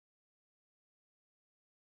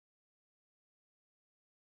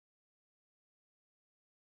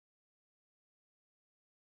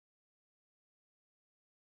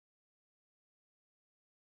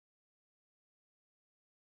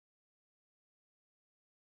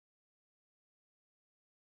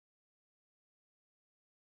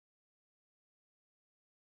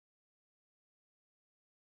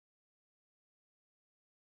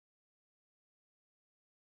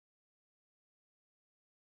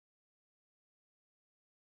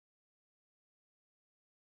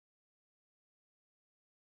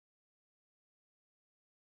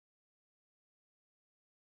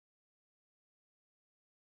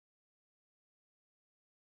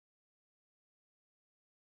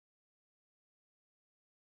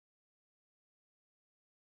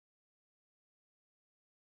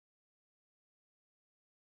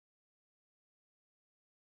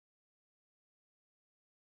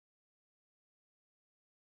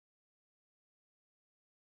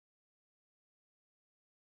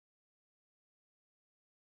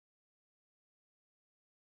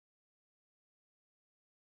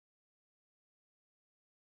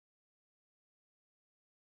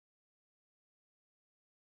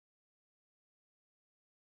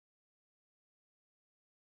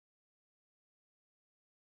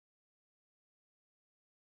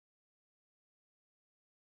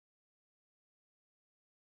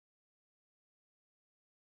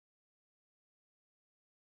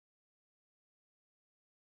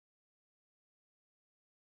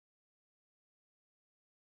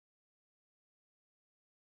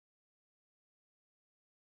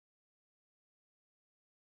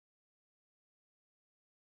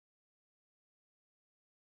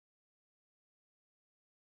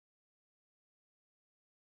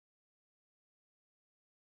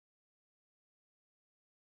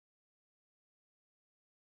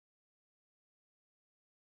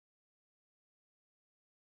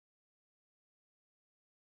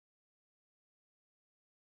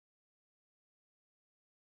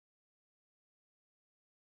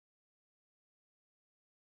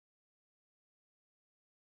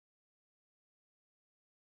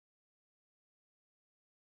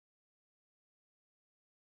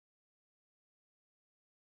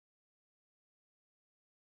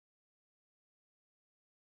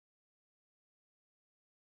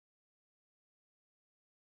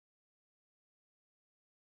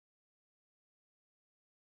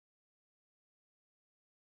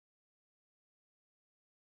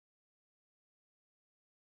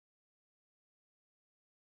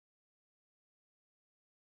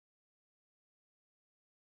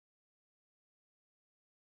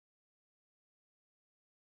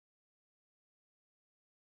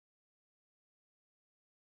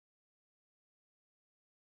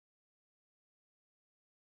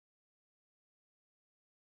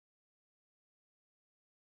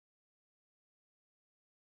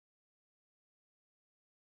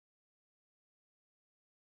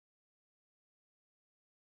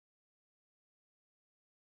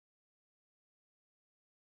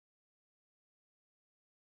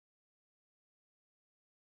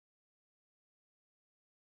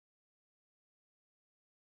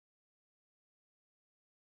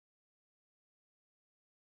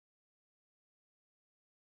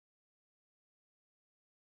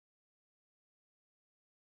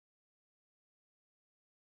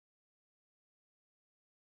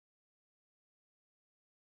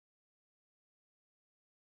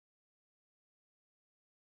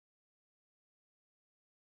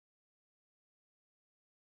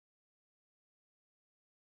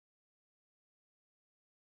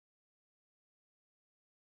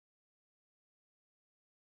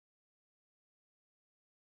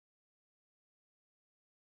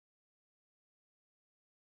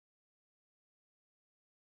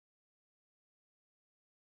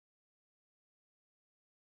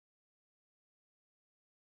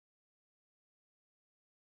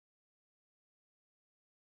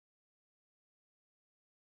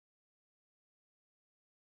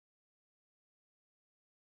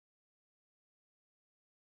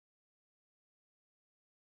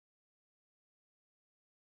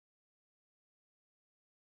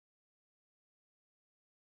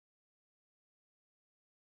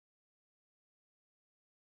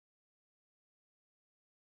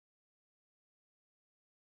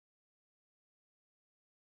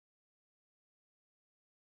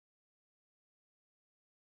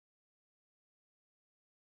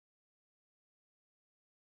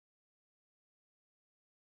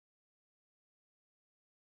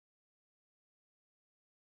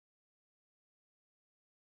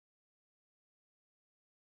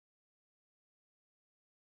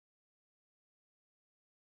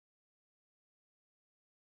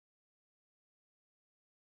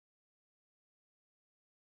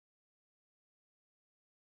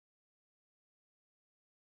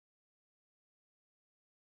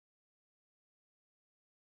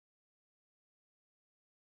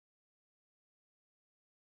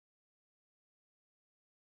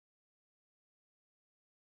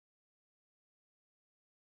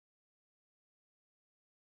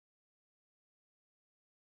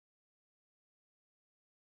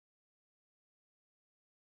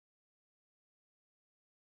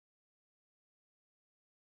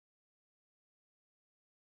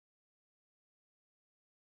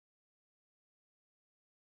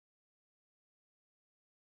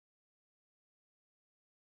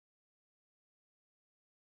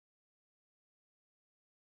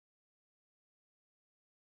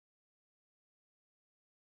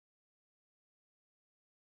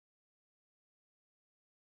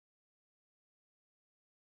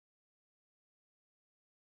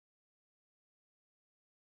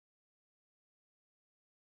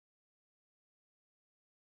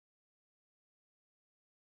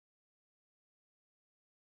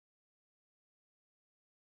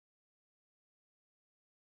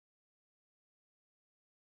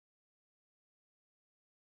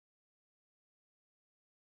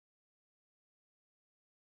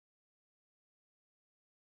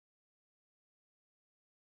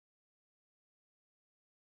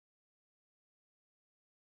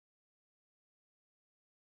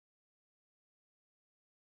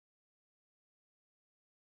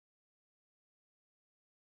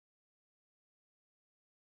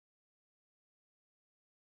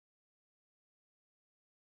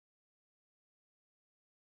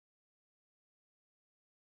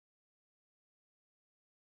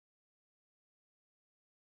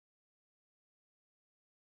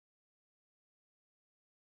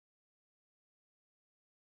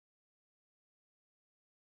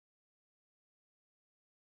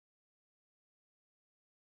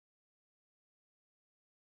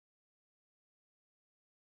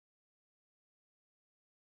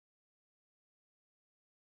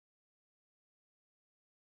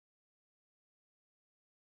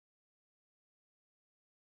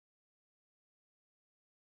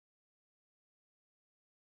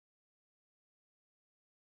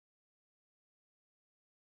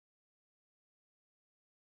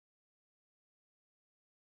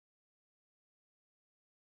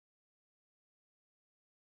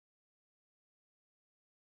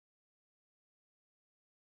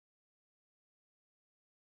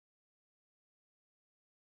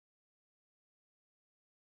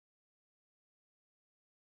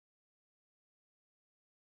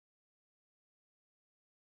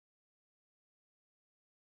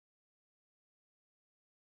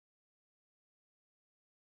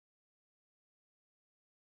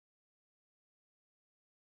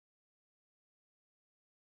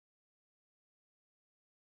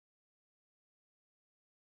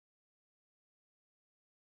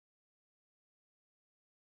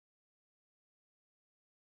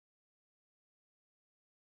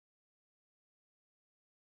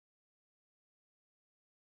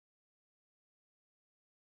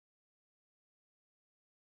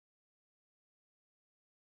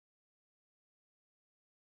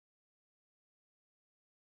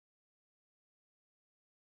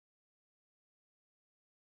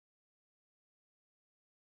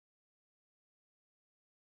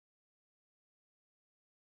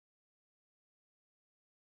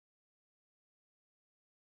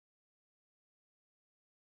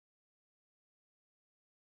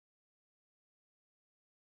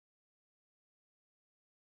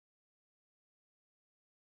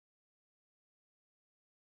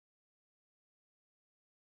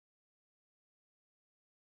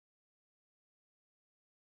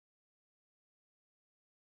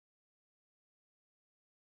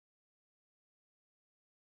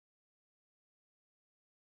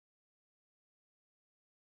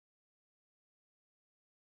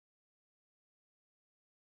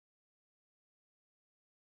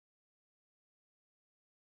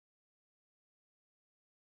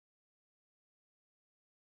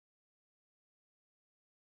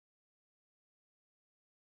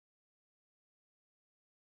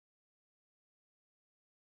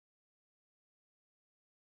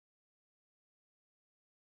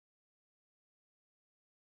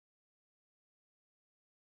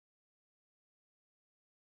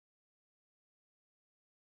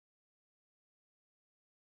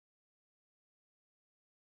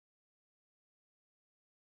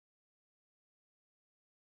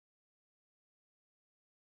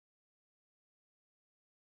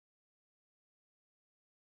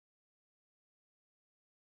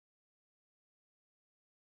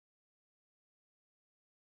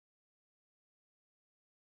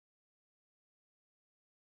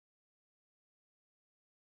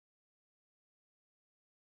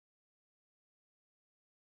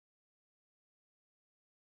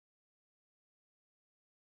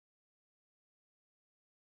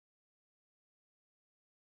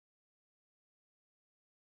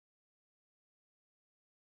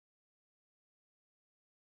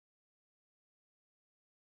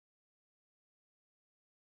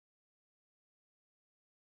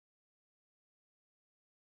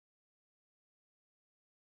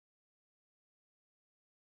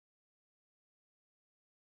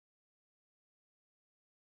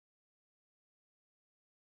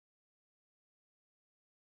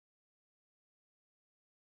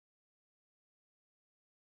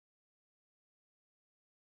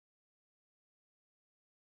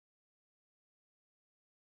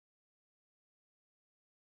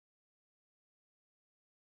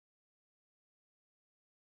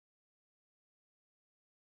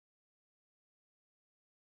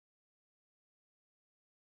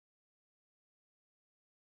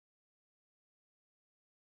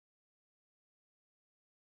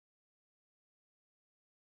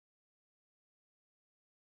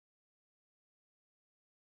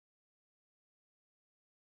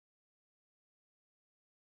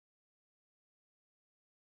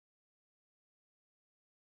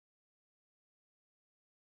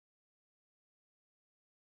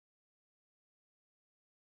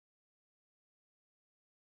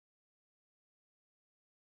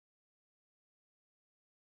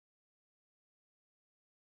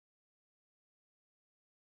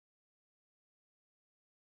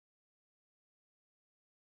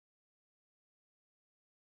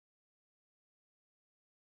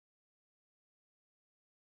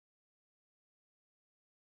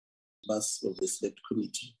members of the Select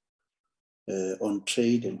Committee on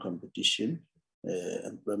Trade and Competition,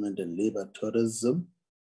 Employment and Labor, Tourism.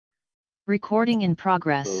 Recording in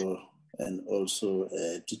progress. And also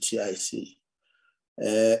TTIC.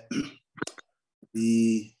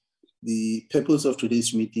 The purpose of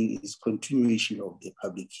today's meeting is continuation of the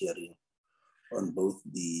public hearing on both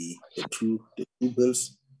the two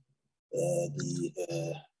bills,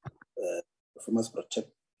 the Performance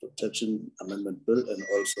Protection Amendment Bill and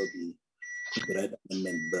also the Copyright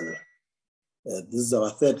Amendment Bill. This is our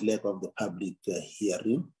third leg of the public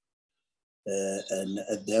hearing. And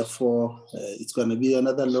therefore, it's going to be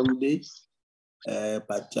another long day.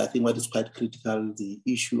 But I think what is quite critical, the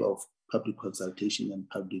issue of public consultation and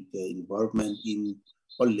public involvement in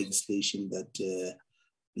all legislation that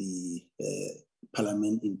the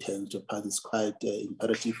Parliament intends to pass is quite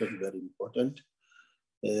imperative and very important.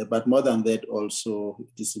 But more than that, also,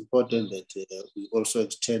 it is important that we also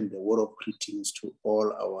extend the word of greetings to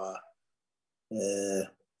all our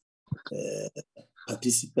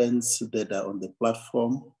participants that are on the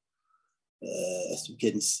platform. As you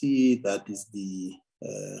can see, that is the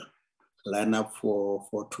lineup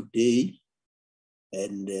for today.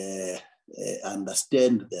 And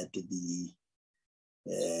understand that the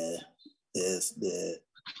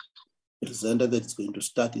presenter that is going to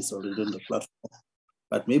start is already on the platform.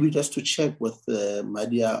 But maybe just to check with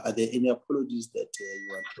Madia, are there any apologies that you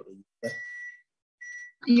want to raise?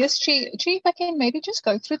 Yes, Chair, if I can maybe just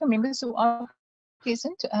go through the members who are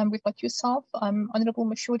present. We've got yourself, Honourable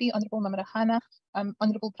Mashodi, Honourable Mamrahana,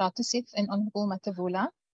 Honourable Pratusif, and Honourable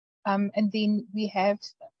Matavula. And then we have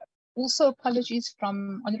also apologies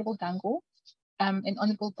from Honourable Dango and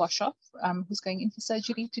Honourable Boshoff, who's going in for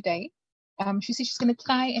surgery today. She says she's going to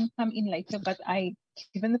try and come in later, but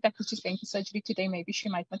given the fact that she's going for surgery today, maybe she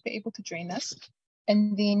might not be able to join us.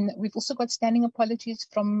 And then we've also got standing apologies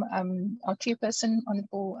from our chairperson,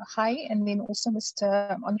 Honourable Hai, and then also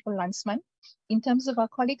Mr. Honourable Landsman. In terms of our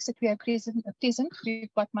colleagues that we are present,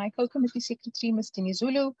 we've got my co-committee secretary, Mr.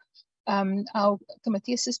 Nizulu, our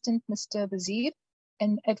committee assistant, Mr. Bazir,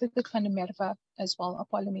 and Advocate van der Merwe as well, our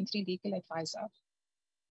parliamentary legal advisor.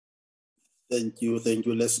 Thank you.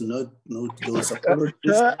 Let's note those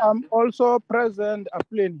apologies. I'm also present,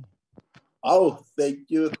 Apleni. Oh, thank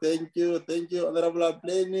you, Honorable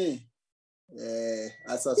Apleni.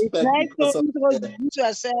 I suspect it's nice to introduce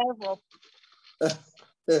yourself.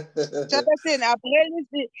 Chairperson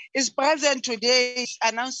Apleni is present today,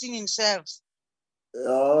 announcing himself.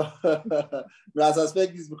 Oh, no, I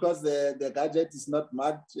suspect it's because the gadget is not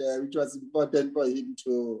marked, which was important for him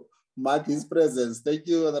to mark his presence. Thank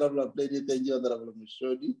you, Honorable Apleni. Thank you, Honorable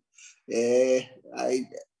Mashodi.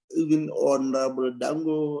 Even Honorable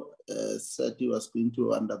Dango said he was going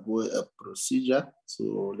to undergo a procedure,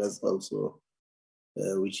 so let's also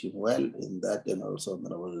wish him well in that, and also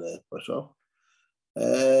Honorable Boshoff.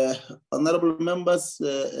 Honorable members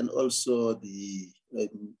and also the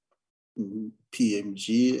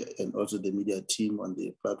PMG and also the media team on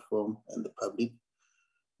the platform and the public.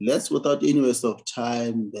 Let's, without any waste of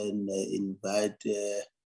time, then invite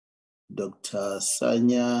Dr.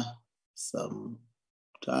 Sanya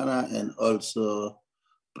Samtana and also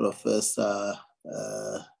Professor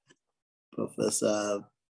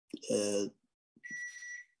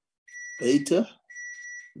Peter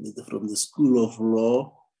from the School of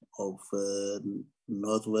Law of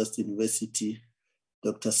Northwest University.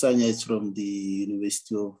 Dr. Sanya is from the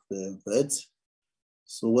University of Wits.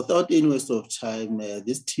 So without any waste of time,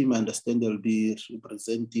 this team, I understand, will be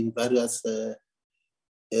representing various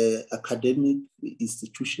academic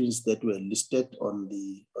institutions that were listed on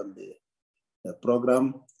the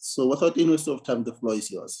program. So without any waste of time, the floor is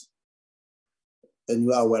yours. And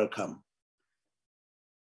you are welcome.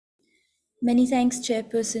 Many thanks,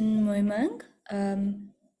 Chairperson Moimang.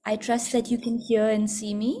 I trust that you can hear and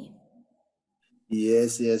see me.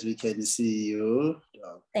 Yes, we can see you.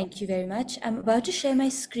 Thank you very much. I'm about to share my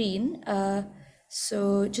screen,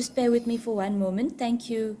 so just bear with me for one moment. Thank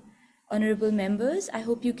you, honorable members. I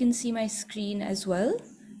hope you can see my screen as well.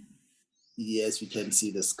 Yes, we can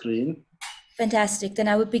see the screen. Fantastic. Then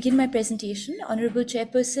I will begin my presentation. Honorable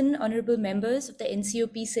Chairperson, honorable members of the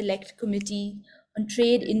NCOP Select Committee on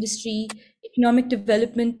Trade, Industry, Economic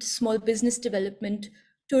Development, Small Business Development,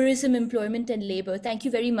 Tourism, Employment and Labor. Thank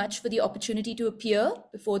you very much for the opportunity to appear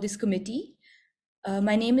before this committee.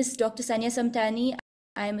 My name is Dr. Sanya Samtani.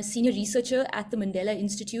 I am a senior researcher at the Mandela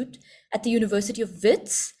Institute at the University of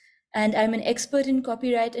Wits, and I'm an expert in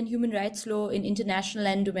copyright and human rights law in international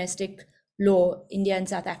and domestic law, India and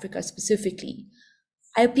South Africa specifically.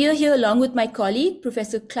 I appear here along with my colleague,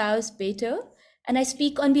 Professor Klaus Beter, And I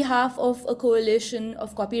speak on behalf of a coalition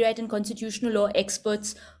of copyright and constitutional law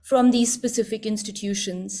experts from these specific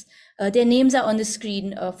institutions. Their names are on the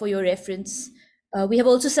screen for your reference. We have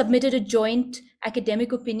also submitted a joint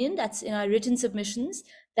academic opinion that's in our written submissions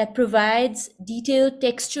that provides detailed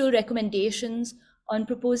textual recommendations on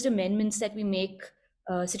proposed amendments that we make,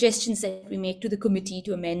 suggestions that we make to the committee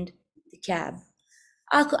to amend the CAB.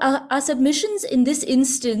 Our submissions in this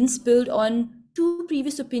instance build on two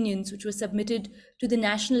previous opinions which were submitted to the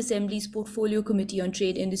National Assembly's Portfolio Committee on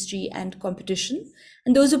Trade, Industry and Competition.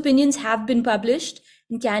 And those opinions have been published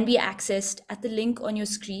and can be accessed at the link on your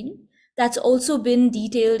screen. That's also been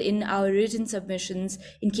detailed in our written submissions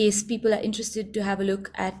in case people are interested to have a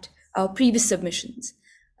look at our previous submissions.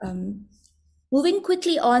 Moving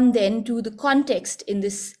quickly on then to the context in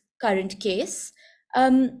this current case.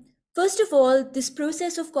 First of all, this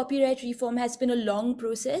process of copyright reform has been a long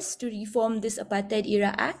process to reform this Apartheid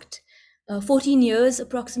Era Act, 14 years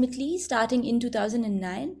approximately, starting in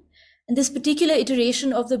 2009. And this particular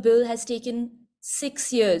iteration of the bill has taken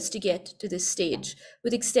 6 years to get to this stage,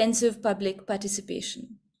 with extensive public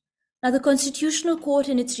participation. Now, the Constitutional Court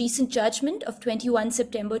in its recent judgment of 21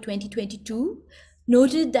 September 2022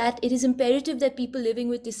 noted that it is imperative that people living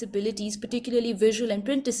with disabilities, particularly visual and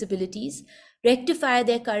print disabilities, rectify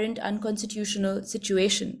their current unconstitutional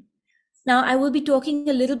situation. Now, I will be talking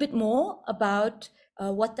a little bit more about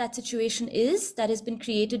what that situation is that has been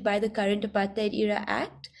created by the current Apartheid Era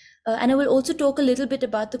Act. And I will also talk a little bit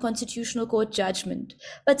about the Constitutional Court judgment.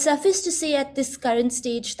 But suffice to say at this current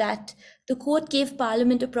stage that the court gave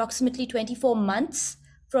Parliament approximately 24 months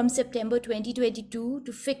from September 2022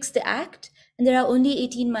 to fix the act, and there are only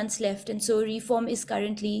 18 months left, and so reform is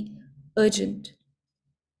currently urgent.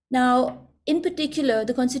 Now, in particular,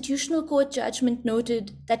 the Constitutional Court judgment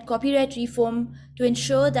noted that copyright reform to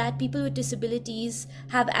ensure that people with disabilities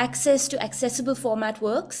have access to accessible format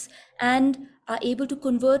works and are able to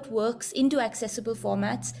convert works into accessible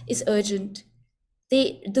formats is urgent.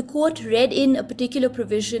 The court read in a particular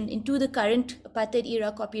provision into the current Apartheid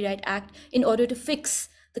Era Copyright Act in order to fix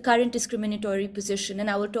the current discriminatory position, and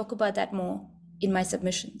I will talk about that more in my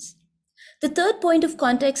submissions. The third point of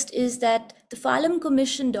context is that the Farlam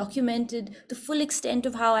Commission documented the full extent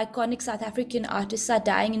of how iconic South African artists are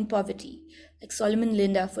dying in poverty, like Solomon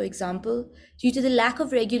Linda, for example, due to the lack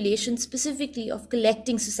of regulation specifically of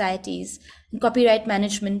collecting societies and copyright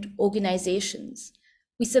management organizations.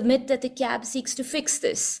 We submit that the CAB seeks to fix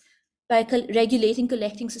this by regulating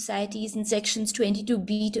collecting societies in sections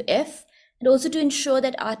 22B to F, and also to ensure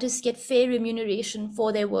that artists get fair remuneration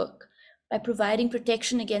for their work by providing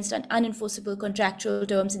protection against unenforceable contractual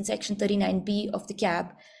terms in section 39B of the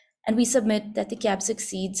CAB, and we submit that the CAB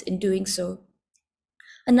succeeds in doing so.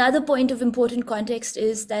 Another point of important context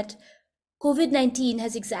is that COVID-19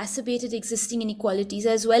 has exacerbated existing inequalities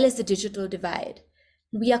as well as the digital divide.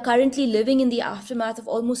 We are currently living in the aftermath of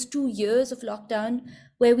almost 2 years of lockdown,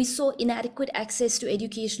 where we saw inadequate access to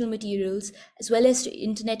educational materials as well as to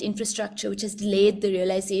internet infrastructure, which has delayed the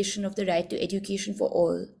realization of the right to education for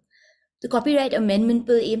all. The Copyright Amendment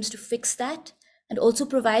Bill aims to fix that and also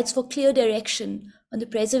provides for clear direction on the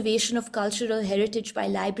preservation of cultural heritage by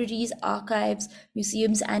libraries, archives,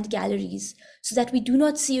 museums, and galleries, so that we do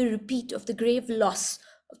not see a repeat of the grave loss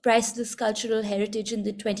of priceless cultural heritage in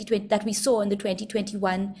the 2020 that we saw in the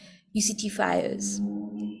 2021 UCT fires.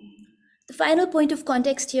 The final point of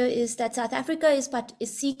context here is that South Africa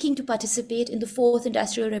is seeking to participate in the fourth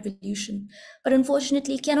industrial revolution, but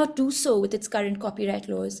unfortunately cannot do so with its current copyright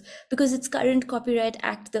laws, because its current Copyright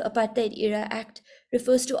Act, the Apartheid Era Act,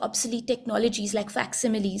 refers to obsolete technologies like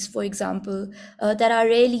facsimiles, for example, that are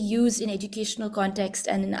rarely used in educational context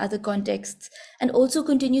and in other contexts, and also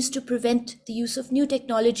continues to prevent the use of new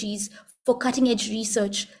technologies for cutting-edge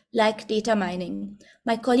research like data mining.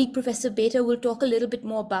 My colleague, Professor Beta, will talk a little bit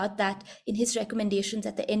more about that in his recommendations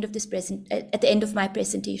at the end of my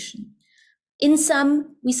presentation. In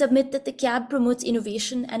sum, we submit that the CAB promotes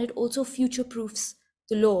innovation and it also future-proofs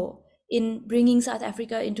the law in bringing South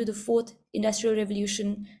Africa into the fourth industrial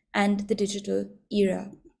revolution and the digital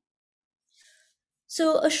era.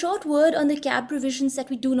 So a short word on the CAB provisions that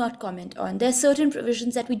we do not comment on. There are certain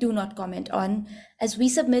provisions that we do not comment on, as we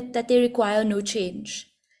submit that they require no change.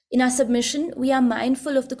 In our submission, we are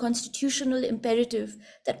mindful of the constitutional imperative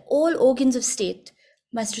that all organs of state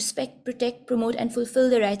must respect, protect, promote, and fulfill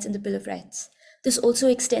the rights in the Bill of Rights. This also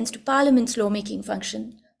extends to Parliament's lawmaking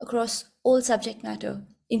function across all subject matter,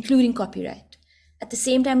 including copyright. At the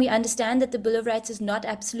same time, we understand that the Bill of Rights is not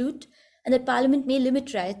absolute and that Parliament may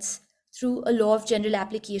limit rights through a law of general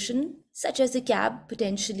application, such as the CAB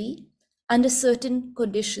potentially, under certain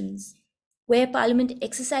conditions. where Parliament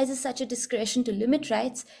exercises such a discretion to limit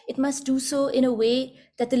rights, it must do so in a way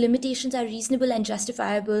that the limitations are reasonable and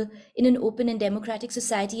justifiable in an open and democratic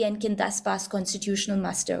society and can thus pass constitutional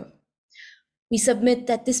muster. We submit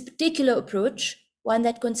that this particular approach, one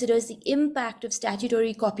that considers the impact of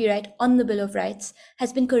statutory copyright on the Bill of Rights,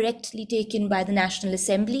 has been correctly taken by the National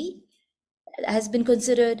Assembly, has been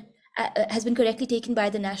correctly taken by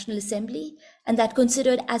the National Assembly, and that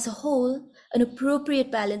considered as a whole, an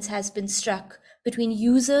appropriate balance has been struck between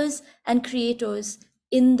users and creators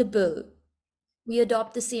in the bill. We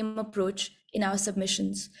adopt the same approach in our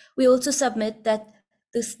submissions. We also submit that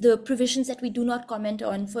the provisions that we do not comment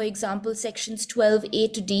on, for example, sections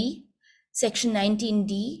 12A to D, section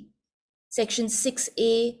 19D, sections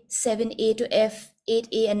 6A, 7A to F,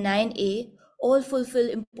 8A and 9A, all fulfill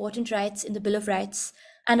important rights in the Bill of Rights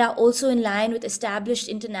and are also in line with established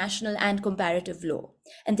international and comparative law,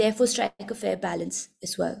 and therefore strike a fair balance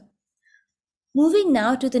as well. Moving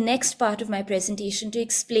now to the next part of my presentation to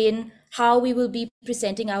explain how we will be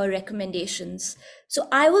presenting our recommendations. So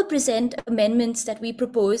I will present amendments that we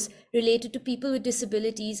propose related to people with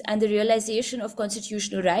disabilities and the realization of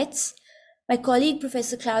constitutional rights. My colleague,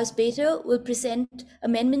 Professor Klaus Beter, will present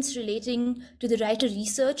amendments relating to the right to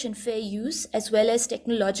research and fair use, as well as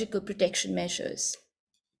technological protection measures.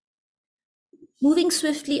 Moving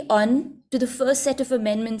swiftly on to the first set of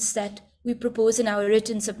amendments that we propose in our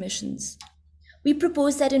written submissions. We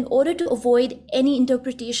propose that in order to avoid any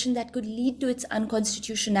interpretation that could lead to its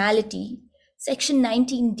unconstitutionality, Section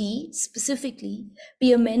 19D specifically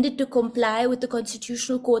be amended to comply with the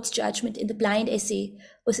Constitutional Court's judgment in the Blind SA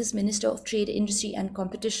versus Minister of Trade, Industry and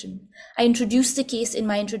Competition. I introduced the case in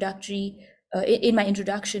my introduction,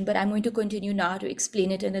 but I'm going to continue now to explain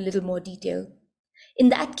it in a little more detail. In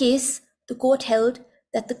that case, the court held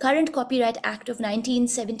that the current Copyright Act of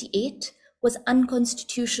 1978 was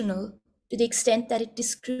unconstitutional to the extent that it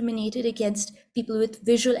discriminated against people with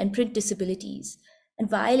visual and print disabilities and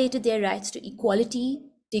violated their rights to equality,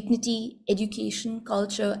 dignity, education,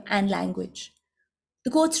 culture, and language.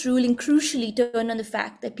 The court's ruling crucially turned on the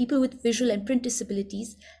fact that people with visual and print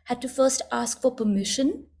disabilities had to first ask for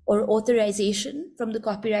permission or authorization from the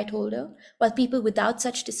copyright holder, while people without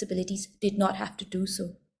such disabilities did not have to do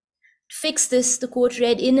so. To fix this, the court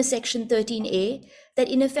read in a Section 13A that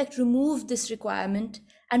in effect removed this requirement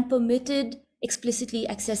and permitted explicitly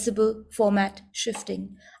accessible format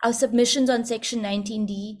shifting. Our submissions on Section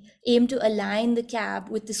 19D aim to align the CAB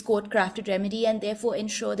with this court-crafted remedy and therefore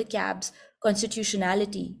ensure the CAB's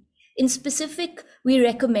constitutionality. In specific, we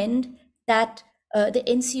recommend that the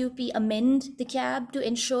NCOP amend the CAB to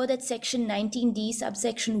ensure that Section 19D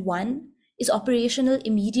subsection 1 is operational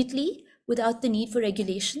immediately without the need for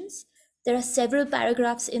regulations. There are several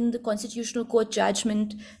paragraphs in the Constitutional Court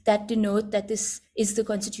judgment that denote that this is the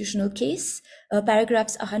constitutional case.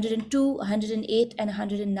 Paragraphs 102, 108, and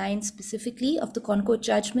 109 specifically of the Concourt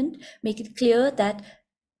judgment make it clear that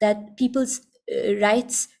people's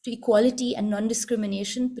rights to equality and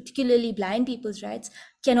non-discrimination, particularly blind people's rights,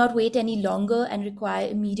 cannot wait any longer and require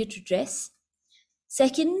immediate redress.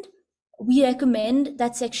 Second, we recommend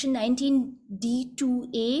that Section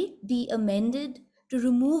 19D2A be amended to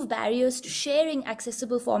remove barriers to sharing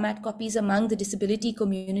accessible format copies among the disability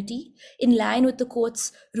community, in line with the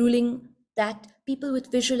court's ruling that people with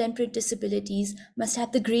visual and print disabilities must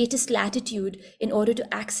have the greatest latitude in order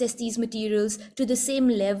to access these materials to the same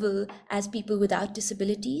level as people without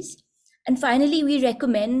disabilities. And finally, we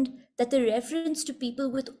recommend that the reference to people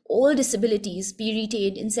with all disabilities be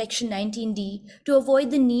retained in Section 19D to avoid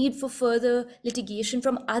the need for further litigation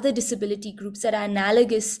from other disability groups that are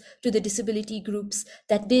analogous to the disability groups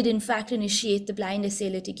that did in fact initiate the Blind SA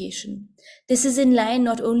litigation. This is in line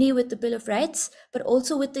not only with the Bill of Rights, but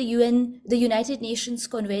also with the United Nations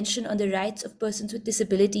Convention on the Rights of Persons with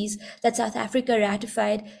Disabilities that South Africa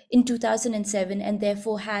ratified in 2007 and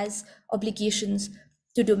therefore has obligations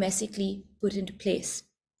to domestically put into place.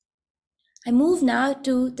 I move now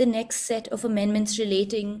to the next set of amendments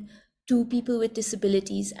relating to people with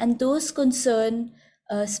disabilities, and those concern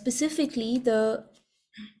specifically the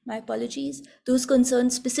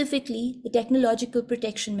technological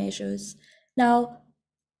protection measures. Now,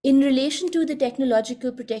 in relation to the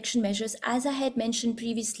technological protection measures, as I had mentioned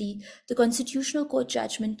previously, the Constitutional Court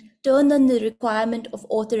judgment turned on the requirement of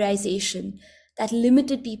authorization that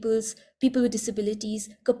limited people with disabilities'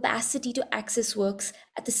 capacity to access works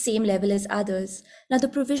at the same level as others. Now, the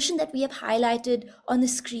provision that we have highlighted on the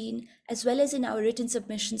screen, as well as in our written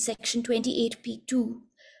submission, Section 28P2,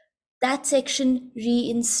 that section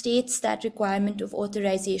reinstates that requirement of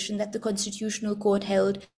authorization that the Constitutional Court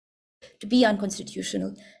held to be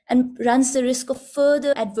unconstitutional and runs the risk of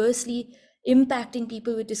further adversely impacting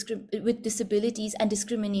people with disabilities and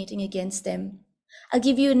discriminating against them. I'll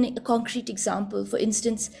give you a concrete example. For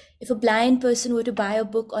instance, if a blind person were to buy a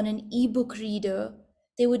book on an e-book reader,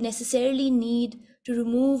 they would necessarily need to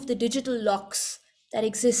remove the digital locks that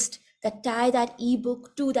exist that tie that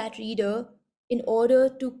e-book to that reader in order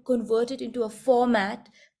to convert it into a format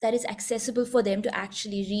that is accessible for them to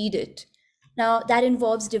actually read it. Now, that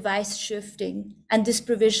involves device shifting, and this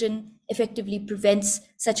provision effectively prevents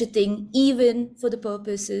such a thing, even for the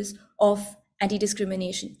purposes of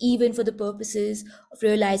anti-discrimination, even for the purposes of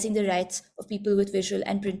realizing the rights of people with visual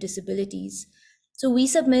and print disabilities. So we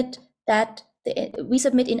submit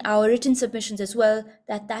in our written submissions as well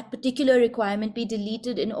that that particular requirement be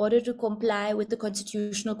deleted in order to comply with the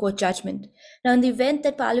Constitutional Court judgment. Now, in the event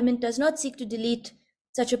that Parliament does not seek to delete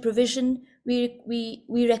such a provision,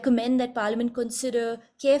 we recommend that Parliament consider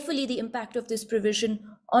carefully the impact of this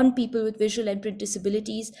provision on people with visual and print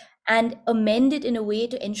disabilities and amend it in a way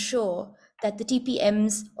to ensure that the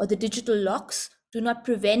TPMs or the digital locks do not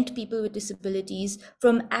prevent people with disabilities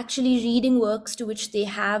from actually reading works to which they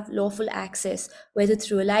have lawful access, whether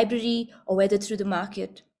through a library or whether through the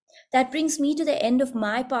market. That brings me to the end of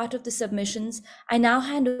my part of the submissions. I now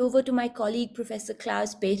hand over to my colleague, Professor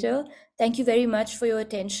Klaus Peter. Thank you very much for your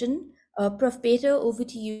attention. Prof. Peter, over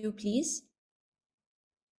to you, please.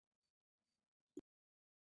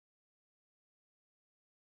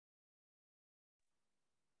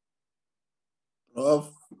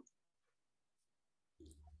 Prof.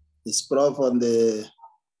 Is Prof on the...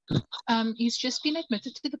 He's just been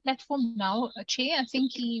admitted to the platform now, Chair. I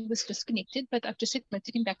think he was disconnected, but I've just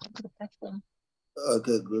admitted him back onto the platform.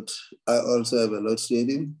 Okay, good. I also have a load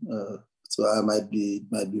shedding, so I might be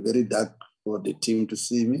very dark for the team to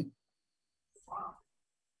see me.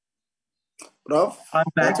 Prof. I'm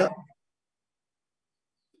back.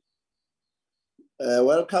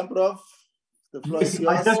 Welcome, Prof. The floor is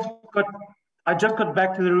yours. I just got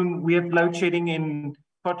back to the room. We have load shedding in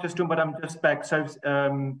Potchefstroom, but I'm just back. So,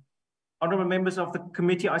 honourable members of the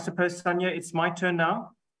committee, I suppose, Sanya, it's my turn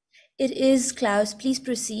now. It is, Klaus. Please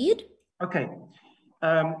proceed. Okay.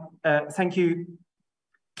 Thank you,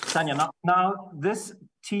 Sanya. Now, this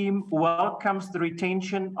team welcomes the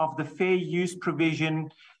retention of the fair use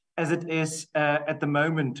provision as it is at the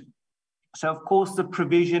moment. So, of course, the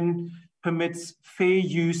provision permits fair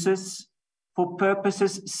uses for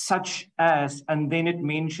purposes such as, and then it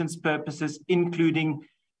mentions purposes including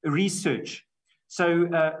research.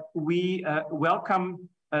 So we welcome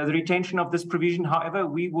the retention of this provision. However,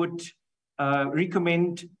 we would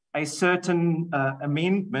recommend a certain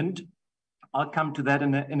amendment. I'll come to that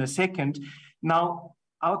in a second. Now,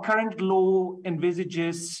 our current law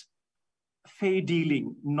envisages fair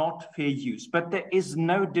dealing, not fair use, but there is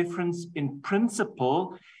no difference in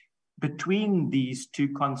principle between these two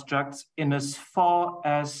constructs in as far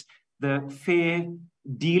as the fair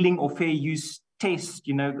dealing or fair use test,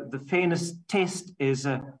 the fairness test is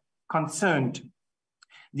concerned.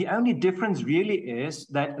 The only difference really is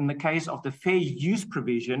that in the case of the fair use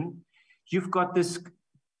provision, you've got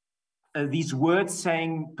these words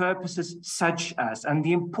saying purposes such as, and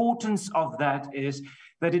the importance of that is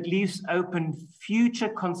that it leaves open future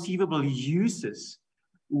conceivable uses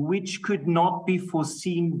which could not be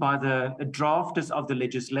foreseen by the drafters of the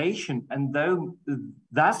legislation, and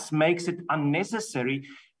thus makes it unnecessary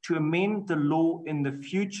to amend the law in the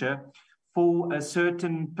future for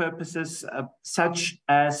certain purposes, such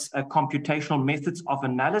as computational methods of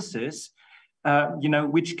analysis,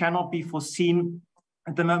 which cannot be foreseen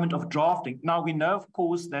at the moment of drafting. Now, we know, of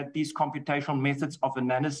course, that these computational methods of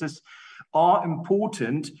analysis are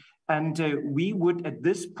important, and we would at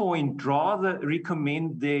this point rather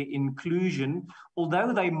recommend their inclusion.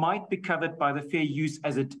 Although they might be covered by the fair use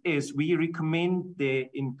as it is, we recommend their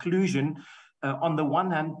inclusion on the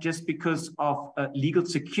one hand, just because of legal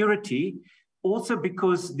security, also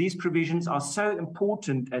because these provisions are so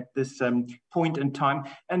important at this point in time.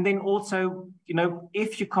 And then also,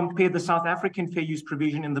 if you compare the South African fair use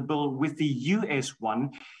provision in the bill with the US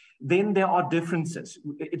one, then there are differences.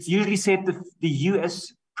 It's usually said that the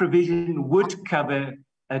US provision would cover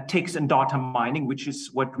text and data mining, which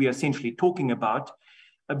is what we are essentially talking about.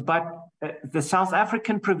 But the South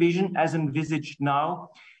African provision, as envisaged now,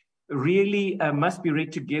 really must be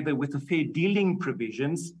read together with the fair dealing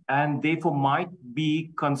provisions and therefore might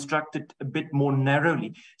be constructed a bit more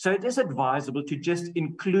narrowly. So it is advisable to just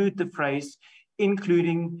include the phrase,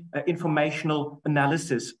 including informational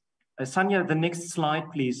analysis. Sanya, the next slide,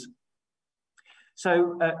 please.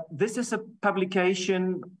 So this is a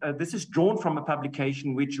publication, this is drawn from a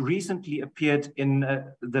publication which recently appeared in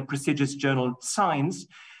the prestigious journal Science,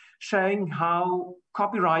 showing how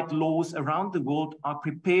copyright laws around the world are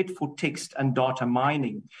prepared for text and data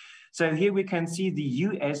mining. So here we can see the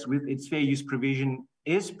US with its fair use provision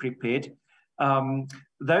is prepared.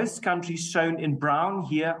 Those countries shown in brown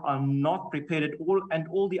here are not prepared at all, and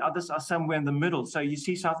all the others are somewhere in the middle. So you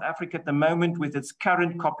see South Africa at the moment with its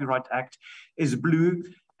current Copyright Act is blue.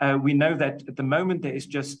 We know that at the moment there is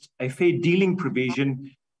just a fair dealing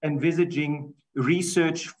provision envisaging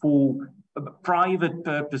research for private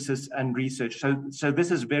purposes and research. So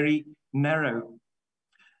this is very narrow.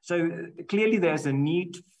 So clearly there's a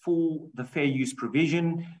need for the fair use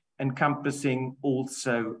provision encompassing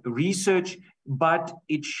also research, but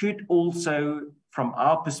it should also, from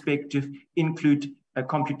our perspective, include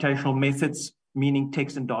computational methods, meaning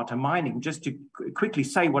text and data mining. Just to quickly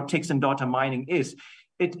say what text and data mining is,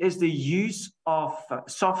 it is the use of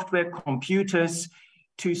software computers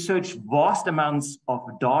to search vast amounts of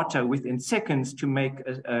data within seconds to make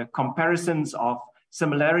comparisons of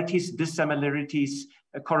similarities, dissimilarities,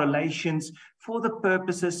 correlations for the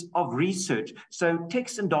purposes of research. So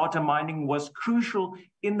text and data mining was crucial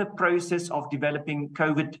in the process of developing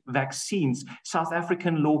COVID vaccines. South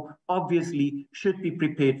African law obviously should be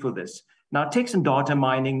prepared for this. Now, text and data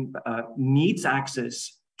mining needs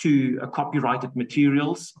access to copyrighted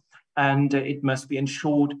materials, and it must be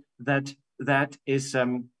ensured that that is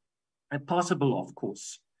possible, of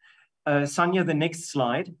course. Sanya, the next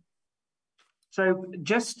slide. So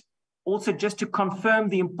just to confirm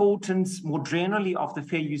the importance more generally of the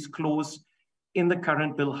fair use clause in the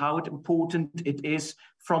current bill, how important it is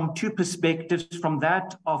from two perspectives, from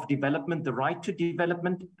that of development, the right to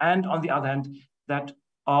development, and on the other hand, that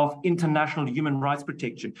of international human rights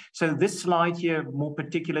protection. So this slide here, more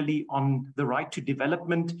particularly on the right to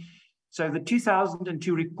development. So the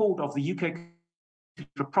 2002 report of the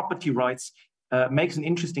UK Property Rights makes an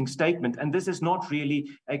interesting statement. And this is not really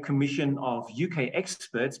a commission of UK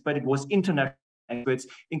experts, but it was international experts,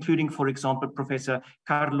 including, for example, Professor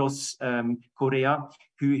Carlos Correa,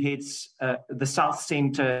 who heads the South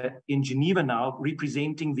Center in Geneva now,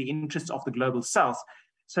 representing the interests of the Global South.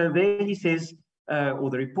 So there he says, or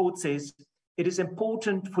the report says, it is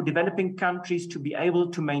important for developing countries to be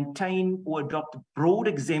able to maintain or adopt broad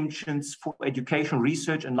exemptions for educational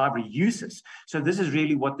research and library uses. So this is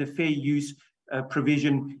really what the fair use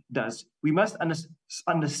provision does. We must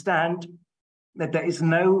understand that there is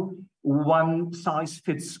no one size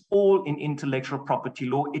fits all in intellectual property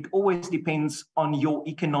law. It always depends on your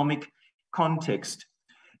economic context.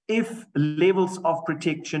 If levels of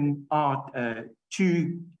protection are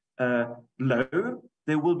too low,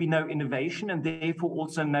 there will be no innovation and therefore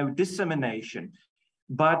also no dissemination.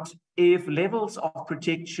 But if levels of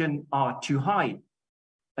protection are too high,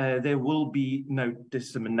 there will be no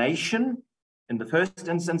dissemination in the first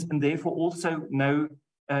instance, and therefore also no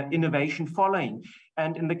innovation following.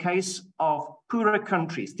 And in the case of poorer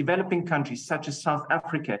countries, developing countries such as South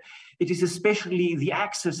Africa, it is especially the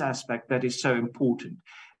access aspect that is so important.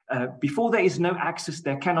 Before there is no access,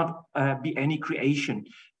 there cannot be any creation.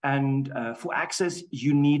 And for access,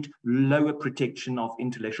 you need lower protection of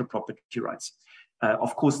intellectual property rights.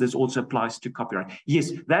 Of course, this also applies to copyright.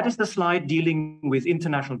 Yes, that is the slide dealing with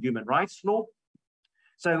international human rights law.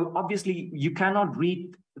 So obviously, you cannot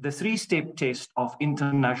read the three-step test of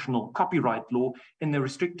international copyright law in a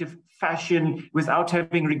restrictive fashion without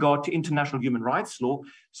having regard to international human rights law.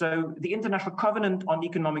 So the International Covenant on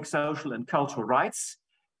Economic, Social, and Cultural Rights,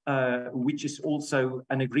 which is also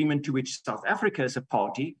an agreement to which South Africa is a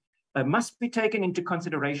party, must be taken into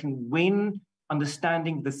consideration when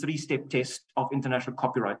understanding the three-step test of international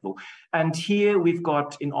copyright law. And here we've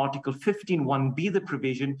got in Article 15(1)(b) the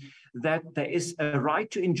provision that there is a right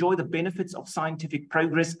to enjoy the benefits of scientific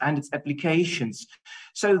progress and its applications.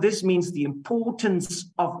 So this means the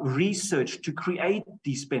importance of research to create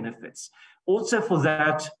these benefits. Also for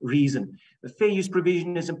that reason, the fair use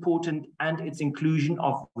provision is important and its inclusion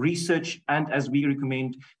of research and, as we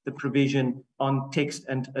recommend, the provision on text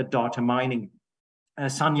and data mining.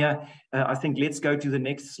 Sanya, I think let's go to the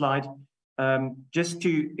next slide. Just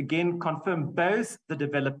to, again, confirm both the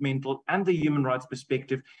developmental and the human rights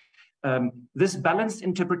perspective, this balanced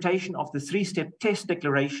interpretation of the three-step test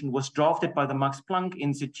declaration was drafted by the Max Planck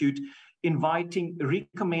Institute, inviting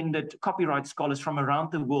recommended copyright scholars from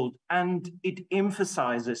around the world. And it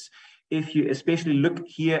emphasizes, if you especially look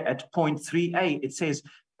here at point 3a, it says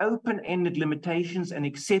open-ended limitations and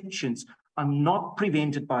exceptions are not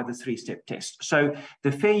prevented by the three-step test. So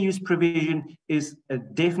the fair use provision is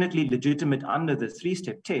definitely legitimate under the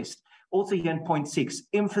three-step test. Also here in point 6,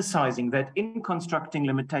 emphasizing that in constructing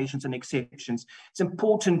limitations and exceptions, it's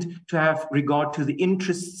important to have regard to the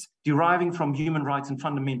interests deriving from human rights and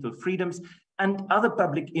fundamental freedoms and other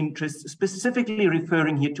public interests, specifically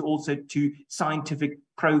referring here to also to scientific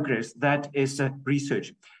progress, that is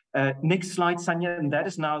research. Next slide, Sanya, and that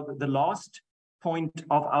is now the last point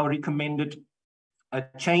of our recommended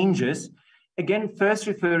changes. Again, first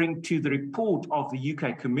referring to the report of the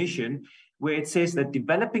UK Commission, where it says that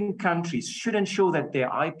developing countries should ensure that their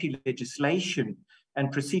IP legislation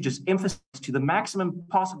and procedures emphasize to the maximum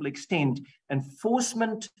possible extent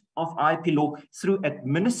enforcement of IP law through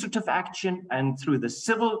administrative action and through the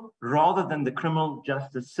civil rather than the criminal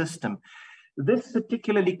justice system. This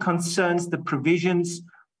particularly concerns the provisions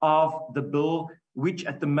of the bill, which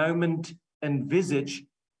at the moment envisage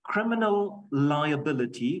criminal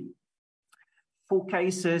liability for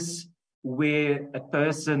cases where a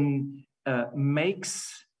person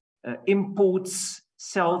makes, imports,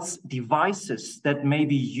 sells devices that may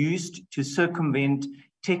be used to circumvent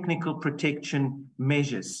technical protection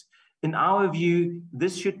measures. In our view,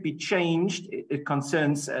 this should be changed. It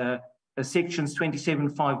concerns sections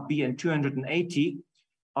 27(5)(b) and 280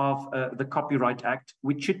 of the Copyright Act,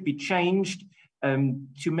 which should be changed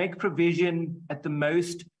to make provision at the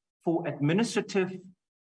most for administrative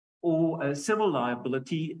or civil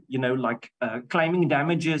liability, you know, like claiming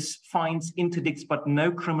damages, fines, interdicts, but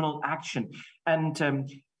no criminal action. And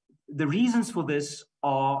the reasons for this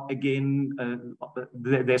are, again,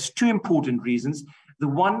 there's two important reasons. The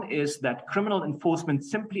one is that criminal enforcement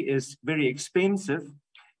simply is very expensive,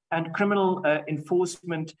 and criminal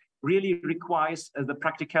enforcement really requires the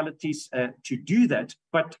practicalities to do that.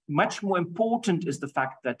 But much more important is the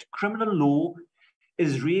fact that criminal law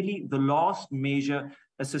is really the last measure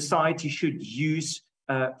a society should use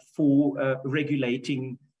for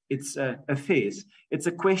regulating its affairs. It's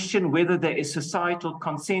a question whether there is societal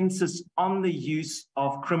consensus on the use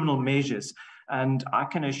of criminal measures. And I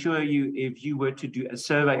can assure you, if you were to do a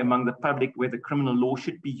survey among the public whether criminal law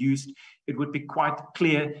should be used, it would be quite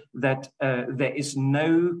clear that there is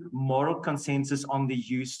no moral consensus on the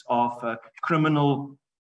use of criminal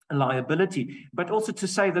liability. But also to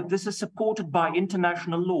say that this is supported by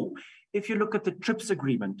international law. If you look at the TRIPS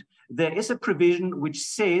agreement, there is a provision which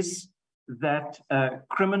says that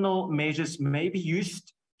criminal measures may be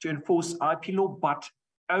used to enforce IP law, but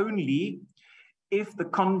only if the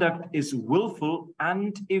conduct is willful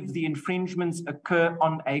and if the infringements occur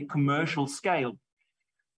on a commercial scale.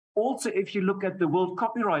 Also, if you look at the World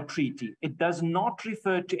Copyright Treaty, it does not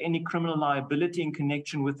refer to any criminal liability in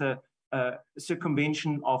connection with a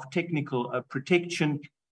circumvention of technical protection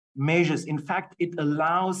measures. In fact, it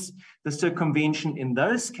allows the circumvention in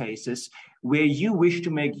those cases where you wish to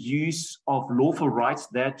make use of lawful rights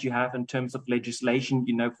that you have in terms of legislation,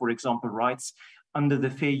 you know, for example, rights under the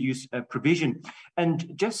fair use provision.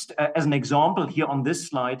 And just as an example here on this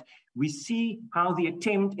slide, we see how the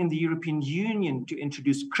attempt in the European Union to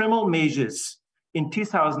introduce criminal measures in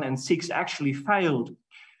 2006 actually failed.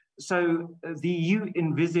 So the EU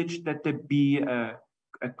envisaged that there be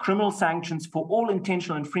criminal sanctions for all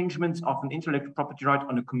intentional infringements of an intellectual property right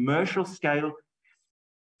on a commercial scale.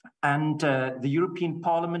 And the European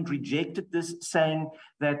Parliament rejected this, saying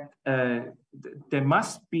that there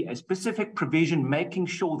must be a specific provision making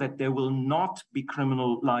sure that there will not be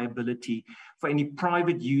criminal liability for any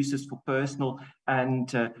private uses for personal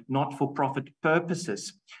and not for profit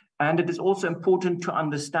purposes. And it is also important to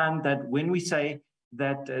understand that when we say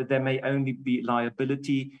that there may only be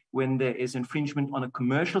liability when there is infringement on a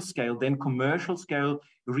commercial scale, then commercial scale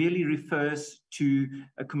really refers to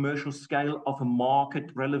a commercial scale of a market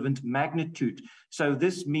relevant magnitude. So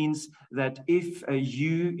this means that if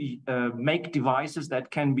you make devices that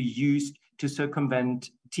can be used to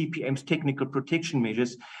circumvent TPM's technical protection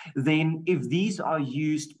measures, then if these are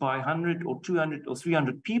used by 100 or 200 or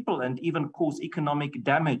 300 people and even cause economic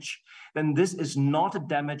damage, then this is not a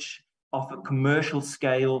damage of a commercial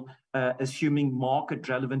scale, assuming market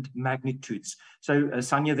relevant magnitudes. So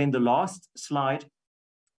Sanya, then the last slide,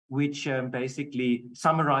 which basically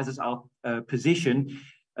summarizes our position.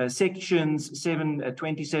 Sections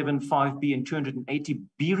 727, 5B and 280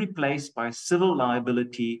 be replaced by civil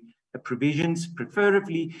liability provisions,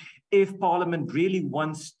 preferably if Parliament really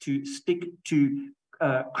wants to stick to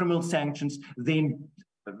criminal sanctions, then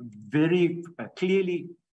very clearly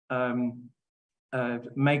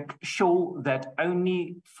make sure that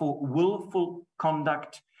only for willful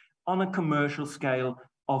conduct on a commercial scale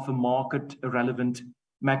of a market relevant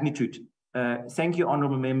magnitude. Thank you,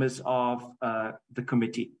 honorable members of the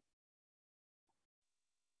committee.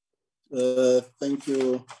 Thank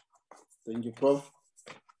you, Prof,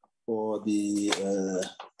 for the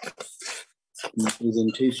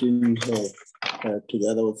presentation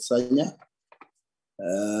together with Sanya.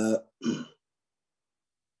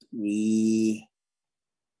 We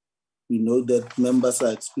know that members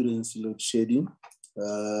are experiencing load shedding,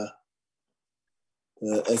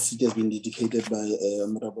 as it has been indicated by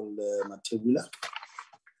Honorable Mathebula.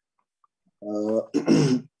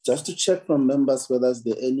 Just to check from members whether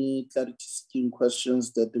there are any clarity-seeking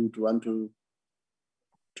questions that they would want to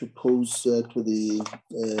pose to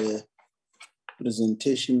the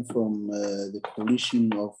presentation from the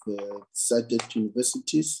coalition of SADC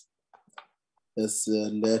universities, as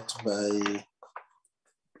led by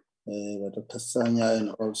Dr. Sanya and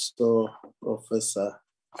also Professor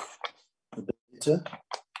Bete.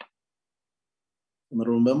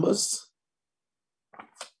 Honorable members,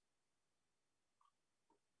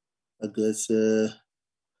 I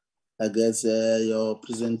guess your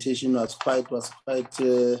presentation was quite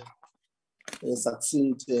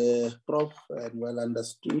succinct, Prof, and well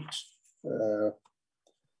understood.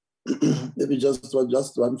 Maybe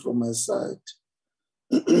just one from my side.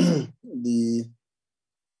 The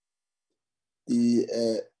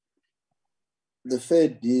fair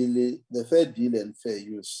deal and fair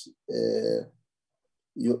use.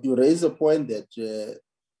 You raise a point that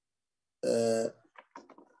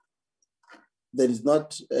there is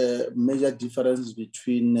not a major difference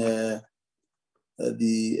between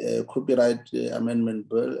the Copyright Amendment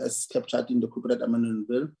Bill, as captured in the Copyright Amendment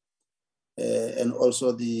Bill, and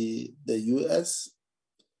also the US.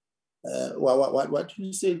 What do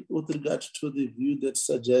you say with regard to the view that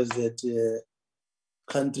suggests that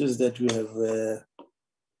countries that we have a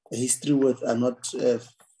history with are not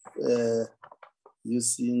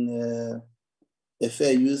using a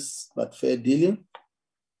fair use but fair dealing?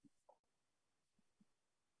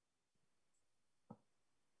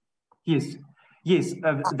 Yes,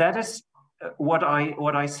 that is what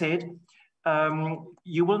I said.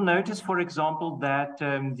 You will notice, for example, that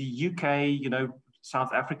the UK,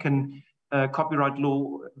 South African copyright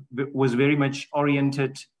law was very much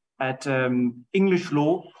oriented at English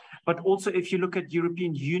law, but also if you look at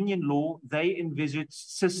European Union law, they envisage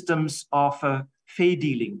systems of fair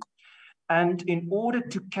dealing. And in order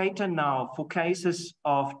to cater now for cases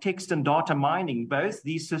of text and data mining, both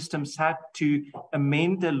these systems had to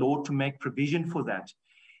amend the law to make provision for that.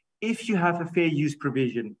 If you have a fair use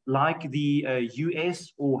provision, like the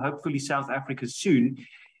US or hopefully South Africa soon,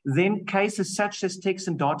 then cases such as text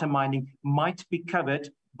and data mining might be covered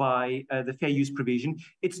by the fair use provision.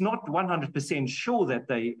 It's not 100% sure that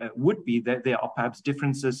they would be, that there are perhaps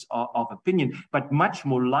differences of opinion, but much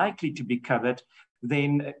more likely to be covered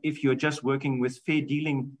than if you're just working with fair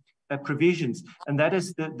dealing provisions. And that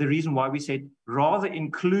is the reason why we said rather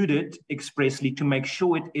include it expressly to make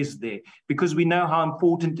sure it is there, because we know how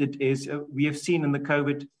important it is. We have seen in the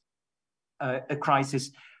COVID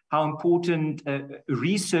crisis how important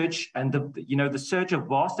research and the search of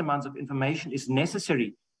vast amounts of information is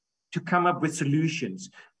necessary to come up with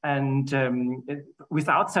solutions. And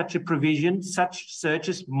without such a provision, such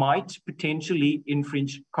searches might potentially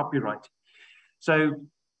infringe copyright. So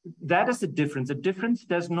that is the difference. The difference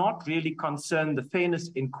does not really concern the fairness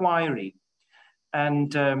inquiry.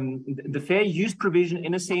 And the fair use provision,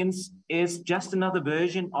 in a sense, is just another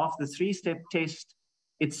version of the three-step test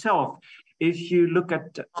itself. If you look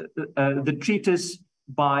at the treatise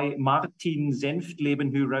by Martin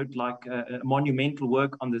Senftleben, who wrote like a monumental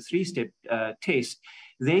work on the three-step test,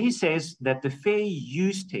 there he says that the fair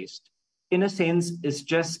use test, in a sense, is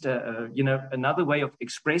just another way of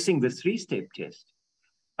expressing the three-step test.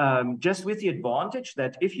 Just with the advantage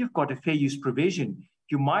that if you've got a fair use provision,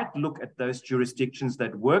 you might look at those jurisdictions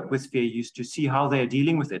that work with fair use to see how they're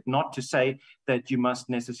dealing with it. Not to say that you must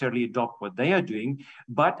necessarily adopt what they are doing,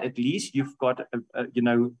 but at least you've got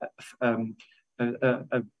a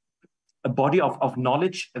body of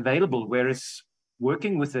knowledge available. Whereas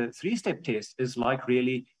working with a three-step test is like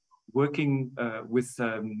really working with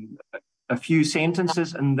a few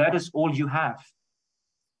sentences, and that is all you have.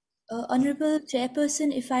 Honorable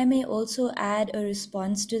Chairperson, if I may also add a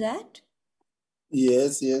response to that.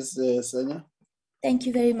 Yes, Sanya. Thank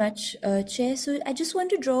you very much, Chair. So I just want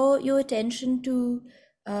to draw your attention to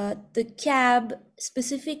the CAB,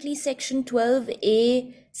 specifically Section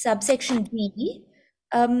 12A, subsection B.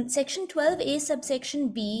 Section 12A, subsection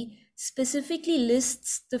B specifically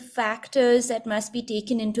lists the factors that must be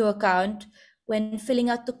taken into account when filling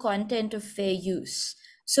out the content of fair use.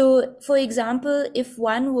 So, for example, if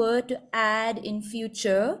one were to add in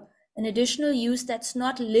future an additional use that's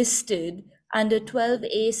not listed under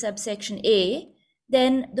 12A subsection A,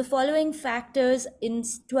 then the following factors in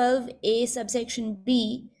 12A subsection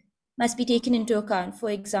B must be taken into account. For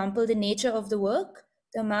example, the nature of the work,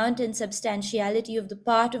 the amount and substantiality of the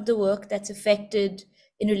part of the work that's affected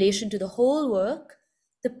in relation to the whole work,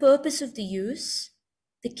 the purpose of the use,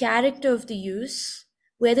 the character of the use,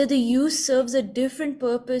 whether the use serves a different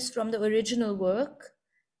purpose from the original work,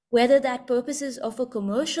 whether that purpose is of a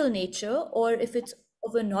commercial nature or if it's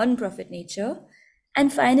of a non-profit nature,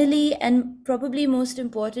 and finally, and probably most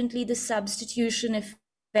importantly, the substitution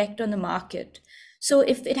effect on the market. So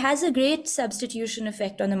if it has a great substitution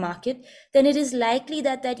effect on the market, then it is likely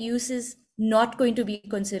that that use is not going to be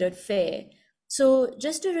considered fair. So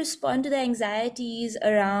just to respond to the anxieties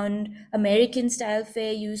around American style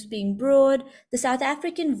fair use being broad, the South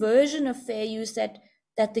African version of fair use that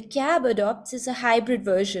the CAB adopts is a hybrid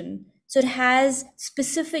version. So it has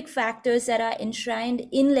specific factors that are enshrined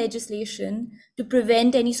in legislation to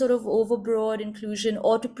prevent any sort of overbroad inclusion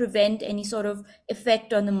or to prevent any sort of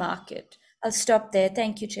effect on the market. I'll stop there.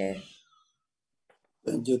 Thank you, Chair.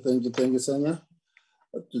 Thank you, Sanya.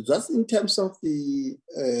 Just in terms of the,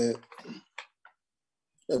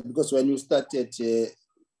 because when you started,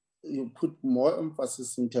 you put more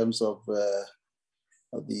emphasis in terms of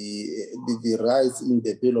the rise in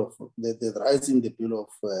the Bill of the rise in the Bill of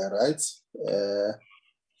Rights,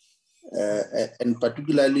 and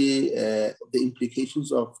particularly the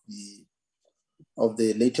implications of the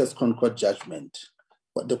latest Concord judgment.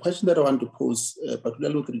 But the question that I want to pose,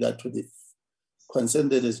 particularly with regard to the concern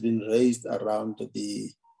that has been raised around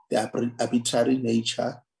the arbitrary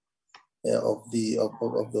nature of the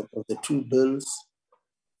two bills,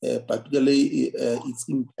 particularly its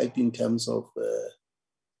impact in terms of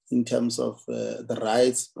the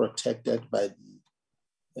rights protected by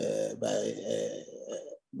the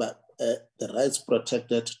rights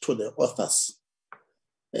protected to the authors.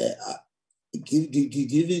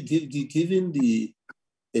 Given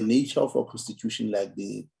the nature of our constitution, like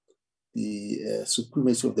the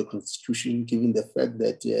supremacy of the constitution, given the fact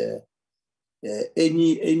that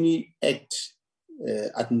any act,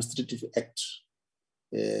 administrative act,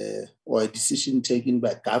 or a decision taken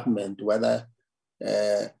by government, whether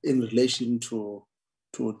in relation to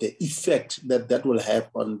the effect that will have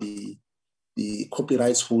on the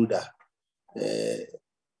copyright holder,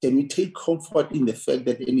 can we take comfort in the fact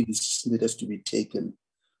that any decision that has to be taken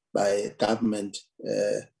by government,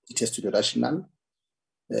 it has to be rational,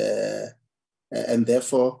 and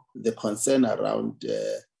therefore the concern around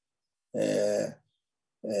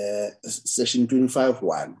Section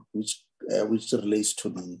 25(1), which relates to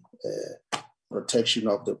the protection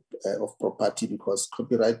of property, because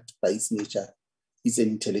copyright by its nature is an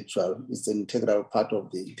integral part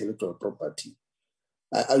of the intellectual property.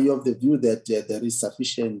 Are you of the view that there is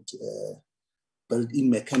sufficient built-in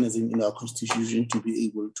mechanism in our constitution to be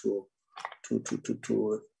able to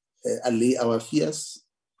allay our fears?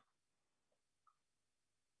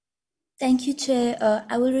 Thank you, Chair.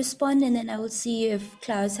 I will respond and then I will see if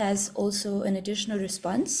Klaus has also an additional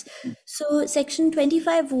response. So Section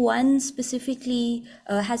 25(1) specifically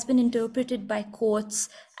has been interpreted by courts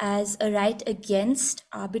as a right against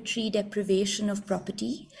arbitrary deprivation of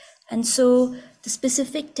property. And so the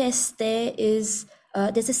specific test there is,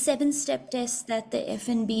 there's a 7-step test that the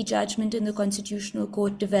FNB judgment in the Constitutional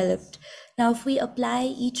Court developed. Now, if we apply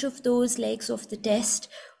each of those legs of the test,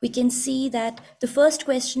 we can see that the first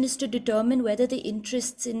question is to determine whether the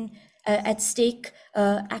interests at stake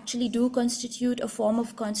actually do constitute a form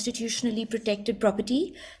of constitutionally protected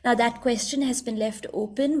property. Now, that question has been left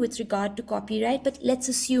open with regard to copyright, but let's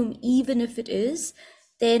assume even if it is,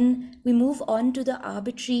 then we move on to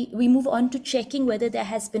checking whether there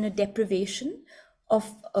has been a deprivation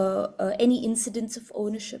of any incidence of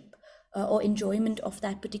ownership or enjoyment of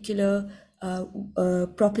that particular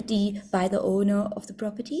property by the owner of the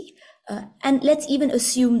property. And let's even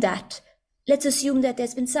assume that. Let's assume that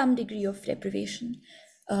there's been some degree of deprivation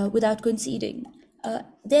without conceding.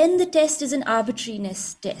 Then the test is an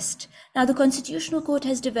arbitrariness test. Now, the Constitutional Court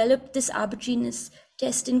has developed this arbitrariness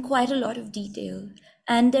test in quite a lot of detail.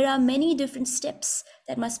 And there are many different steps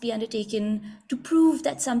that must be undertaken to prove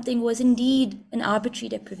that something was indeed an arbitrary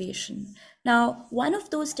deprivation. Now, one of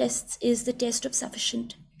those tests is the test of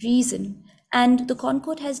sufficient reason. And the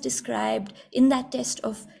Concord has described in that test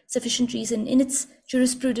of sufficient reason in its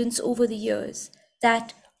jurisprudence over the years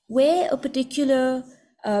that where a particular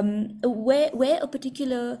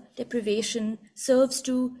deprivation serves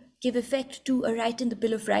to give effect to a right in the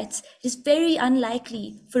Bill of Rights, it is very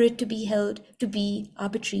unlikely for it to be held to be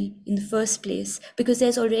arbitrary in the first place, because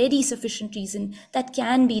there's already sufficient reason that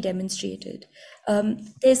can be demonstrated.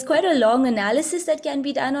 There's quite a long analysis that can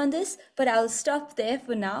be done on this, but I'll stop there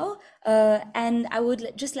for now. And I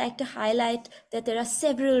would just like to highlight that there are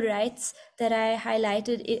several rights that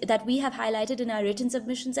that we have highlighted in our written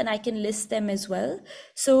submissions, and I can list them as well.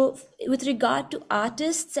 So with regard to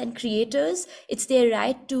artists and creators, it's their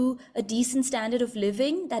right to a decent standard of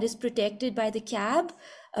living that is protected by the CAB.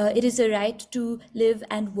 It is a right to live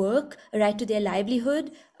and work, a right to their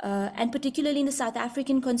livelihood, and particularly in the South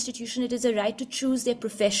African Constitution, it is a right to choose their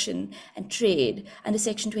profession and trade under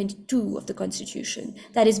Section 22 of the Constitution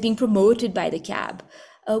that is being promoted by the CAB.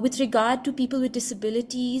 With regard to people with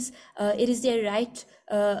disabilities, it is their right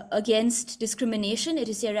against discrimination. It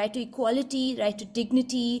is their right to equality, right to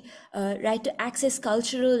dignity, right to access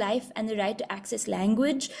cultural life, and the right to access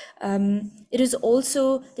language. It is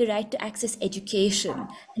also the right to access education.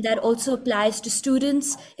 And that also applies to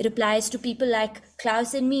students. It applies to people like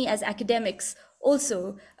Klaus and me as academics,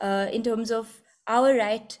 also in terms of our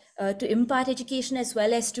right to impart education as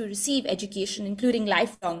well as to receive education, including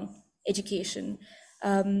lifelong education.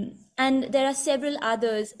 And there are several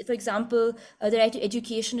others. For example, the right to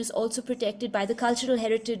education is also protected by the cultural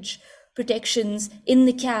heritage protections in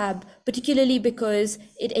the CAB, particularly because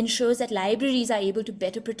it ensures that libraries are able to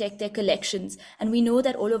better protect their collections. And we know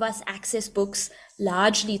that all of us access books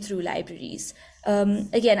largely through libraries.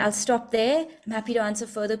 Again, I'll stop there. I'm happy to answer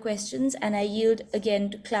further questions. And I yield again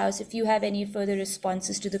to Klaus if you have any further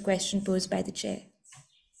responses to the question posed by the chair.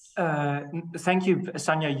 Thank you,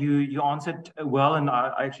 Sanya. You answered well, and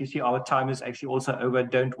I actually see our time is actually also over.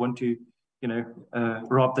 Don't want to,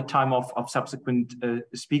 rob the time of subsequent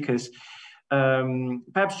speakers.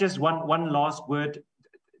 Perhaps just one last word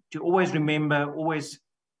to always remember,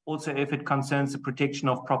 also if it concerns the protection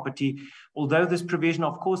of property, although this provision,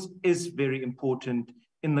 of course, is very important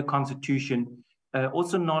in the Constitution,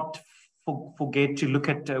 also not forget to look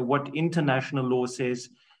at what international law says.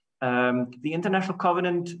 The International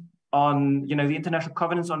Covenant on, the International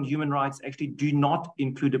Covenants on Human Rights actually do not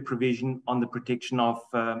include a provision on the protection of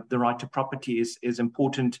the right to property is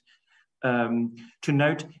important to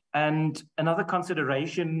note. And another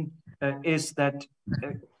consideration is that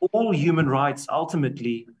all human rights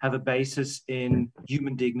ultimately have a basis in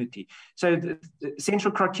human dignity. So the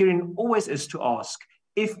central criterion always is to ask,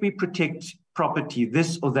 if we protect property,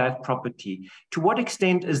 this or that property, to what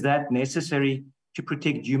extent is that necessary to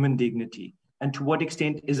protect human dignity? And to what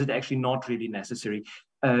extent is it actually not really necessary?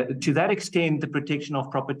 To that extent, the protection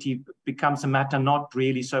of property becomes a matter not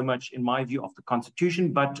really so much, in my view, of the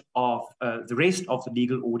Constitution, but of the rest of the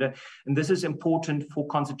legal order. And this is important for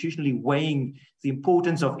constitutionally weighing the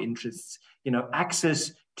importance of interests,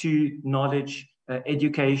 access to knowledge,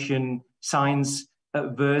 education, science,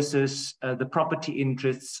 versus the property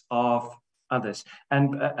interests of others.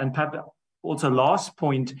 And perhaps also last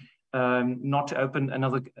point, not to open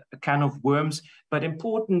another can of worms, but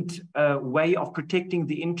important way of protecting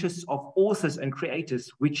the interests of authors and creators,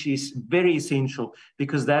 which is very essential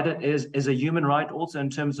because that is a human right also in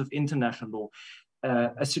terms of international law.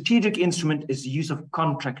 A strategic instrument is the use of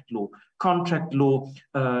contract law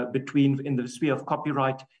in the sphere of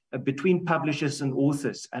copyright between publishers and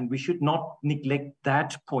authors, and we should not neglect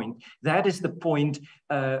that point. That is the point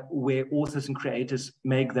where authors and creators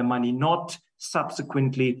make their money, not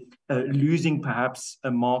subsequently losing perhaps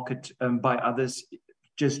a market by others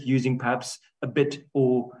just using perhaps a bit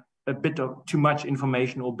of too much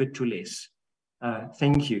information or a bit too less.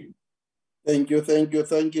 Thank you. Thank you,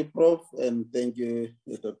 Prof. And thank you,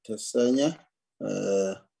 Dr. Sanya,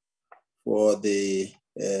 for the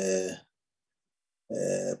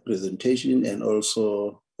presentation, and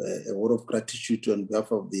also a word of gratitude on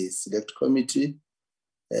behalf of the Select Committee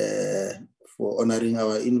for honoring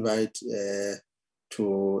our invite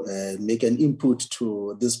to make an input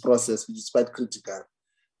to this process, which is quite critical.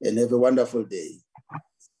 And have a wonderful day.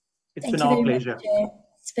 It's been our pleasure.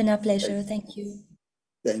 It's been our pleasure. Thank you.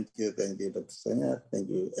 Thank you, Dr. Sanya. Thank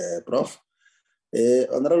you, Prof.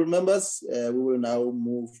 Honorable members, we will now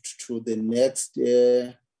move to the next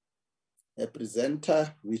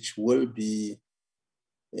presenter, which will be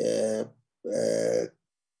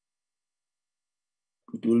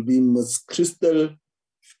it will be Ms. Crystal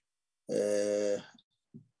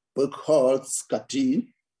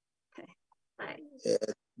Burkholz-Kattin.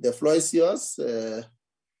 The floor is yours.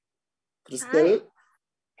 Crystal, hi.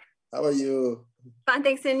 How are you? Fine,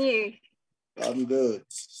 thanks, and you? I'm good.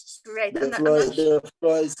 Great. The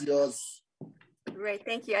floor is yours. Great,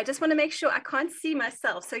 thank you. I just want to make sure I can't see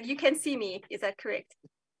myself, so you can see me. Is that correct?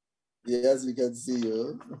 Yes, we can see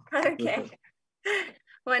you. Okay.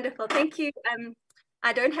 Wonderful. Thank you.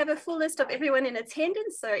 I don't have a full list of everyone in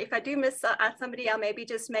attendance, so if I do miss out somebody, I'll maybe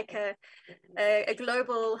just make a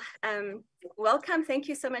global welcome. Thank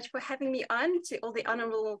you so much for having me on, to all the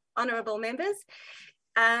honorable members.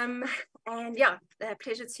 And yeah, a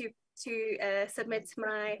pleasure to submit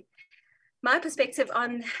my perspective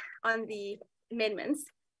on the amendments.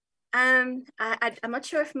 I'm not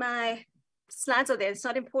sure if my slides are there. It's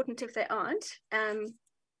not important if they aren't.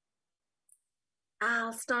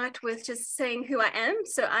 I'll start with just saying who I am.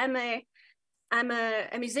 So I'm a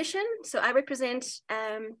musician. So I represent,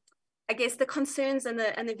 I guess, the concerns and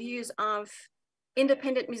the views of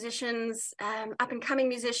independent musicians, up and coming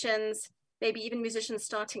musicians, maybe even musicians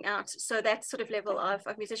starting out. So that sort of level of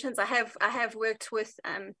musicians. I have worked with,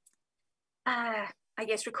 I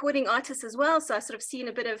guess, recording artists as well. So I've sort of seen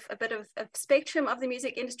a bit of a spectrum of the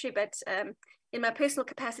music industry. But in my personal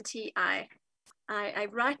capacity, I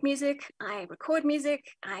write music, I record music,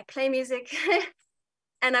 I play music.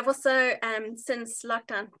 And I've also, since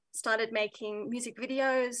lockdown, started making music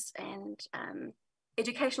videos and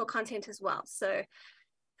educational content as well. So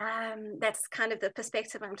that's kind of the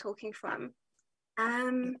perspective I'm talking from.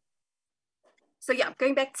 So yeah,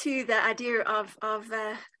 going back to the idea of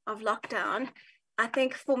lockdown, I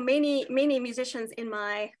think for many musicians in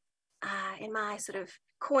my sort of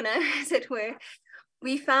corner, as it were,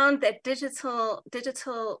 we found that digital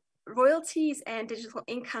royalties and digital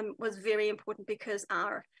income was very important because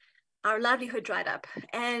our livelihood dried up,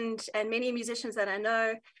 and many musicians that I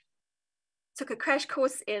know took a crash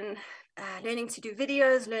course in learning to do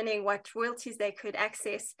videos, learning what royalties they could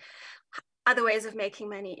access, other ways of making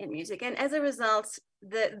money in music, and as a result,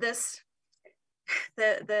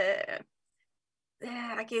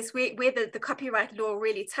 I guess where the copyright law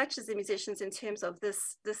really touches the musicians in terms of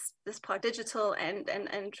this part, digital and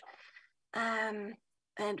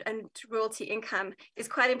royalty income, is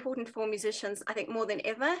quite important for musicians, I think, more than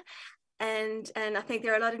ever. And I think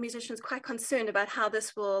there are a lot of musicians quite concerned about how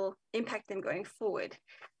this will impact them going forward.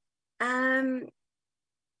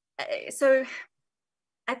 So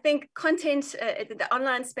I think content, the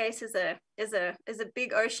online space is a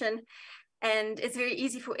big ocean. And it's very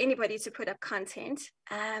easy for anybody to put up content.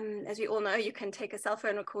 As we all know, you can take a cell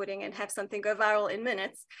phone recording and have something go viral in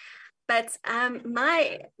minutes. But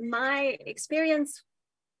my experience,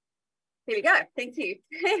 here we go, thank you.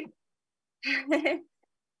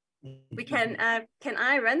 We can I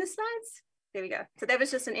run the slides? There we go. So that was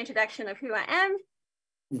just an introduction of who I am.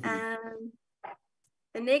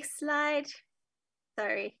 The next slide,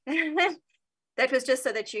 sorry. That was just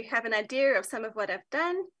so that you have an idea of some of what I've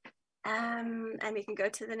done. And we can go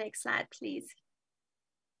to the next slide, please.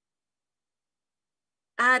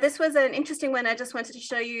 This was an interesting one I just wanted to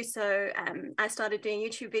show you. So I started doing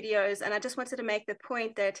YouTube videos, and I just wanted to make the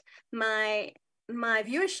point that my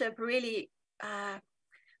viewership really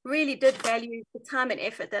did value the time and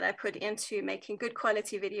effort that I put into making good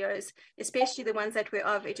quality videos, especially the ones that were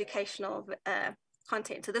of educational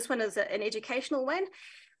content. So this one is an educational one,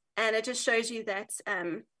 and it just shows you that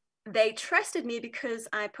they trusted me because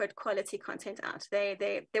I put quality content out.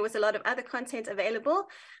 There was a lot of other content available,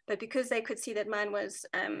 but because they could see that mine was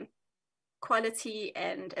quality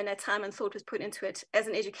and that time and thought was put into it as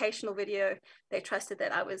an educational video, they trusted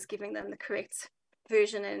that I was giving them the correct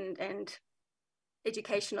version and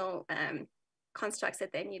educational constructs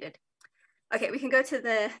that they needed. Okay, we can go to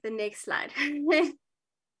the next slide.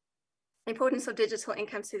 Importance of digital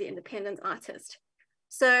income to the independent artist.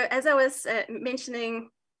 So as I was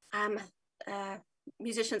mentioning,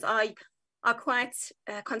 musicians are quite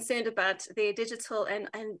concerned about their digital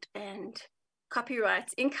and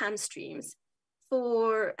copyright income streams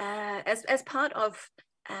for as part of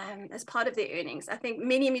their earnings. I think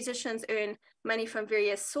many musicians earn money from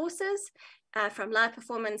various sources, from live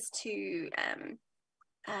performance to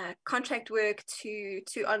contract work to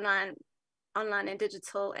online and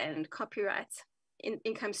digital and copyright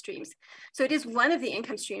income streams. So it is one of the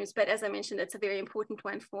income streams, but as I mentioned, it's a very important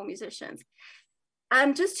one for musicians.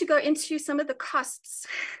 Just to go into some of the costs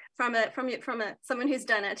from someone who's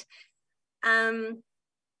done it,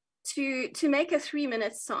 to make a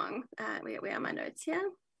 3-minute song, where are my notes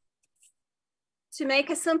here? To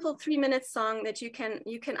make a simple 3-minute song that you can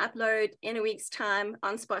upload in a week's time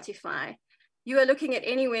on Spotify, you are looking at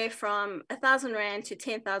anywhere from 1,000 Rand to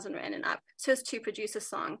 10,000 Rand and up just to produce a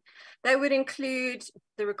song. That would include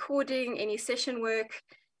the recording, any session work,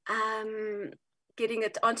 getting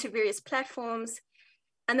it onto various platforms.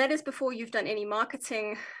 And that is before you've done any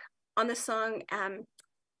marketing on the song.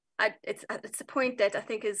 It's a point that I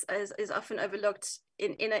think is often overlooked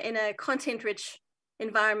in a content-rich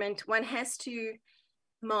environment. One has to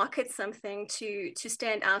market something to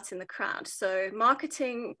stand out in the crowd. So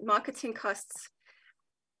marketing costs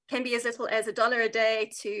can be as little as $1 a day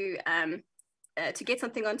to get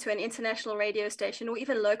something onto an international radio station, or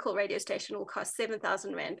even local radio station will cost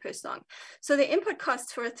 7,000 Rand per song. So the input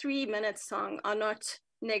costs for a 3-minute song are not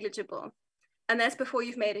negligible. And that's before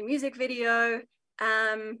you've made a music video,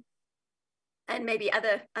 and maybe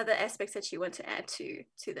other aspects that you want to add to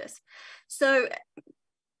this. So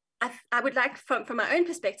I would like, from my own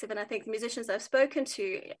perspective, and I think the musicians I've spoken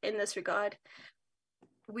to in this regard,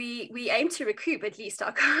 we aim to recoup at least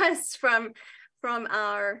our costs from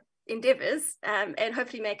our endeavors, and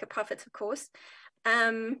hopefully make a profit, of course.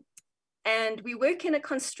 And we work in a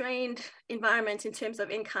constrained environment in terms of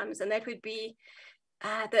incomes, and that would be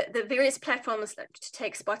the various platforms, to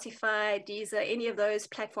take Spotify, Deezer, any of those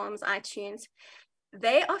platforms, iTunes.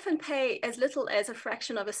 They often pay as little as a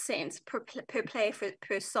fraction of a cent per play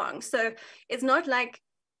per song. So it's not like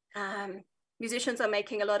musicians are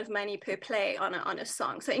making a lot of money per play on a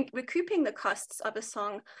song. So recouping the costs of a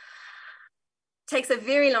song takes a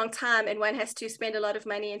very long time, and one has to spend a lot of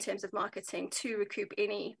money in terms of marketing to recoup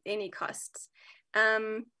any costs.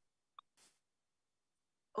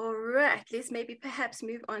 All right, let's maybe perhaps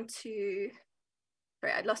move on to,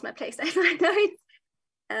 sorry, I lost my place. I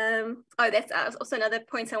know. That's also another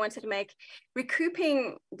point I wanted to make.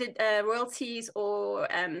 Recouping the royalties or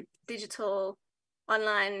digital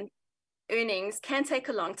online earnings can take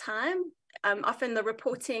a long time. Often the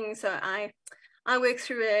reporting, so I work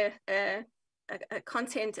through a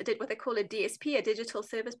content, I did what they call a DSP, a digital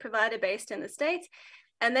service provider based in the States,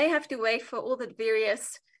 and they have to wait for all the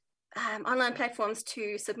various online platforms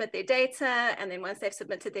to submit their data, and then once they've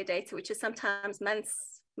submitted their data, which is sometimes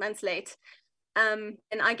months late, and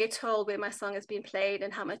I get told where my song has been played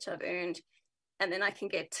and how much I've earned, and then I can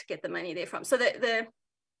get the money there from. So the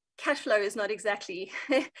cash flow is not exactly,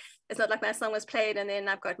 it's not like my song was played and then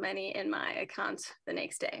I've got money in my account the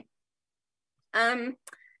next day.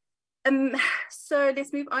 So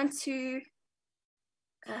let's move on to,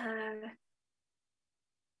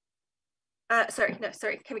 sorry,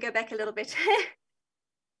 can we go back a little bit?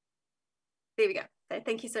 There we go.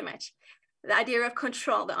 Thank you so much. The idea of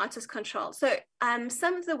control, the artist control. So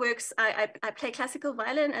some of the works, I play classical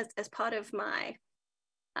violin as part of my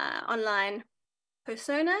online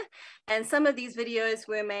persona, and some of these videos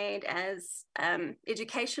were made as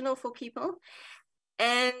educational for people.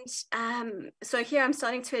 And so here I'm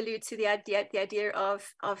starting to allude to the idea of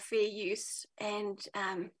fair use, and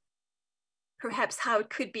perhaps how it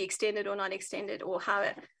could be extended or not extended, or how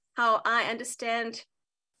I understand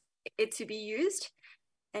it to be used.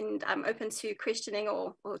 And I'm open to questioning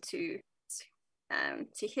or to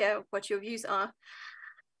hear what your views are.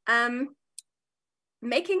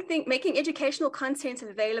 Making educational content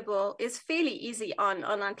available is fairly easy on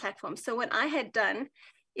online platforms. So what I had done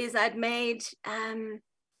is I'd made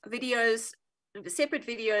videos, separate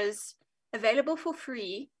videos available for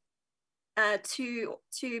free to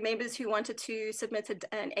members who wanted to submit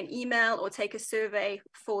an email or take a survey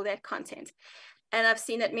for that content. And I've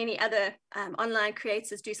seen that many other online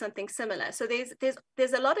creators do something similar. So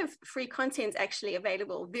there's a lot of free content actually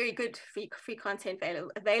available, very good free content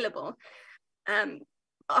available.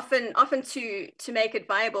 Often to make it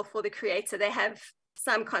viable for the creator, they have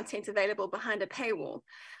some content available behind a paywall.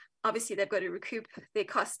 Obviously, they've got to recoup their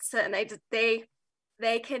costs, and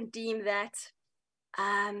they can deem that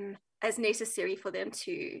as necessary for them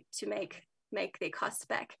to make their costs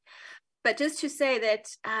back. But just to say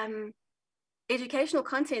that educational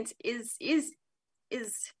content is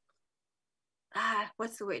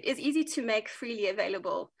what's the word? Is easy to make freely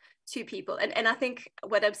available to people, and I think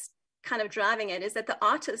what I'm kind of driving at is that the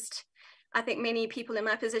artist, I think many people in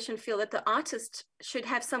my position feel that the artist should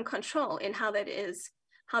have some control in how that is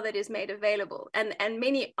made available, and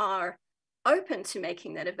many are open to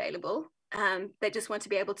making that available. They just want to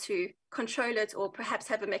be able to control it, or perhaps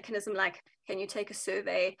have a mechanism like, can you take a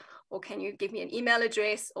survey, or can you give me an email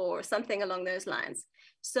address, or something along those lines.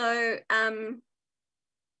 So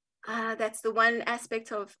that's the one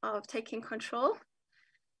aspect of taking control.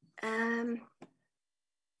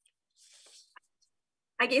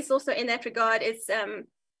 I guess also in that regard, it's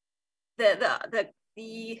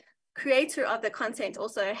the creator of the content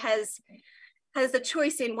also has the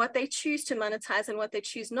choice in what they choose to monetize and what they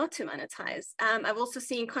choose not to monetize. I've also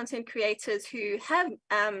seen content creators who have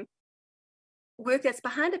work that's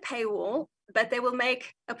behind a paywall, but they will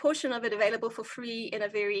make a portion of it available for free in a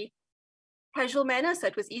very casual manner. So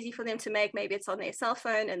it was easy for them to make. Maybe it's on their cell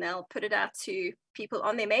phone and they'll put it out to people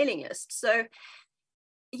on their mailing list. So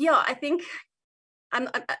yeah, I think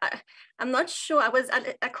I'm not sure.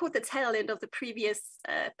 I caught the tail end of the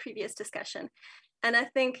previous discussion, and I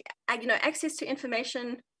think access to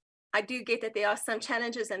information. I do get that there are some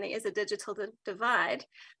challenges and there is a digital divide,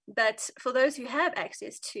 but for those who have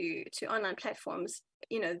access to online platforms,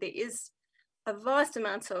 there is a vast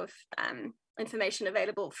amount of information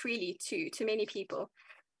available freely to many people.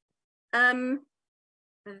 Then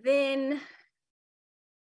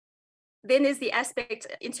there's the aspect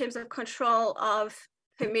in terms of control of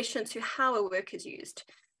permission to how a work is used.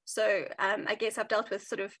 So I guess I've dealt with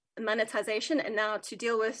sort of monetization, and now to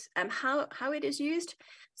deal with how it is used.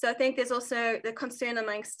 So I think there's also the concern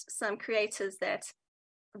amongst some creators that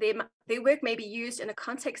their work may be used in a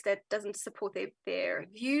context that doesn't support their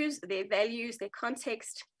views, their values, their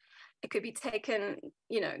context. It could be taken,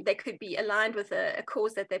 they could be aligned with a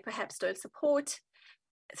cause that they perhaps don't support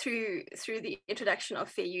through the introduction of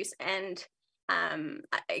fair use. And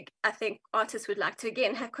I think artists would like to,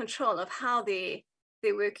 again, have control of how their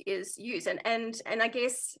work is used. And I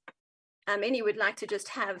guess many would like to just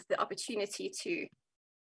have the opportunity to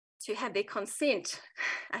have their consent,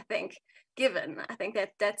 I think, given. I think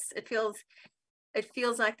it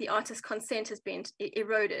feels like the artist's consent has been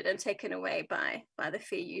eroded and taken away by the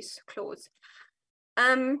fair use clause.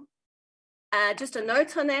 Just a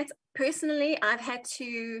note on that, personally, I've had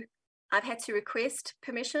to request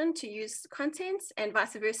permission to use content, and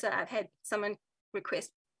vice versa. I've had someone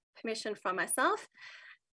request permission from myself.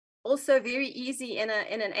 Also very easy in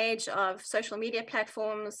an age of social media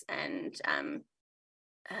platforms and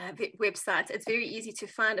websites. It's very easy to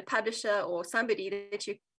find a publisher or somebody that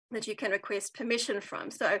you can request permission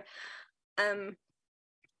from. So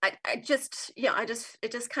it just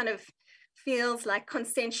kind of feels like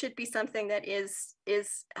consent should be something that is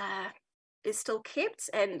still kept,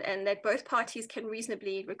 and that both parties can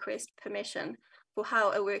reasonably request permission for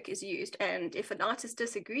how a work is used. And if an artist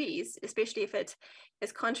disagrees, especially if it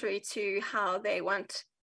is contrary to how they want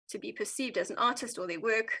to be perceived as an artist or their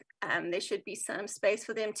work, there should be some space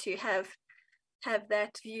for them to have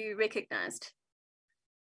that view recognized.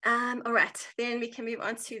 All right, then we can move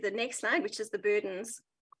on to the next slide, which is the burdens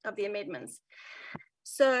of the amendments.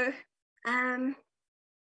 So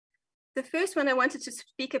the first one I wanted to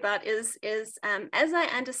speak about is as I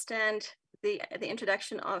understand the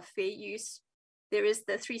introduction of fair use, there is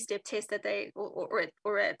the three-step test that or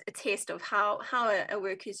a test of how a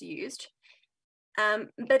work is used.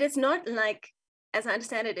 But it's not like, as I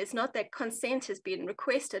understand it, it's not that consent has been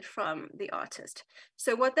requested from the artist.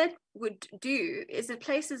 So what that would do is it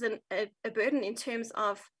places a burden in terms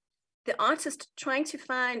of the artist trying to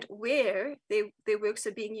find where their works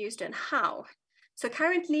are being used and how. So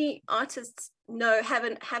currently, artists have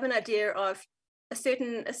an idea of a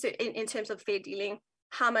certain in terms of fair dealing,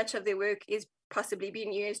 how much of their work is possibly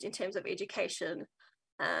being used in terms of education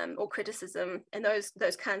or criticism and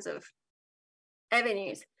those kinds of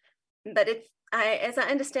avenues. But as I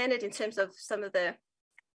understand it, in terms of some of the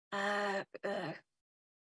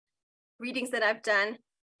readings that I've done,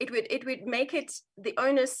 it would make it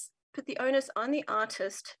put the onus on the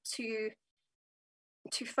artist to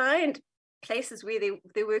find places where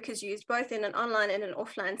their work is used, both in an online and an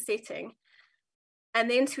offline setting, and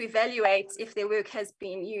then to evaluate if their work has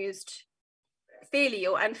been used fairly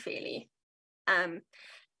or unfairly.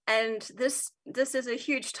 And this is a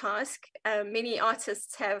huge task. Many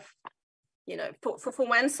artists have, for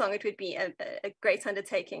one song, it would be a great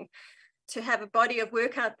undertaking. To have a body of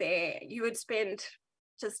work out there, you would spend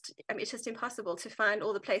it's just impossible to find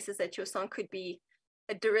all the places that your song could be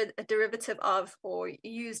a derivative of or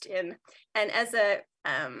used in. And as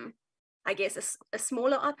I guess a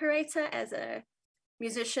smaller operator, as a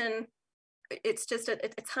musician, it's just a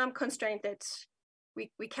time constraint that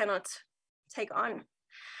we cannot take on.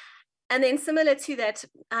 And then similar to that,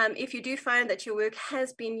 if you do find that your work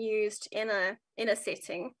has been used in a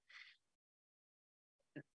setting,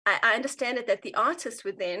 I understand it that the artist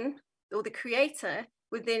would then, or the creator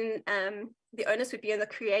would then, the onus would be on the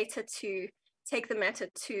creator to take the matter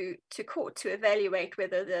to court to evaluate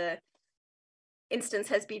whether the instance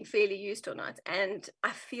has been fairly used or not. And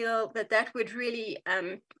I feel that would really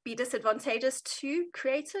be disadvantageous to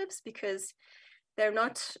creatives, because they're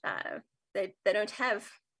not, they don't have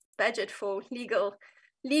budget for legal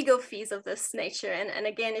fees of this nature. And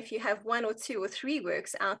again, if you have one or two or three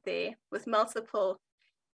works out there with multiple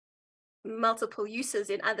uses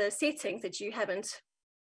in other settings that you haven't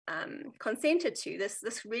consented to,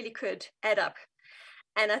 this really could add up.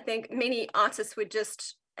 And I think many artists would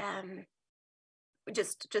just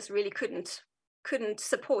really couldn't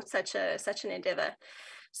support such an endeavor.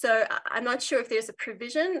 So I'm not sure if there's a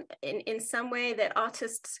provision in some way that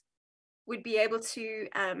artists would be able to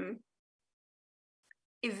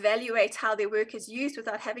evaluate how their work is used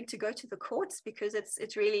without having to go to the courts, because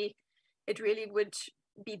it really would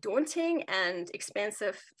be daunting and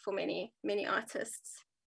expensive for many artists.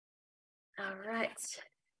 All right.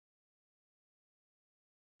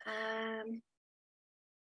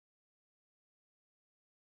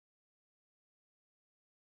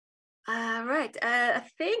 Right, I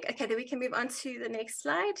think, okay, then we can move on to the next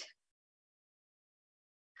slide.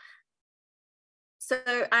 So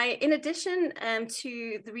in addition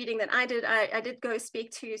to the reading that I did go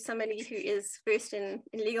speak to somebody who is versed in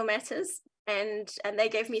legal matters, and they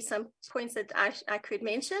gave me some points that I could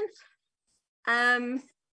mention.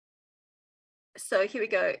 So here we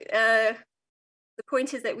go. The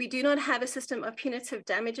point is that we do not have a system of punitive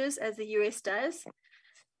damages as the US does.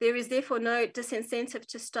 There is therefore no disincentive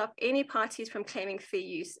to stop any parties from claiming fair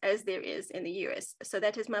use as there is in the US. So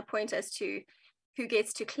that is my point as to who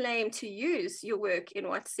gets to claim to use your work in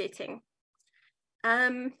what setting.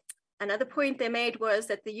 Another point they made was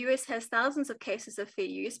that the US has thousands of cases of fair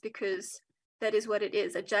use because that is what it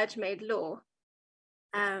is, a judge-made law.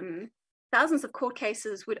 Thousands of court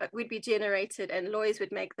cases would be generated and lawyers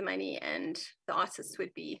would make the money and the artists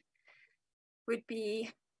would be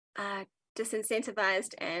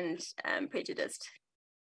disincentivized and prejudiced.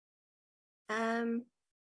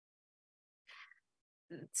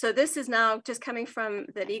 So this is now just coming from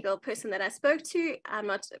the legal person that I spoke to. I'm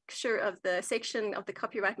not sure of the section of the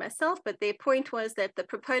copyright myself, but their point was that the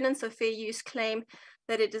proponents of fair use claim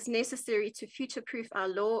that it is necessary to future-proof our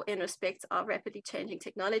law in respect of rapidly changing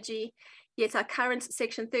technology. Yet our current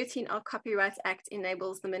Section 13 of Copyright Act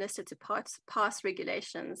enables the minister to pass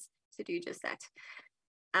regulations to do just that.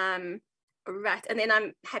 Right, and then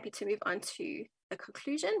I'm happy to move on to the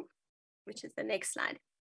conclusion, which is the next slide.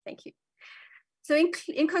 Thank you. So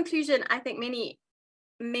in conclusion, I think many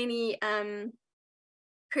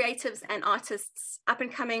creatives and artists, up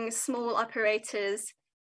and coming small operators,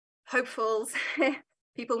 hopefuls,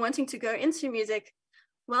 people wanting to go into music,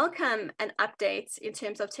 welcome an update in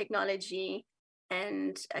terms of technology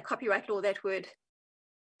and a copyright law that would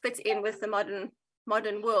fit in with the modern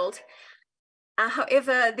world.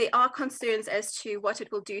 However, there are concerns as to what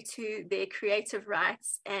it will do to their creative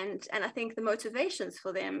rights and I think the motivations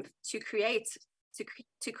for them to create,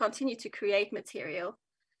 to continue to create material.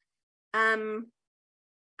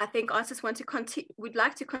 I think artists would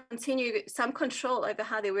like to continue some control over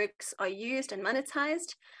how their works are used and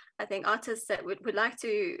monetized. I think artists that would like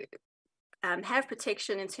to have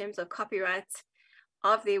protection in terms of copyright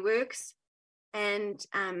of their works and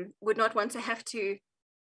would not want to have to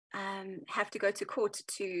go to court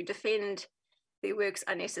to defend their works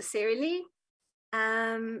unnecessarily.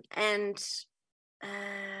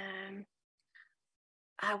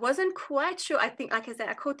 I wasn't quite sure. I think, like I said,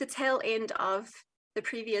 I caught the tail end of the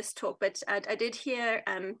previous talk, but I did hear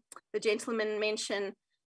the gentleman mention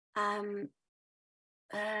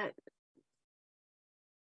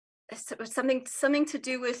something to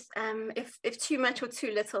do with if too much or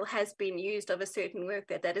too little has been used of a certain work,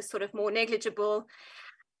 that is sort of more negligible.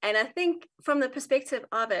 And I think from the perspective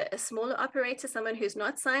of a smaller operator, someone who's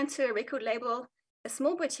not signed to a record label, a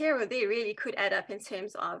small bit here or there really could add up in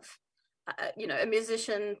terms of, a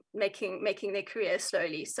musician making their career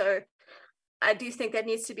slowly. So I do think that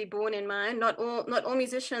needs to be borne in mind. Not all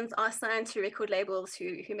musicians are signed to record labels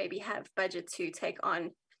who maybe have budget to take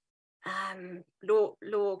on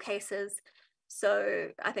law cases. So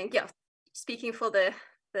I think, yeah, speaking for the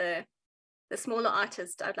smaller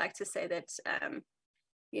artist, I'd like to say that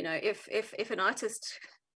if an artist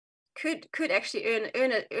could actually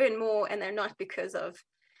earn more and they're not because of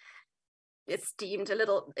it's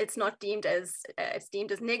not deemed as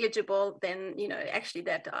negligible, then actually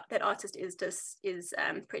that artist is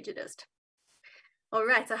prejudiced. All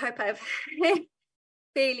right, I hope I've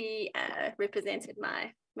fairly represented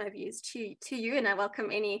my views to you, and I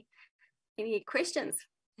welcome any questions.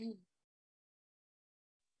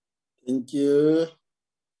 Thank you,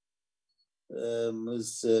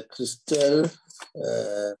 Ms. Christelle,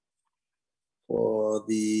 for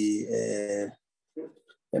the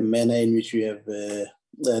manner in which you have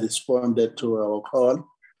responded to our call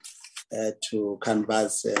to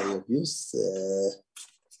canvass your views.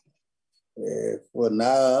 For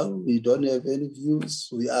now, we don't have any views.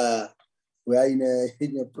 We are in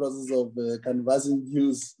a process of canvassing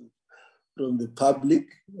views from the public,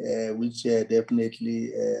 which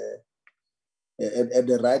definitely at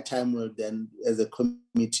the right time will then, as a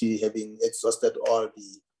committee, having exhausted all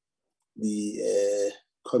the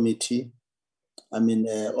committee,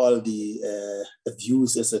 all the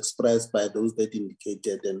views as expressed by those that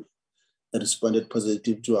indicated, and responded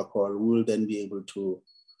positive to our call, we will then be able to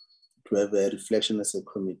have a reflection as a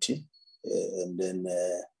committee, and then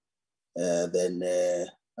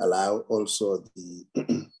allow also the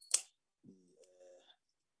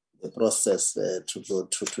the process to go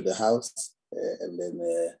to the House, and then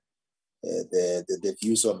the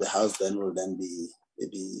views of the House then will then be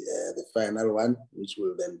maybe the final one, which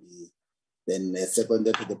will then be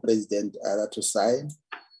seconded to the President either to sign,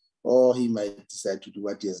 or he might decide to do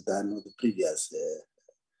what he has done with the previous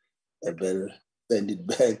bill, send it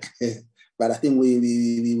back. But I think we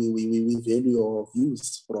value your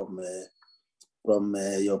views from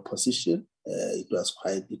your position. It was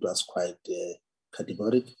quite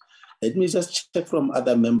categorical. Let me just check from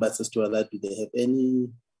other members as to whether do they have any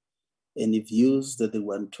views that they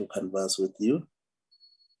want to converse with you.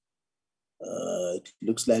 It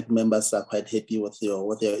looks like members are quite happy with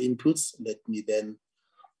your inputs. Let me then,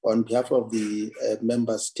 on behalf of the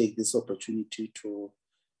members, take this opportunity to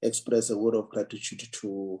express a word of gratitude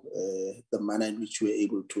to the manner in which we were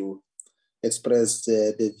able to express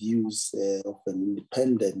the views of an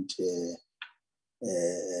independent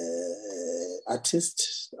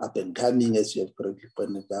artist, up and coming, as you have correctly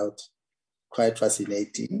pointed out. Quite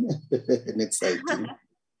fascinating and exciting.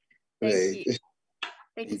 Thank you.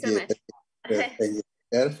 Thank you so much. Thank you.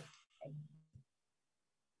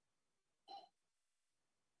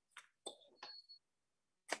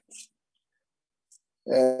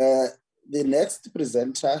 The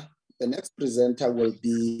next presenter will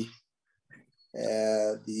be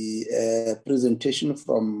the presentation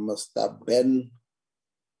from Mr. Ben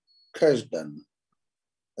Keshden.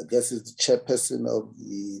 I guess he's the chairperson of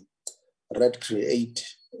the Red Create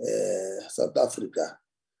South Africa.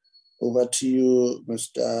 Over to you,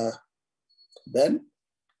 Mr. Ben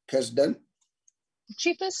Keshden.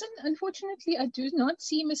 Chairperson, unfortunately, I do not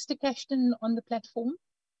see Mr. Keshden on the platform.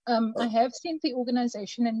 I have sent the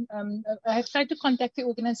organization and I have tried to contact the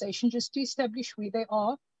organization just to establish where they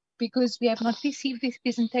are, because we have not received this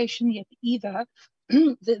presentation yet either.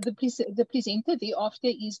 The presenter thereafter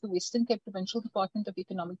is the Western Cape Provincial Department of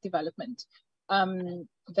Economic Development.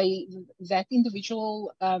 That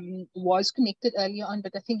individual was connected earlier on,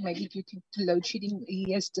 but I think maybe due to load shedding,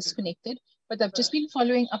 he has disconnected. But I've just been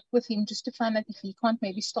following up with him just to find out if he can't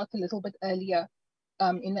maybe start a little bit earlier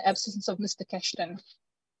in the absence of Mr. Keshden.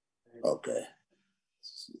 Okay.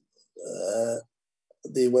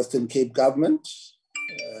 The Western Cape government,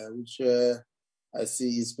 which I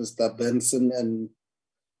see is Mr. Benson and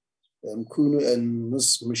Kunu and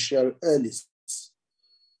Ms. Michelle Ellis.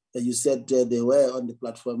 You said they were on the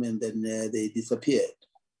platform and then they disappeared.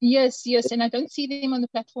 Yes, and I don't see them on the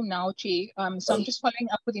platform now, Chair. So I'm just following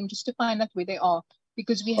up with them just to find out where they are,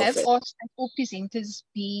 because we have asked that all presenters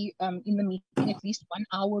be in the meeting at least 1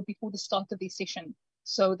 hour before the start of the session.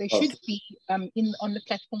 So they should be on the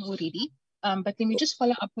platform already. But then we just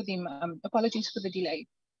follow up with them. Apologies for the delay.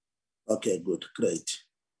 Okay, good, great.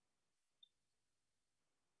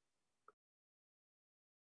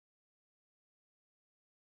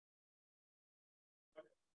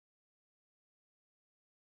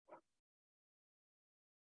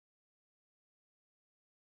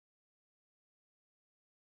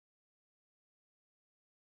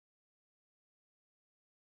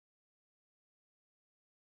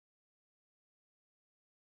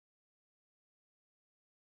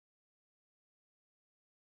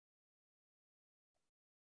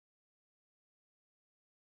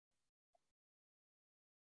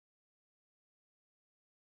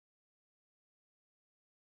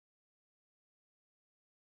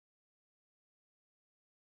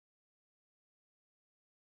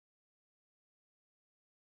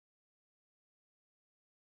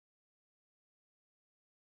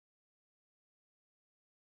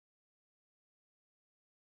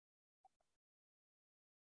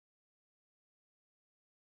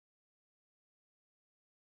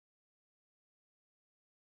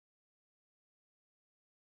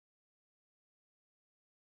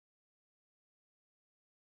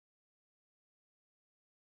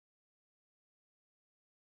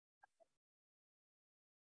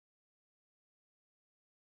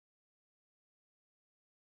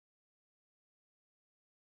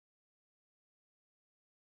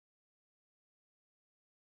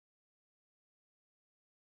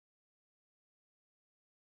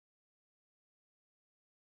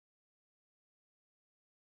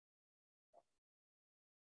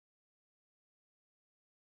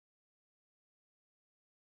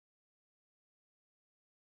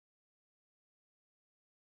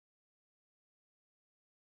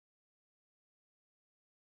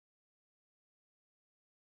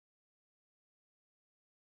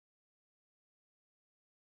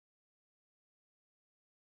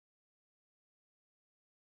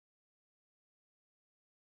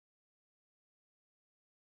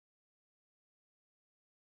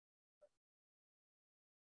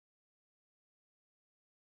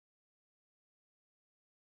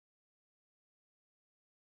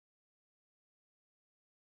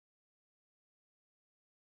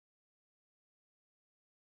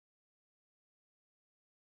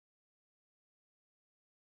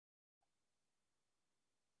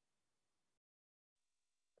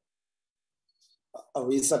 Are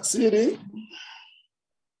we succeeding?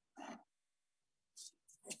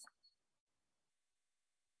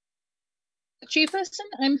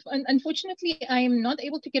 Chairperson, unfortunately, I am not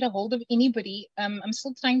able to get a hold of anybody. I'm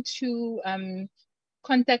still trying to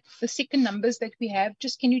contact the second numbers that we have.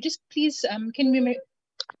 Can you just please,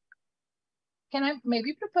 can I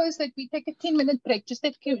maybe propose that we take a 10-minute break just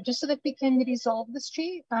so that we can resolve this,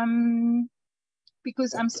 Chair?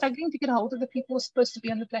 Because I'm struggling to get a hold of the people who are supposed to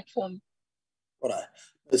be on the platform. All right,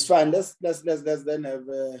 it's fine. Let's then have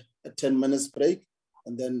a 10 minutes break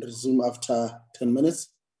and then resume after 10 minutes.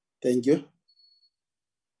 Thank you.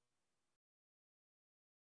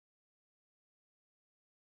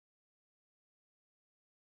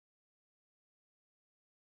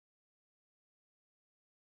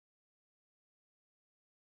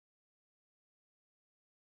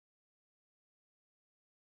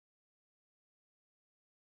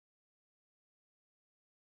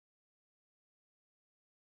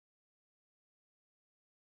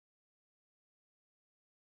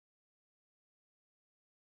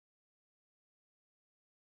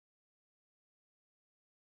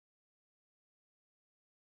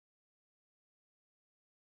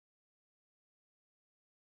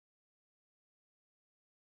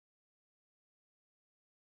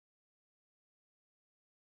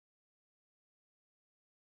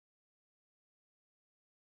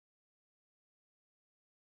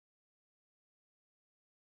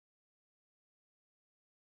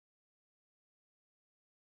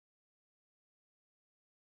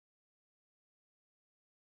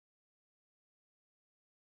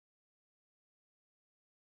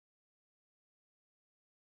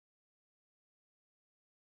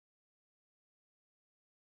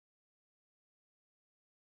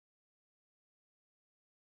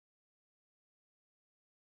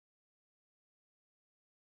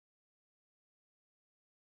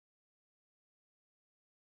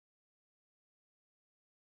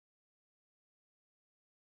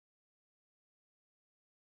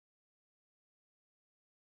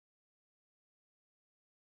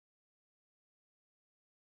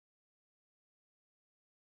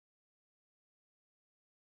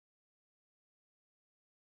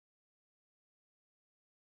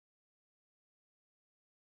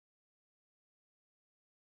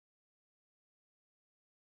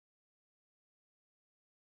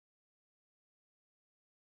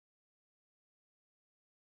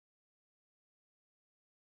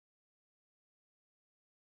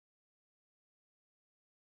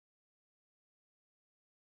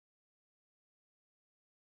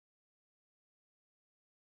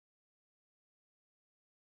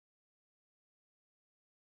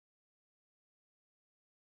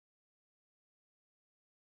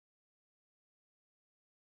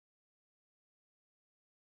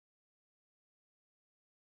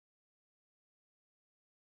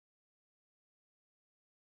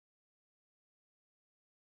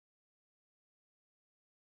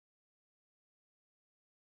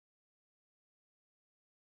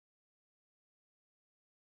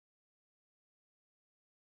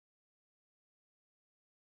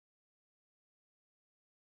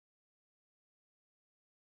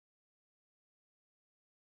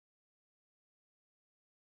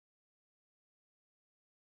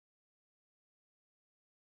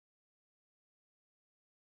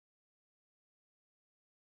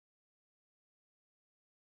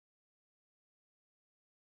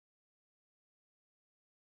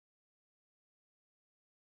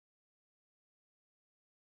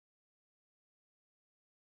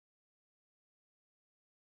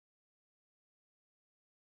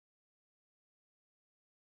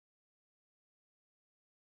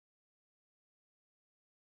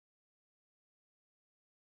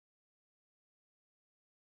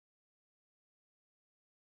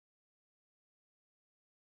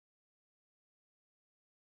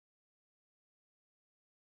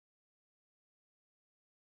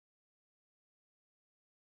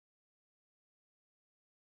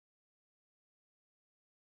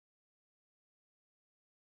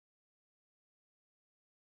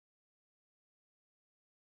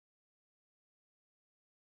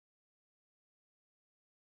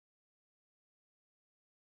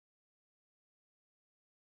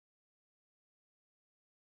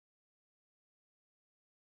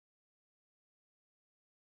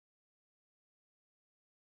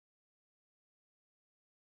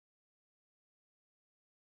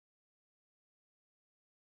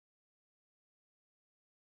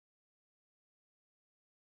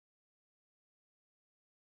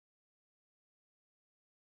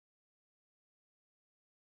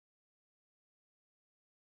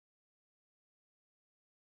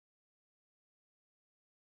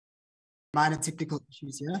 minor technical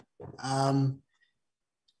issues here.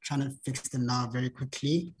 Trying to fix them now very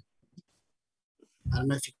quickly. I don't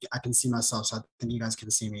know if I can see myself, so I think you guys can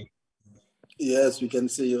see me. Yes, we can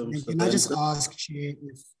see you. Can I just ask you,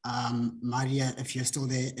 if, Maria, if you're still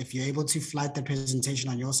there, if you're able to flight the presentation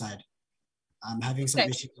on your side? I'm having some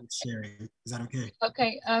issues with sharing. Is that okay?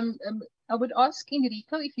 Okay. I would ask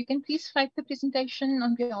Enrico if you can please flight the presentation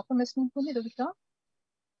on behalf of Ms. Nkuni. There we go.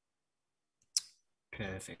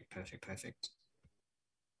 Perfect, perfect, perfect.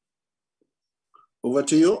 Over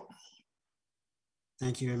to you.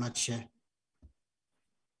 Thank you very much, Chair.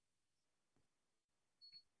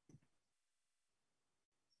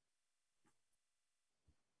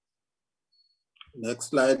 Next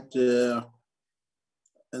slide,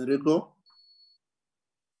 Enrico.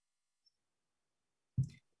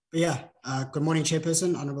 Yeah, good morning,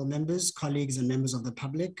 Chairperson, honorable members, colleagues, and members of the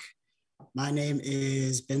public. My name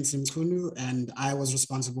is Benson Nkunu, and I was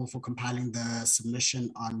responsible for compiling the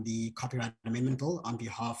submission on the Copyright Amendment Bill on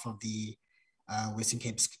behalf of the Western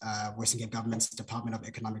Cape Government's Department of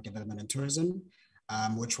Economic Development and Tourism,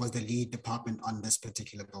 which was the lead department on this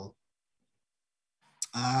particular bill.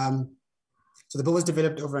 So the bill was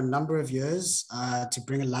developed over a number of years to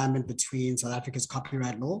bring alignment between South Africa's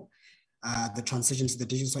copyright law, the transition to the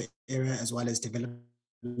digital era, as well as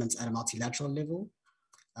developments at a multilateral level.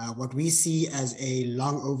 What we see as a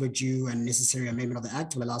long overdue and necessary amendment of the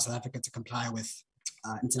Act will allow South Africa to comply with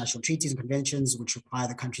international treaties and conventions which require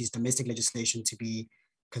the country's domestic legislation to be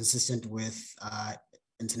consistent with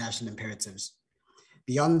international imperatives.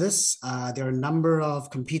 Beyond this, there are a number of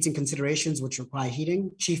competing considerations which require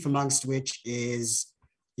heeding, chief amongst which is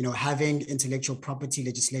having intellectual property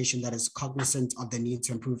legislation that is cognizant of the need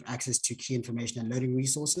to improve access to key information and learning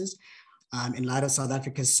resources in light of South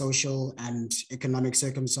Africa's social and economic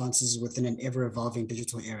circumstances within an ever-evolving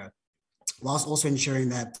digital era, whilst also ensuring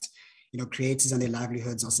that creators and their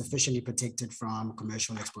livelihoods are sufficiently protected from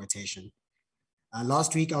commercial exploitation.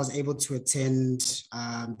 Last week, I was able to attend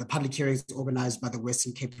the public hearings organized by the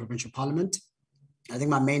Western Cape Provincial Parliament. I think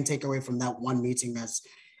my main takeaway from that one meeting,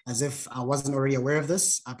 as if I wasn't already aware of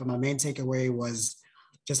this, but my main takeaway was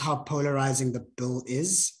just how polarizing the bill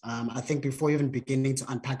is. I think before even beginning to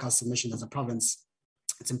unpack our submission as a province,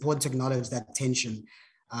 it's important to acknowledge that tension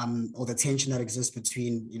or the tension that exists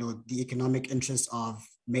between the economic interests of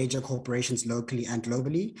major corporations locally and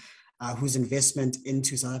globally, whose investment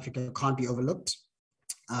into South Africa can't be overlooked,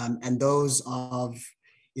 and those of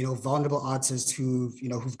vulnerable artists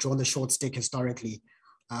who've drawn the short stick historically,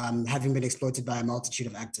 having been exploited by a multitude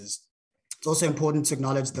of actors. It's also important to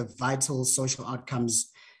acknowledge the vital social outcomes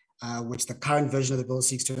which the current version of the bill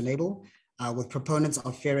seeks to enable, with proponents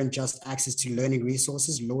of fair and just access to learning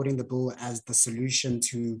resources lauding the bill as the solution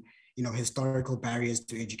to historical barriers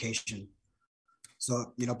to education.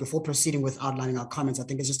 So, before proceeding with outlining our comments, I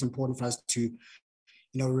think it's just important for us to,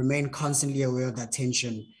 remain constantly aware of that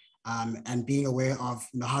tension and being aware of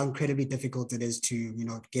how incredibly difficult it is to,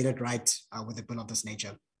 get it right with a bill of this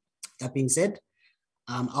nature. That being said,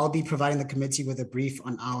 I'll be providing the committee with a brief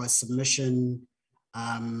on our submission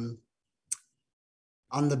on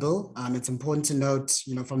the bill. It's important to note,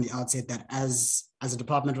 from the outset that as a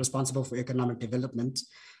department responsible for economic development,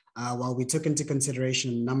 while we took into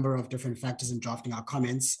consideration a number of different factors in drafting our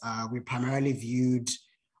comments, we primarily viewed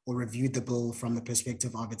or reviewed the bill from the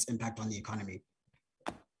perspective of its impact on the economy.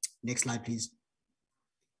 Next slide, please.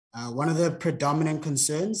 One of the predominant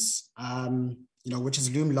concerns, which has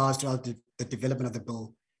loomed large throughout the development of the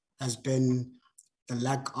bill, has been the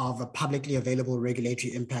lack of a publicly available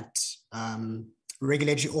regulatory impact,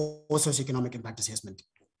 regulatory or socioeconomic impact assessment.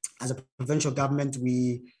 As a provincial government,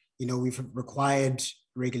 we've required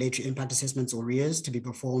regulatory impact assessments or RIAs to be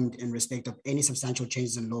performed in respect of any substantial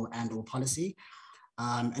changes in law and or policy.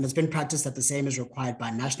 And it's been practiced that the same is required by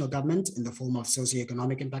national government in the form of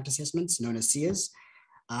socioeconomic impact assessments, known as SEIAs.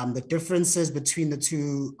 The differences between the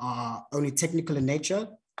two are only technical in nature.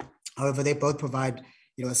 However, they both provide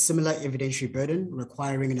a similar evidentiary burden,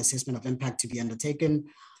 requiring an assessment of impact to be undertaken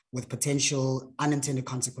with potential unintended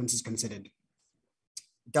consequences considered.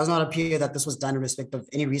 It does not appear that this was done in respect of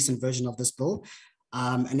any recent version of this bill.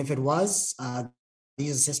 And if it was,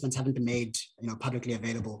 these assessments haven't been made publicly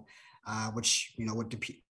available, which would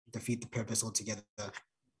defeat the purpose altogether.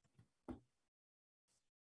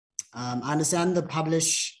 I understand the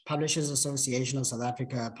Publishers Association of South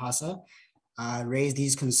Africa, PASA, raised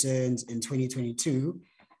these concerns in 2022,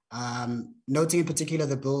 noting in particular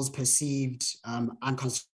the bill's perceived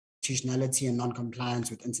unconstitutionality and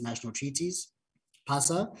non-compliance with international treaties.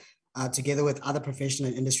 PASA, together with other professional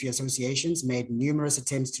and industry associations, made numerous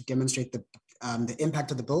attempts to demonstrate the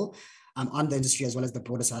impact of the bill on the industry as well as the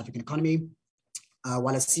broader South African economy.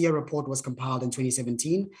 While a SIA report was compiled in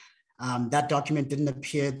 2017, that document didn't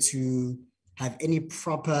appear to have any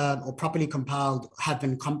properly compiled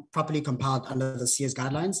under the SIA's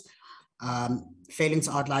guidelines, failing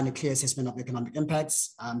to outline a clear assessment of economic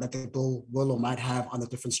impacts that the bill will or might have on the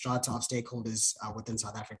different strata of stakeholders within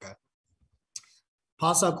South Africa.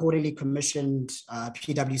 PASA accordingly commissioned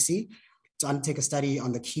PwC to undertake a study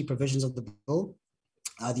on the key provisions of the bill.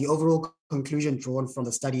 The overall conclusion drawn from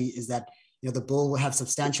the study is that the bill will have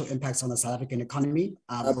substantial impacts on the South African economy.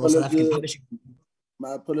 My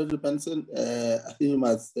apology, Benson. I think you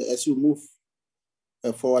must, as you move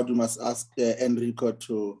forward, you must ask Enrico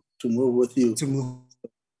to move with you. To move.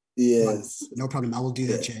 Yes. No problem. I will do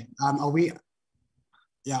that, Chair.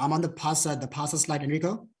 Yeah, I'm on the PASA slide,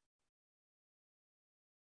 Enrico.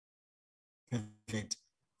 Perfect.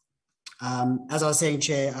 As I was saying,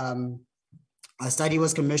 Chair, a study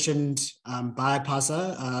was commissioned by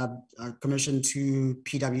PASA, commissioned to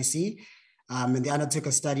PwC, and they undertook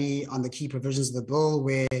a study on the key provisions of the bill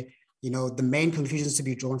where, the main conclusions to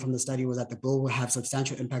be drawn from the study was that the bill will have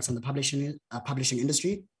substantial impacts on the publishing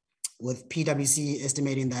industry, with PwC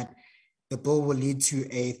estimating that the bill will lead to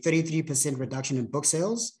a 33% reduction in book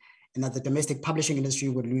sales and that the domestic publishing industry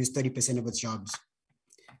would lose 30% of its jobs.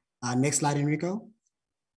 Next slide, Enrico.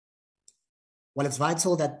 While it's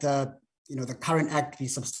vital that the current act be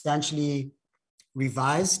substantially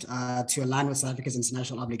revised to align with South Africa's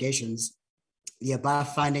international obligations, the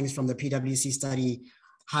above findings from the PwC study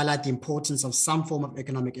highlight the importance of some form of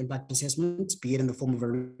economic impact assessment, be it in the form of a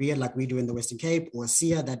RIA like we do in the Western Cape, or a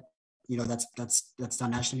SIA that that's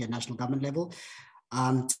done nationally at national government level,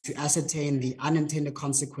 to ascertain the unintended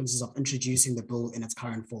consequences of introducing the bill in its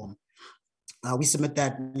current form. We submit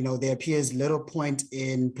that there appears little point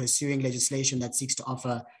in pursuing legislation that seeks to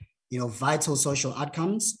offer vital social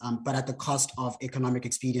outcomes, but at the cost of economic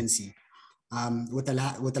expediency, with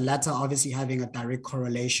the latter obviously having a direct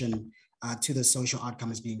correlation to the social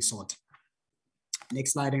outcomes being sought.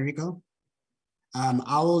 Next slide, Enrico.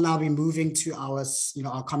 I will now be moving to our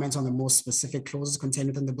comments on the more specific clauses contained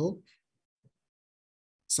within the bill.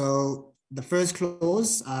 So the first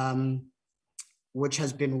clause, which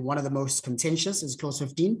has been one of the most contentious, is clause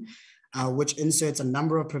 15, which inserts a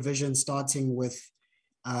number of provisions starting with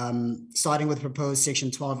proposed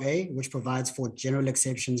section 12A, which provides for general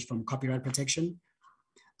exceptions from copyright protection.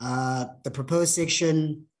 The proposed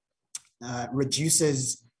section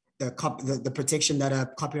reduces the protection that a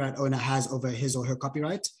copyright owner has over his or her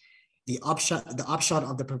copyright. The upshot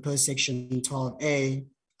of the proposed section 12A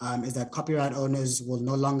is that copyright owners will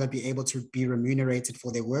no longer be able to be remunerated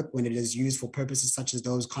for their work when it is used for purposes such as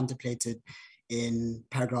those contemplated in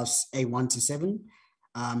paragraphs A1 to 7.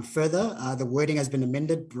 Further, the wording has been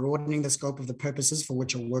amended, broadening the scope of the purposes for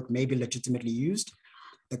which a work may be legitimately used.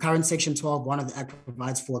 The current section 12.1 of the Act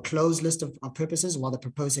provides for a closed list of purposes, while the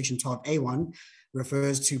proposed section 12A1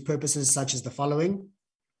 refers to purposes such as the following,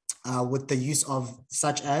 with the use of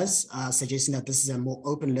such as, suggesting that this is a more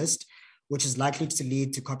open list, which is likely to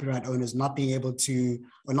lead to copyright owners not being able to,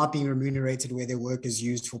 or not being remunerated where their work is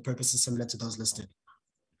used for purposes similar to those listed.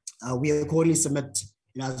 We accordingly submit,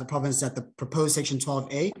 as a province, that the proposed section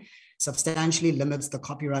 12A substantially limits the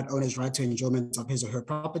copyright owner's right to enjoyment of his or her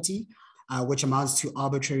property, which amounts to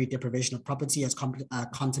arbitrary deprivation of property as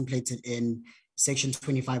contemplated in section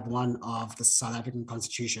 25.1 of the South African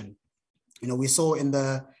Constitution. We saw in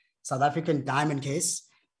the South African Diamond case,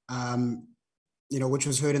 which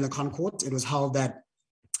was heard in the Concourt, it was held that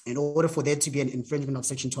in order for there to be an infringement of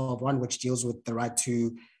section 12.1, which deals with the right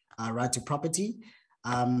to property,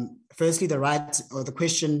 firstly, the right or the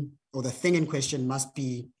question or the thing in question must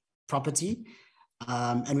be property.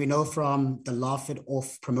 And we know from the Laugh It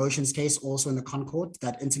Off Promotions case, also in the Concourt,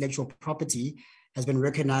 that intellectual property has been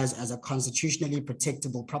recognized as a constitutionally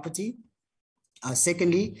protectable property.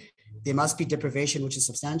 Secondly, there must be deprivation which is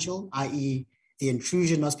substantial, i.e. the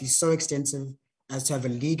intrusion must be so extensive as to have a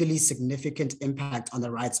legally significant impact on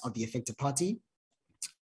the rights of the affected party.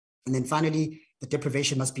 And then finally, the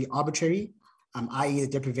deprivation must be arbitrary, i.e. the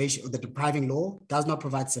deprivation or the depriving law does not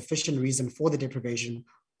provide sufficient reason for the deprivation,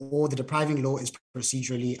 or the depriving law is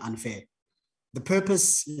procedurally unfair. The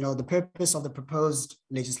purpose of the proposed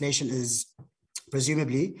legislation is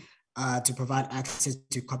presumably to provide access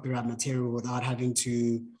to copyright material without having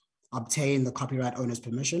to obtain the copyright owner's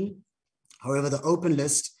permission. However, the open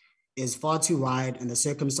list is far too wide, and the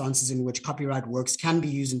circumstances in which copyright works can be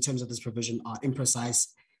used in terms of this provision are imprecise,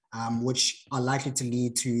 which are likely to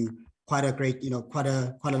lead to quite a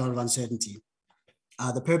lot of uncertainty.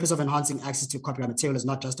 The purpose of enhancing access to copyright material is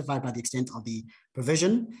not justified by the extent of the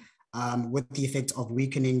provision, with the effect of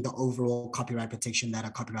weakening the overall copyright protection that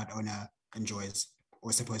a copyright owner enjoys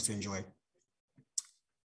or is supposed to enjoy.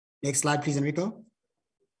 Next slide, please, Enrico.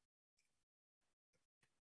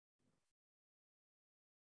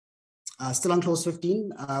 Still on clause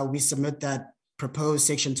 15, we submit that proposed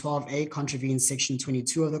section 12A contravenes section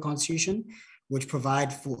 22 of the Constitution, which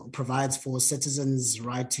provides for citizens'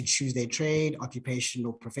 right to choose their trade, occupation,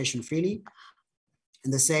 or profession freely.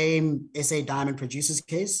 In the same SA Diamond Producers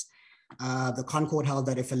case, the Concord held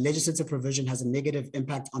that if a legislative provision has a negative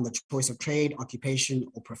impact on the choice of trade, occupation,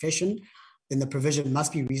 or profession, then the provision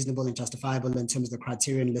must be reasonable and justifiable in terms of the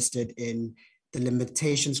criterion listed in the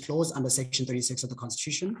limitations clause under section 36 of the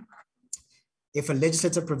Constitution. If a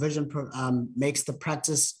legislative provision makes the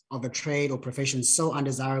practice of a trade or profession so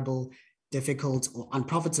undesirable, difficult, or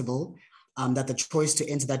unprofitable that the choice to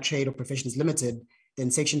enter that trade or profession is limited, then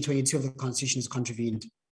section 22 of the Constitution is contravened.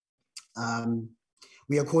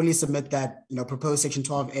 We accordingly submit that proposed section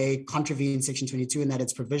 12A contravenes section 22 in that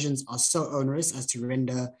its provisions are so onerous as to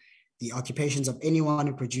render the occupations of anyone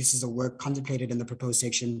who produces a work contemplated in the proposed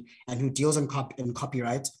section and who deals in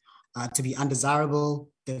copyright to be undesirable,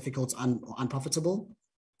 difficult, or unprofitable.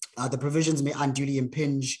 The provisions may unduly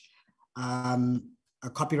impinge a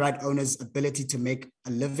copyright owner's ability to make a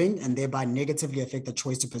living and thereby negatively affect the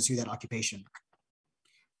choice to pursue that occupation.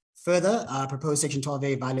 Further, proposed section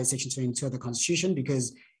 12A violates section 22 of the Constitution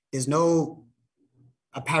because there's no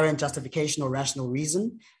apparent justification or rational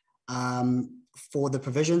reason for the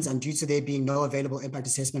provisions, and due to there being no available impact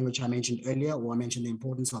assessment, which I mentioned earlier, or I mentioned the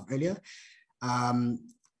importance of earlier,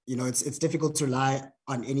 it's difficult to rely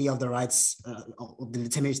on any of the rights or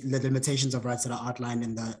the limitations of rights that are outlined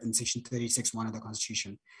in section 36(1) of the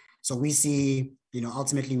Constitution. So we see,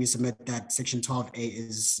 ultimately we submit that section 12A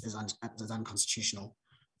is unconstitutional.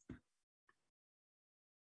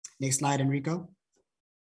 Next slide, Enrico.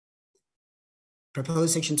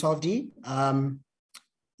 Proposed section 12D.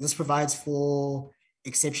 This provides for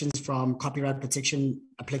exceptions from copyright protection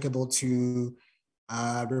applicable to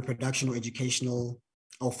reproduction or educational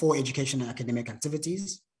or for education and academic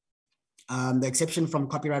activities. The exception from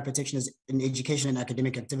copyright protection is in education and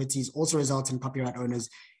academic activities also results in copyright owners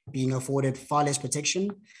being afforded far less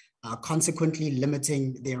protection, consequently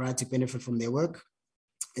limiting their right to benefit from their work.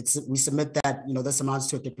 We submit that this amounts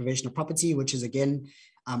to a deprivation of property, which is again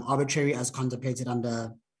arbitrary as contemplated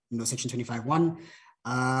under section 25(1).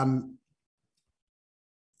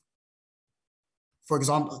 For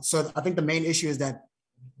example, so I think the main issue is that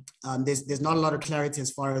there's not a lot of clarity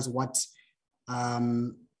as far as what,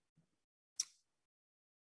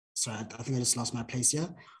 sorry, I think I just lost my place here.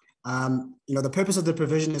 The purpose of the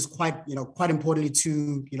provision is quite importantly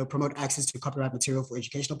to, promote access to copyright material for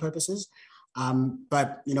educational purposes.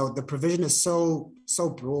 But, the provision is so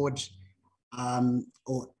broad,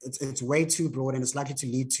 or it's way too broad, and it's likely to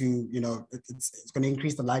lead to, it's going to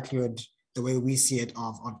increase the likelihood, the way we see it,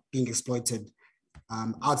 of being exploited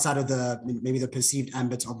outside of maybe the perceived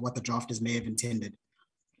ambit of what the drafters may have intended.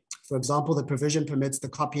 For example, the provision permits the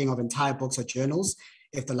copying of entire books or journals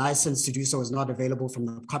if the license to do so is not available from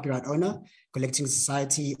the copyright owner, collecting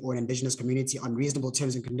society, or an indigenous community on reasonable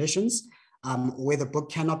terms and conditions, where the book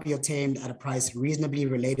cannot be obtained at a price reasonably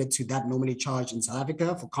related to that normally charged in South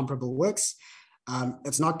Africa for comparable works.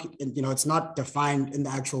 It's not defined in the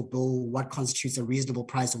actual bill what constitutes a reasonable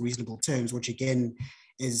price or reasonable terms, which again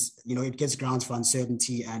is, it gives grounds for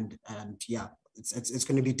uncertainty, and yeah, it's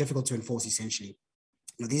going to be difficult to enforce essentially.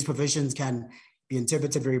 These provisions can be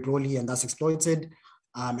interpreted very broadly and thus exploited.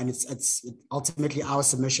 And it's ultimately our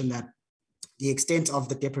submission that the extent of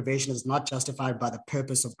the deprivation is not justified by the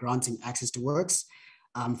purpose of granting access to works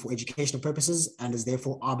for educational purposes, and is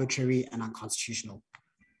therefore arbitrary and unconstitutional.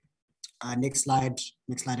 Next slide,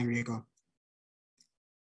 Enrico.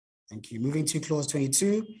 Thank you. Moving to clause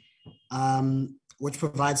 22, which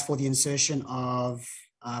provides for the insertion of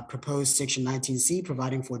proposed section 19C,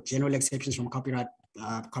 providing for general exceptions from copyright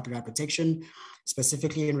protection,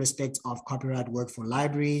 specifically in respect of copyright work for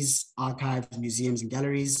libraries, archives, museums, and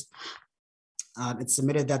galleries. It's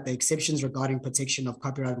submitted that the exceptions regarding protection of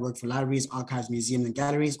copyright work for libraries, archives, museums, and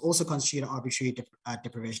galleries also constitute an arbitrary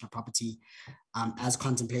deprivation of property as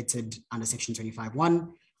contemplated under section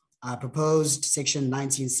 25(1). Proposed section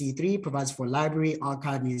 19C3 provides for library,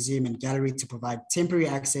 archive, museum, and gallery to provide temporary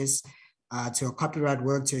access to a copyright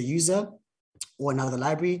work to a user or another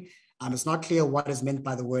library. It's not clear what is meant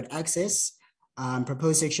by the word access.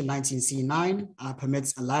 Proposed section 19C9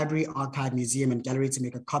 permits a library, archive, museum, and gallery to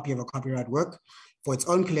make a copy of a copyright work for its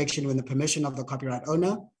own collection when the permission of the copyright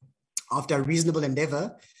owner, after a reasonable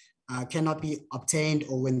endeavor, cannot be obtained,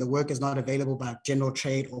 or when the work is not available by general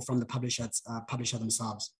trade or from the publisher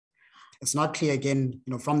themselves. it's not clear again,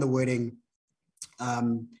 from the wording,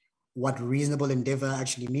 what reasonable endeavor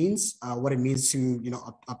actually means, what it means to,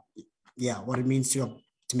 what it means to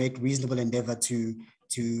make reasonable endeavor to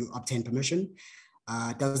obtain permission.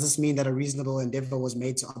 Does this mean that a reasonable endeavor was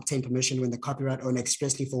made to obtain permission when the copyright owner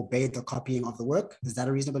expressly forbade the copying of the work? Is that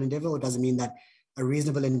a reasonable endeavor, or does it mean that a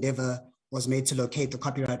reasonable endeavor was made to locate the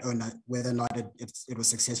copyright owner, whether or not it was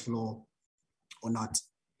successful or not?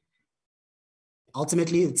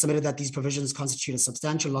 Ultimately, it's submitted that these provisions constitute a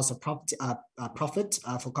substantial loss of profit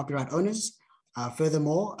for copyright owners.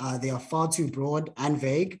 Furthermore, they are far too broad and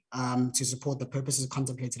vague to support the purposes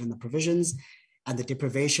contemplated in the provisions, and the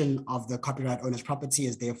deprivation of the copyright owner's property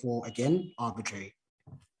is therefore, again, arbitrary.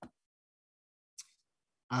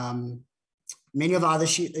 Many of the other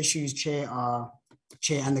issues,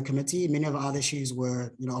 Chair and the committee, many of the other issues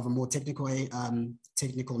were, of a more technical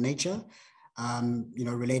nature,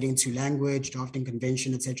 relating to language, drafting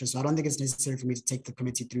convention, etc. So I don't think it's necessary for me to take the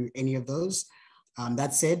committee through any of those.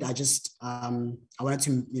 That said, I wanted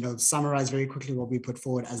to, summarize very quickly what we put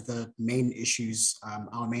forward as the main issues,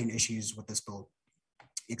 our main issues with this bill.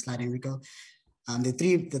 Next slide, Enrico.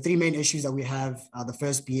 The three main issues that we have, the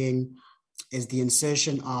first being is the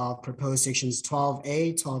insertion of proposed sections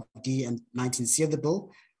 12A, 12D, and 19C of the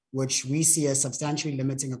bill, which we see as substantially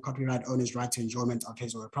limiting a copyright owner's right to enjoyment of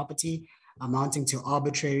his or her property, amounting to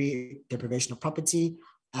arbitrary deprivation of property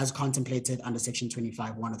as contemplated under section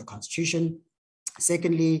 25(1) of the Constitution.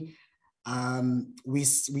 Secondly, we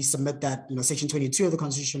submit that, section 22 of the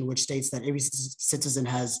Constitution, which states that every citizen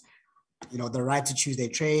has, the right to choose their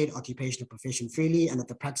trade, occupation, or profession freely, and that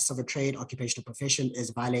the practice of a trade, occupation, or profession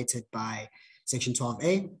is violated by section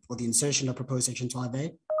 12A, or the insertion of proposed section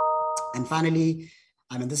 12A. And finally,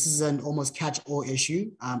 this is an almost catch-all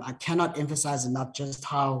issue. I cannot emphasize enough just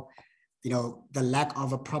how, the lack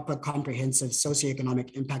of a proper comprehensive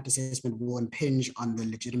socioeconomic impact assessment will impinge on the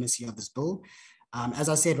legitimacy of this bill. As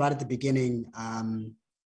I said right at the beginning,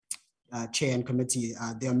 Chair and committee,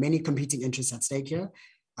 there are many competing interests at stake here.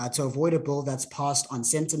 To avoid a bill that's passed on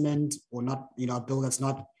sentiment, or not, a bill that's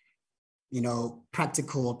not,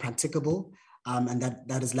 practical or practicable, and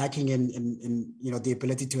that is lacking in the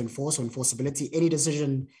ability to enforce or enforceability, any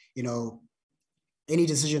decision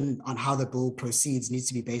on how the bill proceeds needs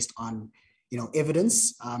to be based on,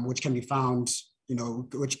 evidence, which can be found,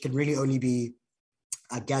 which can really only be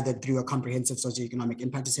gathered through a comprehensive socioeconomic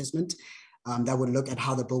impact assessment that would look at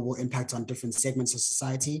how the bill will impact on different segments of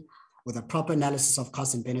society, with a proper analysis of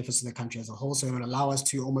costs and benefits of the country as a whole. So it will allow us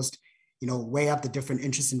to almost, weigh up the different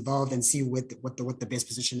interests involved and see what the best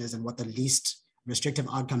position is and what the least restrictive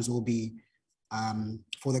outcomes will be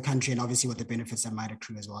for the country, and obviously what the benefits that might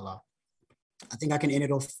accrue as well are. I think I can end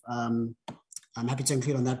it off. I'm happy to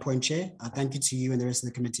include on that point, Chair. Thank you to you and the rest of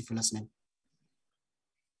the committee for listening.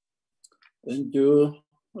 Thank you,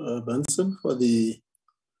 Benson, for the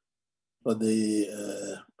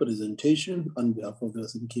presentation on behalf of the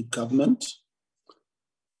Western Cape government.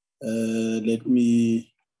 Let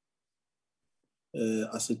me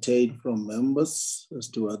ascertain from members as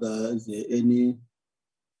to whether is there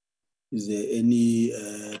any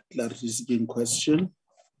clarity-seeking question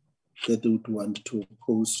that they would want to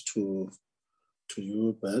pose to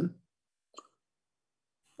you, Ben.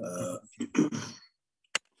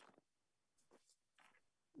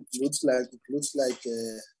 It looks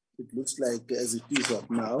like as it is of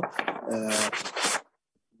now,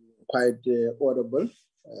 quite audible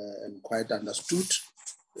and quite understood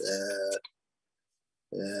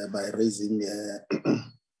by raising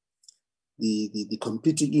the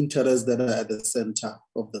competing interests that are at the center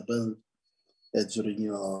of the bill during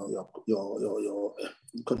your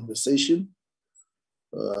conversation.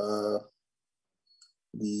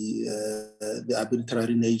 The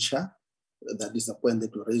arbitrary nature, that is the point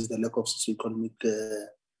that you raised, the lack of socioeconomic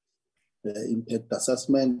impact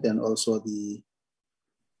assessment, and also the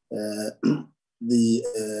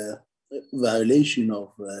violation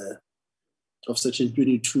of section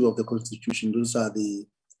 22 of the Constitution. Those are the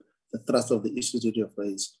thrust of the issues that you have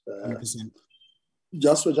raised.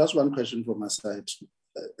 Just one question from my side.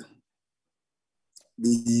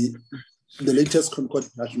 The latest Concord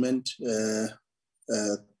judgment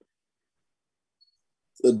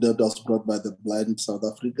that was brought by the Blind South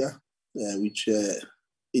Africa, which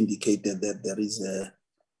indicated that there is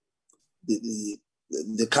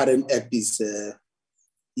the current act is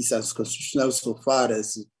unconstitutional so far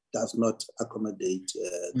as it does not accommodate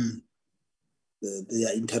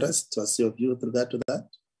their interest. What's your view with regard to that?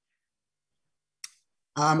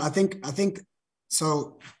 I think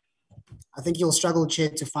you'll struggle, Chair,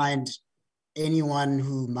 to find anyone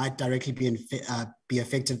who might directly be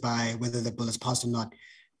affected by whether the bill is passed or not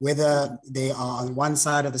whether they are on one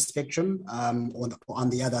side of the spectrum or on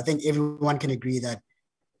the other. I think everyone can agree that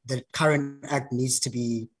the current act needs to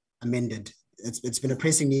be amended. It's been a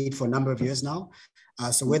pressing need for a number of years now.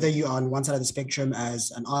 So whether you are on one side of the spectrum as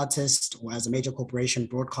an artist or as a major corporation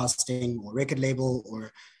broadcasting or record label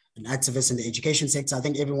or an activist in the education sector, I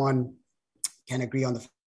think everyone can agree on the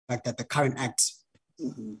fact that the current act,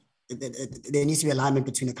 there needs to be alignment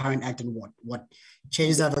between the current act and what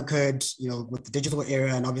changes have occurred, with the digital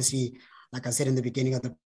era. And obviously, like I said in the beginning of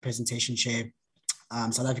the presentation, Chair,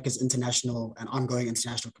 South Africa's international and ongoing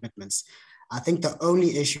international commitments. I think the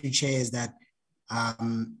only issue, Chair, is that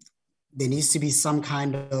there needs to be some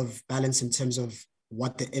kind of balance in terms of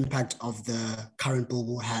what the impact of the current bill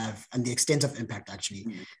will have and the extent of impact, actually.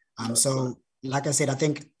 So, like I said, I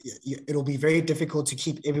think it'll be very difficult to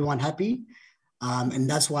keep everyone happy. And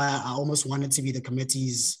that's why I almost wanted to be the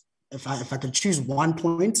committee's, if I could choose one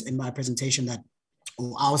point in my presentation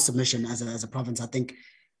or our submission as a province, I think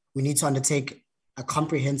we need to undertake a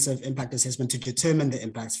comprehensive impact assessment to determine the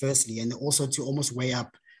impacts firstly, and also to almost weigh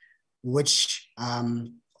up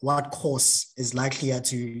what course is likelier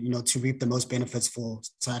to reap the most benefits for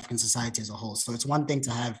South African society as a whole. So it's one thing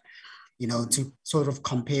to have, to sort of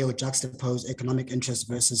compare or juxtapose economic interests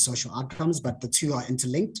versus social outcomes, but the two are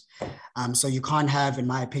interlinked. So you can't have, in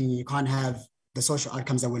my opinion, you can't have the social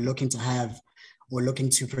outcomes that we're looking to have or looking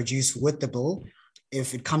to produce with the bill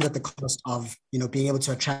if it comes at the cost of, being able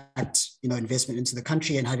to attract, investment into the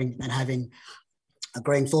country and having a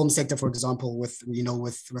growing film sector, for example, with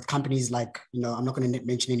companies like, I'm not going to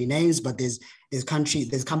mention any names, but there's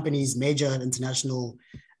companies, major international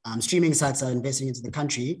streaming sites are investing into the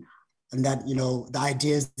country. And that, the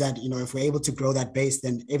idea is that, if we're able to grow that base,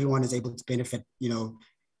 then everyone is able to benefit,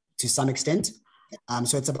 to some extent.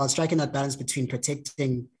 So it's about striking that balance between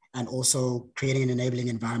protecting and also creating an enabling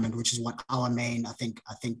environment, which is what our main, I think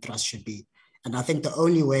thrust should be. And I think the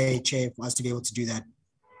only way, Chair, for us to be able to do that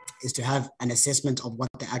is to have an assessment of what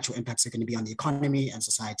the actual impacts are going to be on the economy and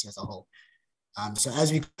society as a whole. So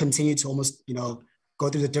as we continue to almost, go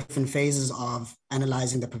through the different phases of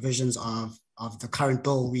analyzing the provisions of the current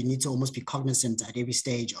bill, we need to almost be cognizant at every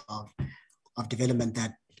stage of development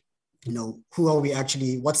that, who are we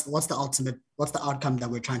actually, what's the outcome that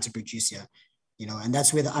we're trying to produce here? And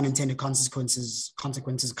that's where the unintended consequences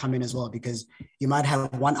come in as well, because you might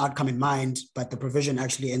have one outcome in mind, but the provision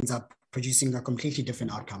actually ends up producing a completely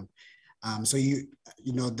different outcome. So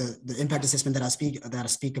the impact assessment that I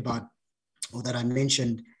speak about, or that I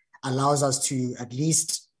mentioned, allows us to at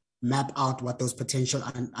least map out what those potential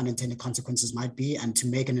unintended consequences might be, and to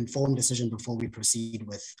make an informed decision before we proceed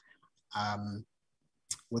with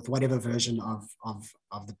whatever version of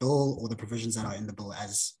the bill or the provisions that are in the bill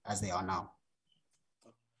as they are now.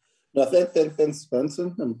 No, thanks,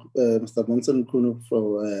 Benson and Mr. Benson Kuno,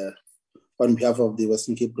 on behalf of the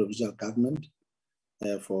Western Cape Provincial Government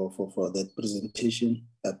for that presentation.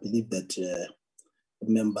 I believe that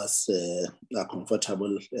members are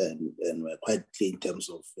comfortable and were quite clear in terms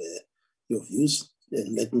of your views.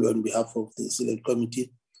 And let me, on behalf of the Select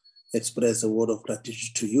Committee, express a word of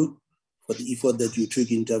gratitude to you for the effort that you took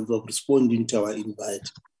in terms of responding to our invite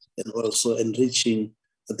and also enriching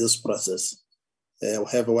this process.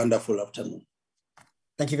 Have a wonderful afternoon.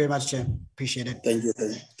 Thank you very much, Chair. Appreciate it. Thank you.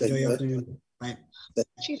 Enjoy your afternoon. Bye.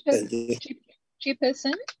 Thank you.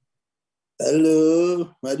 Chairperson.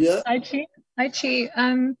 Hello, Maria. Hi, Chair.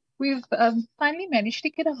 We've finally managed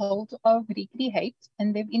to get a hold of Recreate,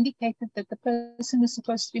 and they've indicated that the person who's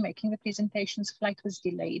supposed to be making the presentation's flight was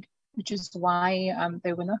delayed, which is why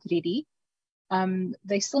they were not ready.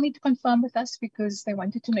 They still need to confirm with us because they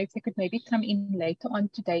wanted to know if they could maybe come in later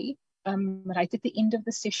on today, right at the end of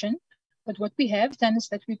the session. But what we have done is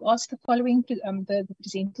that we've asked the following to the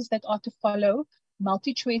presenters that are to follow,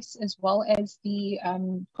 MultiChoice, as well as the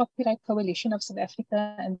Copyright Coalition of South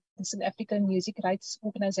Africa and the South African Music Rights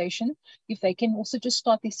Organization, if they can also just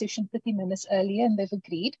start their session 30 minutes earlier, and they've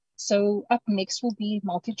agreed. So up next will be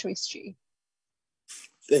MultiChoice, Chair.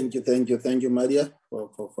 Thank you, Maria, for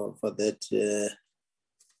that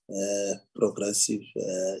progressive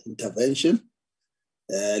intervention.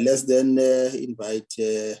 Let's then invite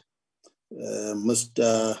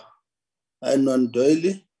Mr. Anon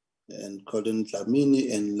Doyle and Colin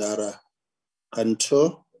Dlamini and Lara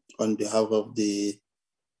Cantor on behalf of the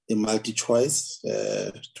MultiChoice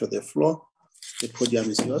to the floor. The podium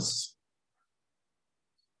is yours.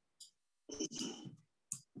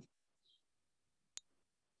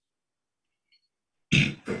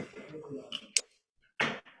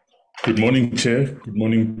 Good morning, Chair. Good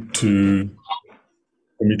morning to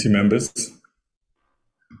committee members.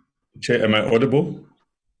 Chair, am I audible?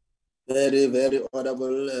 Very, very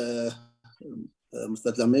honorable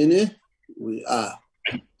Mr. Dlamini.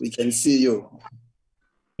 We can see you.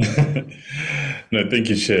 No, thank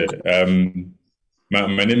you, Chair.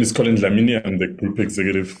 My name is Colin Dlamini. I'm the Group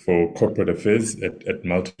Executive for Corporate Affairs at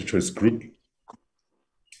MultiChoice Group.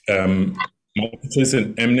 MultiChoice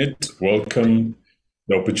and Mnet welcome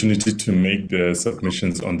the opportunity to make the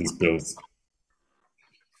submissions on these bills.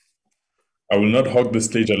 I will not hog the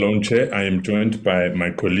stage alone, Chair. I am joined by my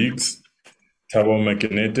colleagues, Thabo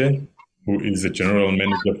Makenete, who is the General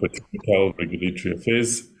Manager for Technical Regulatory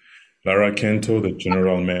Affairs, Lara Kento, the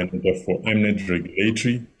General Manager for Mnet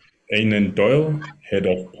Regulatory, Ainan Doyle, Head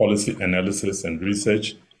of Policy Analysis and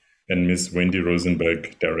Research, and Ms. Wendy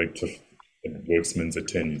Rosenberg, Director at Worksmen's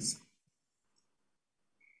Attorneys.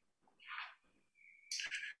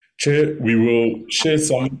 Chair, we will share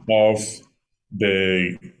some of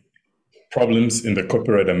the problems in the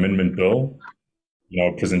Copyright Amendment Bill in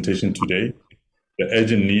our presentation today, the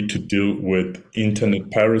urgent need to deal with internet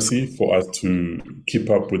piracy for us to keep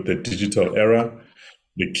up with the digital era,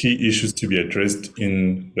 the key issues to be addressed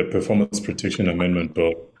in the Performance Protection Amendment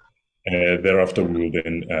Bill. Thereafter, we will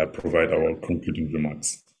then provide our concluding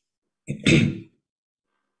remarks.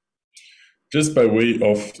 Just by way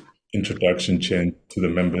of introduction, Chair, to the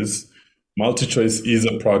members, MultiChoice is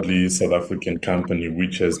a proudly South African company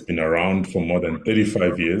which has been around for more than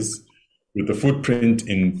 35 years, with a footprint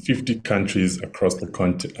in 50 countries across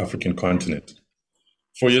the African continent.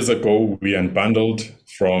 4 years ago, we unbundled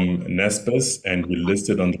from Naspers and we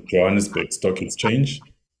listed on the Johannesburg Stock Exchange.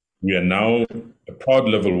 We are now a proud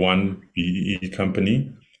level 1 BEE company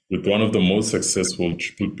with one of the most successful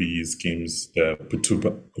triple BEE schemes, the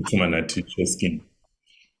Phuthuma Nathi scheme.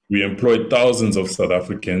 We employ thousands of South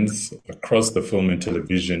Africans across the film and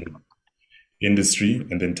television industry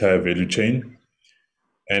and the entire value chain.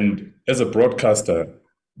 And as a broadcaster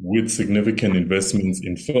with significant investments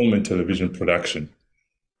in film and television production,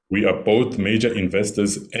 we are both major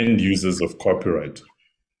investors and users of copyright.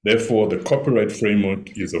 Therefore, the copyright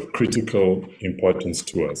framework is of critical importance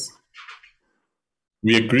to us.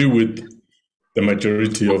 We agree with the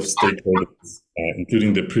majority of stakeholders,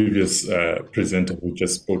 including the previous presenter who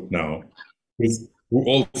just spoke now, who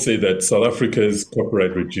all say that South Africa's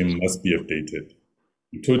copyright regime must be updated.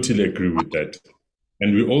 We totally agree with that.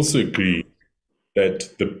 And we also agree that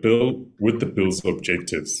with the bill's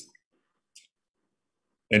objectives.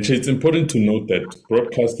 And it's important to note that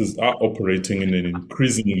broadcasters are operating in an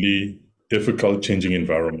increasingly difficult changing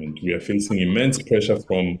environment. We are facing immense pressure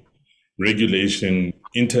from regulation,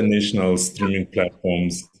 international streaming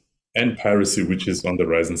platforms, and piracy, which is on the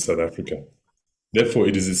rise in South Africa. Therefore,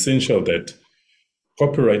 it is essential that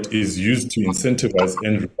copyright is used to incentivize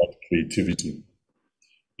and reward creativity.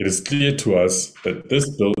 It is clear to us that this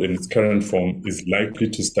bill in its current form is likely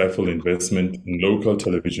to stifle investment in local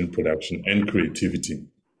television production and creativity.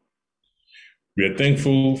 We are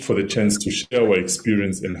thankful for the chance to share our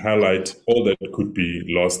experience and highlight all that could be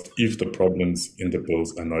lost if the problems in the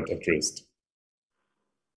bills are not addressed.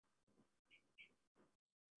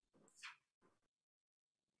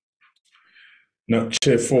 Now,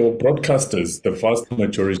 Chair, for broadcasters, the vast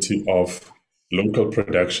majority of local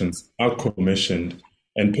productions are commissioned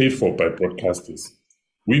and paid for by broadcasters.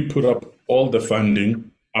 We put up all the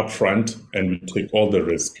funding upfront and we take all the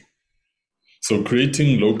risk. So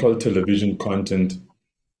creating local television content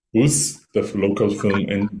boosts the local film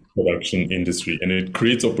and production industry, and it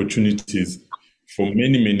creates opportunities for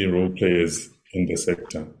many, many role players in the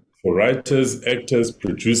sector, for writers, actors,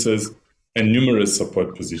 producers, and numerous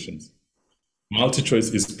support positions.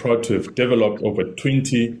 MultiChoice is proud to have developed over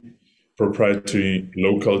 20 proprietary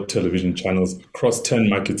local television channels across 10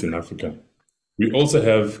 markets in Africa. We also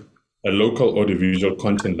have a local audiovisual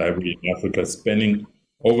content library in Africa spanning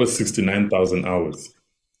over 69,000 hours.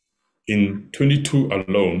 In 22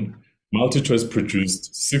 alone, MultiChoice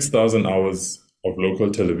produced 6,000 hours of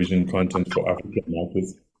local television content for African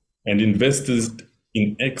markets and invested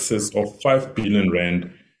in excess of 5 billion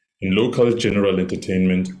rand in local general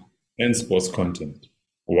entertainment and sports content.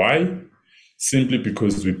 Why? Simply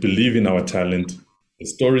because we believe in our talent, the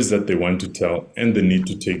stories that they want to tell, and the need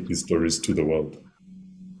to take these stories to the world.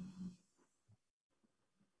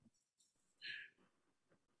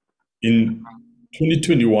 In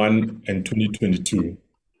 2021 and 2022,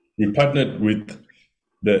 we partnered with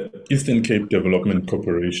the Eastern Cape Development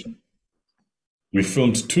Corporation. We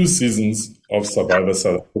filmed 2 seasons of Survivor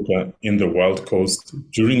South Africa in the Wild Coast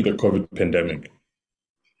during the COVID pandemic.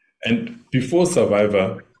 And before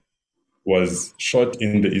Survivor was shot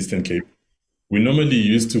in the Eastern Cape, we normally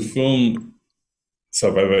used to film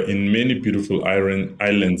survivor in many beautiful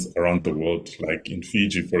islands around the world, like in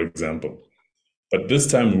Fiji, for example. But this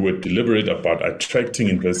time we were deliberate about attracting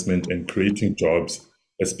investment and creating jobs,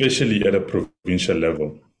 especially at a provincial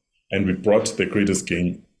level. And we brought the greatest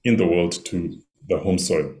game in the world to the home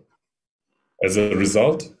soil. As a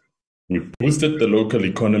result, we boosted the local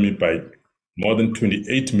economy by more than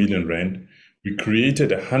 28 million rand. We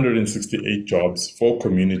created 168 jobs for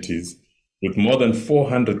communities with more than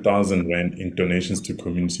 400,000 rand in donations to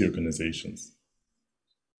community organizations.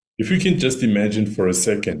 If you can just imagine for a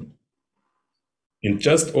second, in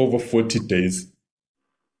just over 40 days,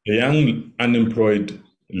 a young unemployed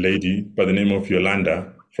lady by the name of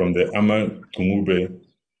Yolanda from the Amagungube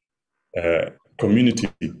community,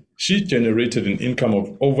 she generated an income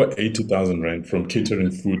of over 80,000 rand from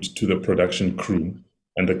catering food to the production crew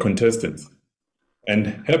and the contestants.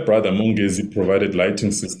 And her brother Mongezi provided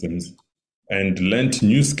lighting systems and learned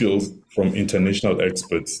new skills from international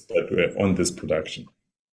experts that were on this production.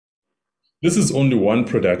 This is only one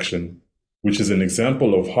production, which is an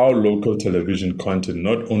example of how local television content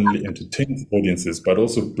not only entertains audiences, but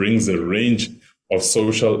also brings a range of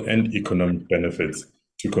social and economic benefits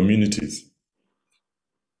to communities.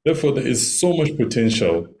 Therefore, there is so much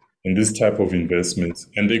potential in this type of investments,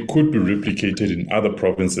 and they could be replicated in other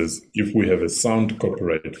provinces if we have a sound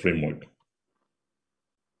copyright framework.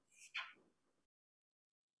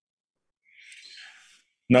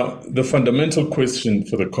 Now, the fundamental question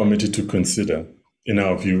for the committee to consider, in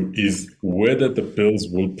our view, is whether the bills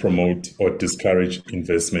will promote or discourage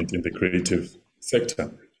investment in the creative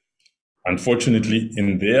sector. Unfortunately,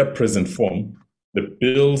 in their present form, the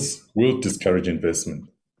bills will discourage investment.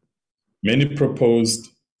 Many proposed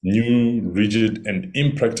new, rigid, and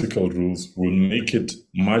impractical rules will make it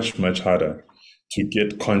much, much harder to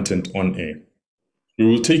get content on air. We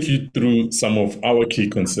will take you through some of our key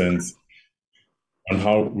concerns on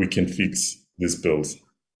how we can fix these bills.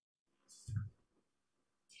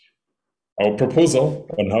 Our proposal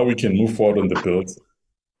on how we can move forward on the bills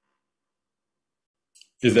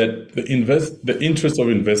is that the interest of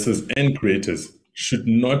investors and creators should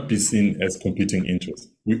not be seen as competing interests.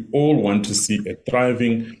 We all want to see a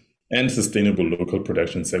thriving and sustainable local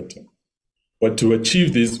production sector. But to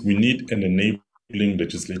achieve this, we need an enabling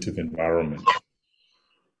legislative environment.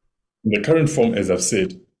 In the current form, as I've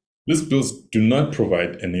said, these bills do not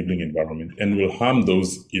provide enabling environment and will harm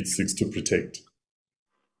those it seeks to protect,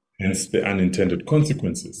 hence the unintended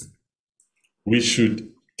consequences. We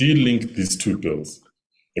should de-link these two bills.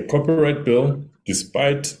 The copyright bill,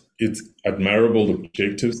 despite its admirable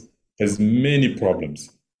objectives, has many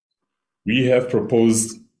problems. We have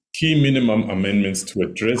proposed key minimum amendments to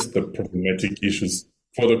address the problematic issues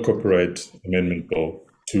for the copyright amendment bill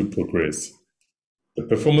to progress. The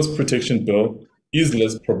performance protection bill is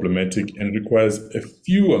less problematic and requires a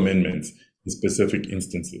few amendments in specific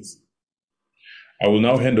instances. I will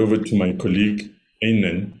now hand over to my colleague,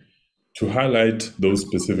 Ainan, to highlight those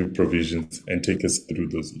specific provisions and take us through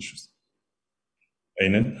those issues.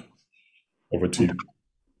 Ainan, over to you.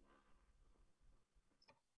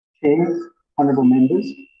 Chair, honourable members,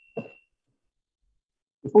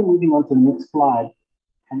 before moving on to the next slide,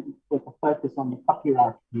 and with a focus on the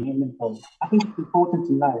copyright amendment bill, I think it's important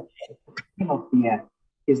to note that the theme of the Act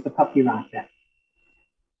is the Copyright Act.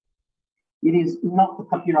 It is not the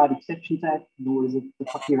Copyright Exceptions Act, nor is it the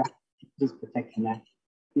Copyright Users Protection Act.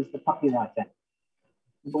 It is the Copyright Act.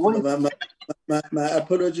 But what is my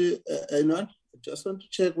apology, Ainan. I just want to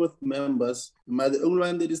check with members. Am I the only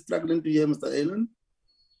one that is struggling to hear Mr. Ainan?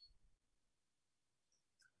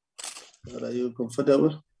 Are you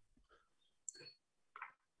comfortable?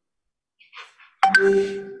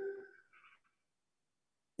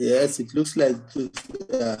 Yes, it looks like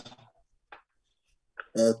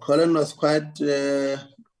Colin was quite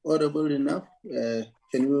audible enough.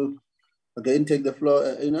 Can you again take the floor,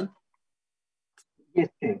 Ainan? Yes,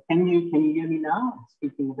 Chair. Can you hear me now? I'm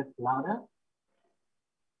speaking a bit louder.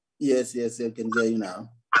 Yes, I can hear you now.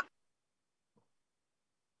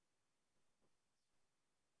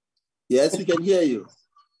 Yes, we can hear you.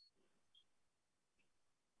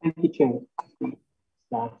 Thank you, Chair.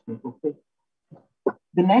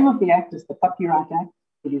 The name of the Act is the Copyright Act.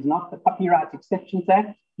 It is not the Copyright Exceptions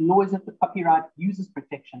Act, nor is it the Copyright Users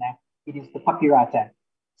Protection Act. It is the Copyright Act.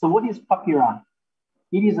 So what is copyright?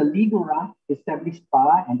 It is a legal right established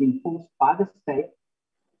by and enforced by the state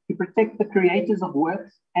to protect the creators of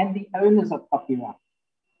works and the owners of copyright.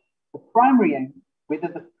 The primary aim, whether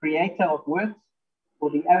the creator of works or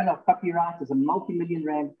the owner of copyright is a multi-million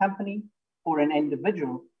rand company or an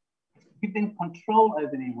individual, is to give them control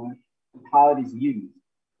over their work and how it is used.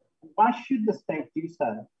 Why should the state do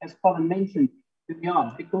so? As Colin mentioned, to the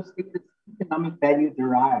arts because it is economic value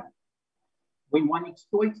derived. When one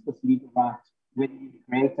exploits this legal right, whether you're the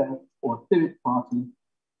creator or a third party,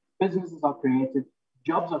 businesses are created,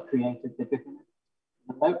 jobs are created that benefit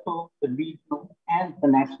the local, the regional, and the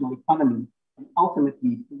national economy, and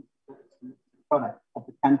ultimately the product of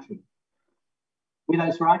the country. Where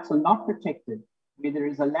those rights are not protected, where there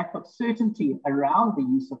is a lack of certainty around the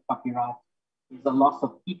use of copyright, is a loss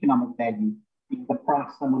of economic value, being the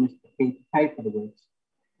price someone is prepared to pay for the works,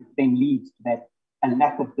 which then leads to that a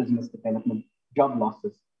lack of business development, job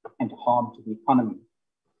losses, and harm to the economy.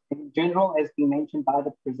 In general, as been mentioned by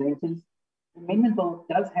the presenters, the amendment bill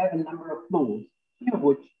does have a number of flaws, few of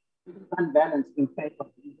which is unbalanced in favor of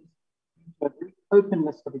the industry due to a very open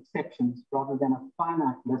list of exceptions rather than a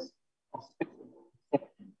finite list of specific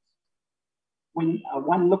exceptions. When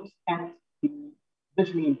one looks at the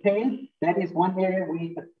visually impaired, that is one area where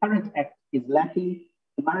the current act is lacking.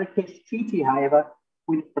 The Marrakesh Treaty, however,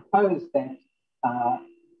 when it proposed that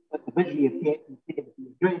the visually impaired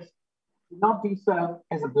be addressed, did not do so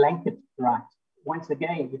as a blanket right. Once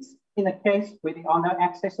again, it's in a case where there are no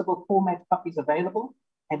accessible format copies available,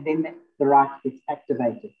 and then the right gets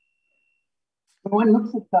activated. When one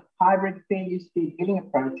looks at the hybrid fair use, fair dealing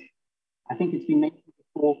approach, I think it's been mentioned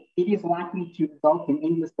before, it is likely to result in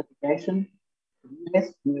endless litigation. The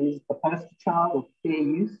US, who is the poster child of fair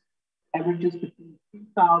use, averages between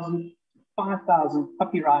 3,000 to 5,000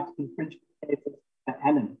 copyright infringement cases per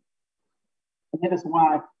annum. And that is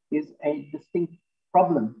why there's a distinct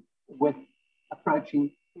problem with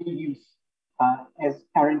approaching fair use as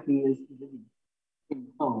currently is in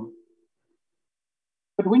the bill.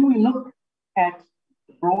 But when we look at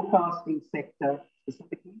the broadcasting sector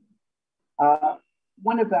specifically,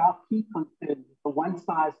 one of our key concerns is the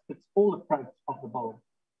one-size-fits-all approach of the bill.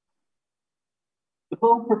 The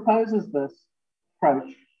bill proposes this approach,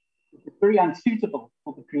 which is very unsuitable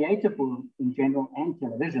for the creative world in general and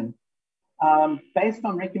television, based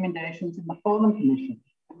on recommendations in the Farnham Commission.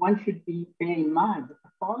 And one should bear in mind that the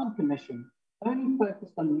Farnham Commission only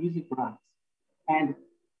focused on music rights and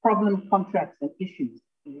problem contracts and issues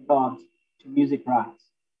in regards to music rights.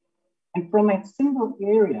 And from that single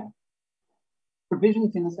area,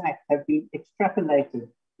 provisions in this act have been extrapolated,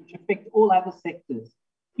 which affect all other sectors,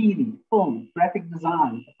 TV, film, graphic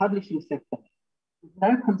design, the publishing sector, with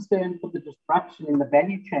no concern for the disruption in the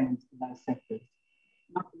value chains in those sectors.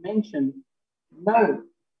 Not to mention, no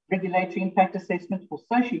regulatory impact assessment or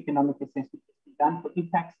socioeconomic assessment has been done for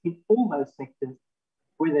impacts in all those sectors,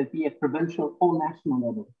 whether it be at provincial or national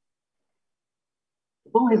level.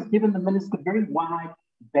 The bill has given the minister very wide,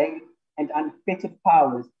 vague, and unfettered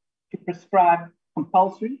powers to prescribe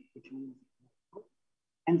compulsory, which means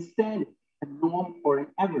and standard, a norm or an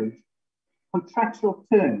average contractual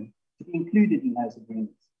term to be included in those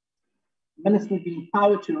agreements. The minister would be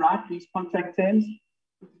empowered to write these contract terms,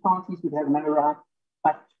 which parties would have no right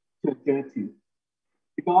but to adhere to,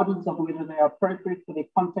 regardless of whether they are appropriate for their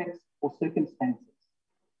context or circumstances.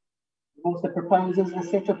 It also proposes a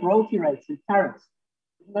set of royalty rates and tariffs,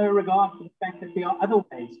 with no regard for the fact that there are other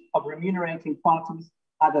ways of remunerating parties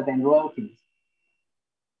other than royalties.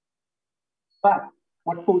 But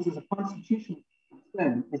what causes a constitutional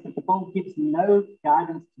concern is that the bill gives no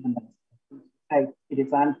guidance to the minister to say it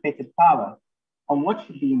is unfettered power on what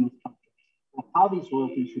should be in these contracts or how these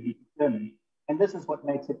royalties should be determined. And this is what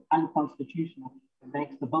makes it unconstitutional and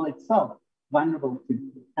makes the bill itself vulnerable to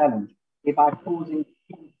legal challenge, thereby causing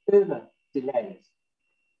even further delays.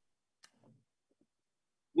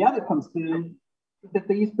 The other concern is that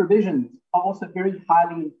these provisions are also very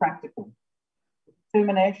highly impractical. The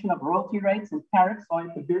determination of royalty rates and tariffs are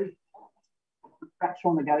at the very heart of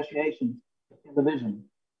contractual negotiations with television.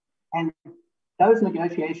 And those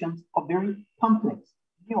negotiations are very complex,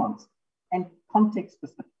 nuanced, and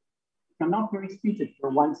context-specific, which are not very suited for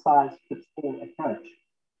a one-size-fits-all approach.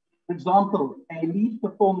 For example, a lead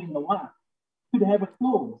performer in The One could have a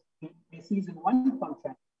clause in their season 1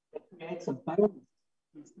 contract that creates a bonus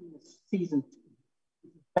in season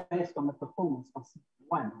 2, based on the performance of season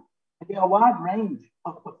 1. And there are a wide range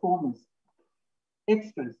of performers,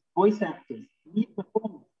 extras, voice actors, lead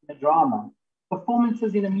performers in a drama,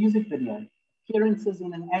 performances in a music video, appearances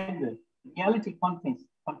in an advert, reality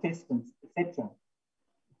contestants, etc.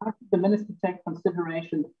 How should the minister take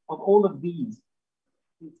consideration of all of these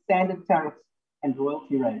in standard tariffs and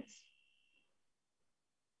royalty rates?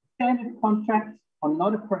 Standard contracts are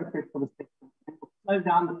not appropriate for the sector and will slow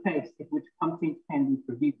down the pace at which content can be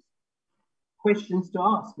produced. Questions to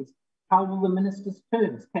ask is, how will the minister's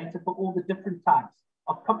terms cater for all the different types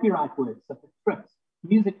of copyright works, such as scripts,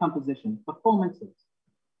 music composition, performances,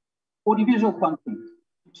 audiovisual content?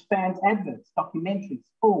 which spans adverts, documentaries,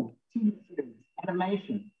 film, TV series,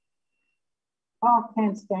 animation. How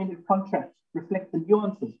can standard contracts reflect the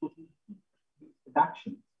nuances within these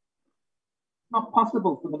productions? It's not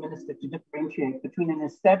possible for the minister to differentiate between an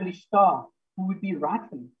established star who would be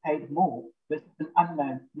rightfully paid more versus an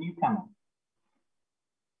unknown newcomer.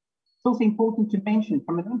 It's also important to mention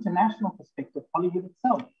from an international perspective, Hollywood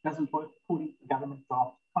itself doesn't work according to government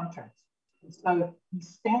draft contracts. And so these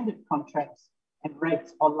standard contracts and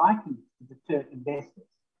rates are likely to deter investors.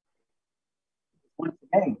 Once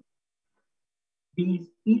again,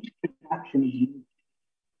 each production is unique.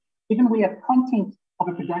 Even where content of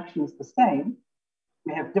a production is the same,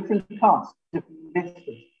 we have different casts, different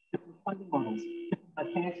investors, different funding models,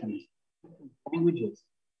 different locations, different languages,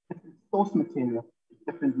 different source material,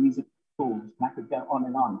 different music scores. And I could go on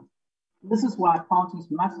and on. And this is why parties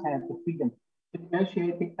must have the freedom to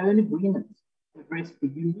negotiate their own agreements to address the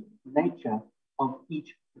unique nature of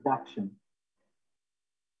each production.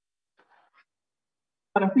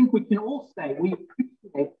 But I think we can all say we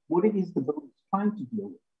appreciate what it is the bill is trying to deal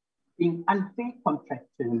with, being unfair contract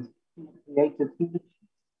terms in the creative industry.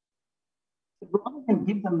 But rather than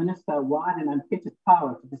give the minister a wide and unfettered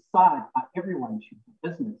power to decide how everyone should do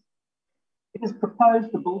business, it is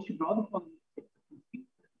proposed the bill should rather follow the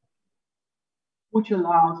which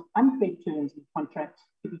allows unfair terms in contracts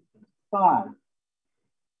to be set aside.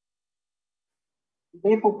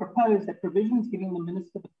 Therefore propose that provisions giving the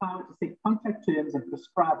minister the power to set contract terms and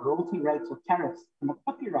prescribe royalty rates or tariffs in the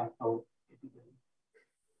copyright law.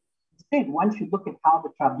 Instead, one should look at how the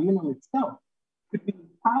tribunal itself could be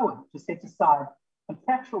empowered to set aside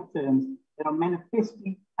contractual terms that are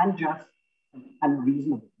manifestly unjust and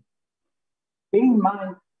unreasonable. Bear in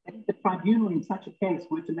mind that if the tribunal in such a case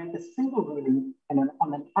were to make a single ruling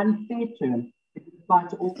on an unfair term, it would apply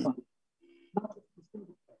to all parties, not just the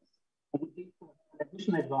single case, and would lead to an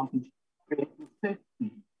additional advantage creating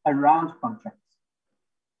certainty around contracts.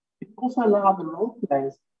 It also allows the role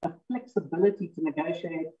players the flexibility to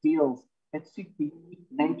negotiate deals that suit the unique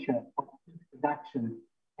nature of each production,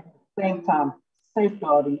 at the same time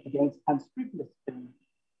safeguarding against unscrupulous terms,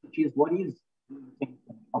 which is what is the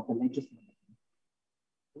intention of the legislature.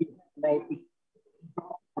 We have made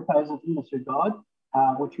proposals in this regard,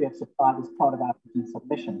 which we have supplied as part of our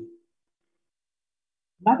submission.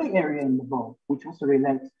 Another area in the bill, which also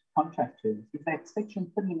relates to contract terms, is that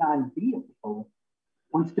Section 39B of the bill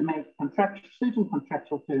wants to make certain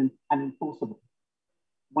contractual terms unenforceable.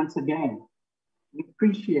 Once again, we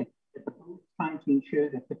appreciate that the bill is trying to ensure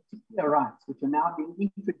that particular rights, which are now being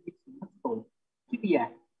introduced in this bill to the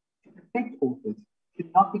Act to protect authors,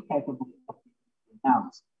 should not be capable of being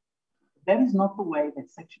announced. That is not the way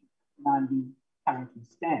that Section 39B currently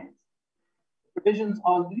stands. The provisions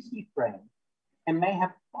are loosely framed and may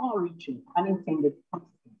have far-reaching unintended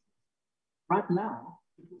consequences. Right now,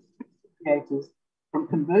 it restricts creators from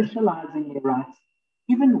commercializing their rights,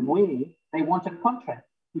 even where they want a contract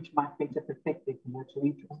which might better protect their commercial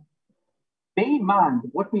interests. Bear in mind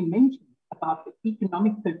what we mentioned about the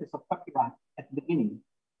economic purpose of copyright at the beginning,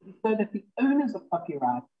 is so that the owners of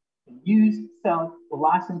copyright can use, sell, or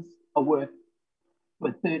license a work to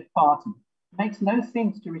a third party. It makes no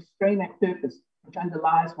sense to restrain that purpose, which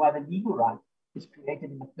underlies why the legal right is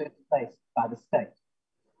created in the first place by the state.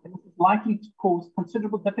 And this is likely to cause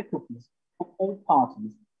considerable difficulties for all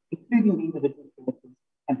parties, including the individual creators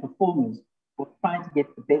and performers who are trying to get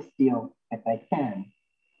the best deal that they can.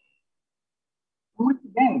 Once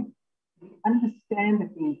again, we understand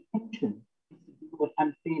that the intention is to deal with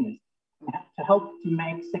unfairness and to help to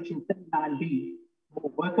make Section 39B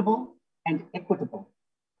more workable and equitable.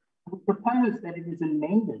 We propose that it is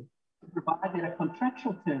amended to provide that a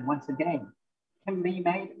contractual term, once again, can be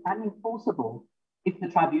made unenforceable if the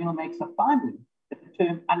tribunal makes a finding that the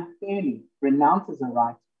term unfairly renounces a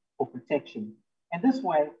right or protection. And this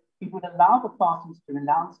way, it would allow the parties to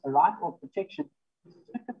renounce a right or protection in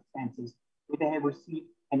circumstances where they have received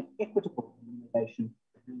an equitable remuneration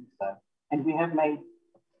for doing so. And we have made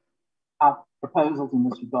our proposals in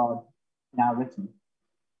this regard now written.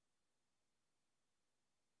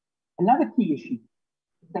 Another key issue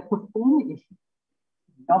is that performer issues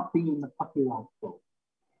should not be in the copyright law.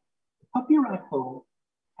 The copyright law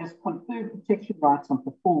has conferred protection rights on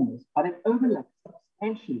performers, but it overlaps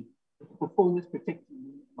substantially with the performers protecting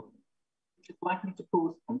the law, which is likely to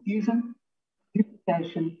cause confusion,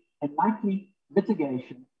 duplication, and likely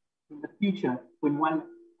litigation in the future when one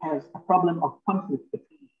has a problem of conflict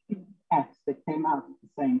between two acts that came out at the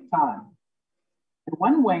same time. And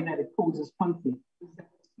one way that it causes conflict is that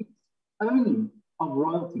it speaks only of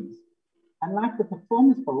royalties. Unlike the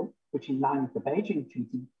Performers Bill, which in line with the Beijing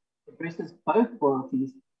Treaty, addresses both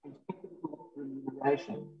royalties and equitable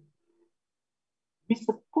remuneration. We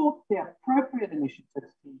support the appropriate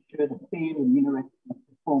initiatives to ensure the fair remuneration of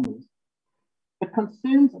performers. But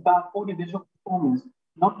concerns about audiovisual performers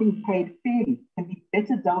not being paid fairly can be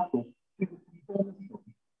better dealt with through the performance law,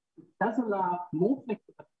 which does allow more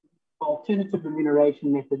flexibility for alternative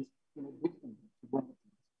remuneration methods in addition to royalties.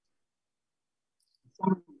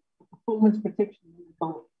 Some performance protection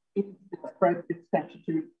bill is the appropriate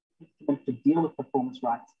statutory instrument to deal with performance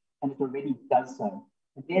rights, and it already does so.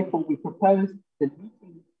 And therefore, we propose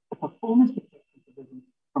deleting the performance protection provisions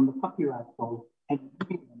from the copyright bill and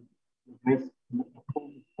moving them to address the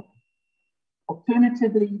performance bill.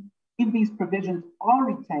 Alternatively, if these provisions are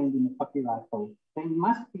retained in the copyright bill, they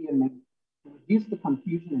must be amended to reduce the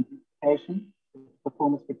confusion and duplication of the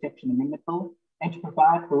performance protection amendment bill and to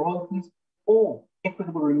provide for royalties or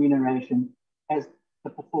equitable remuneration as the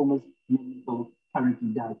performance amendment bill currently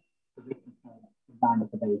does, in line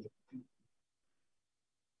with the Bayes.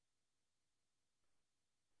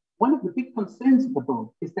 One of the big concerns of the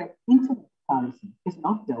bill is that internet piracy is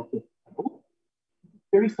not dealt with at all. It's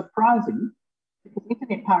very surprising because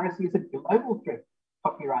internet piracy is a global threat to the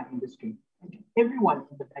copyright industry and to everyone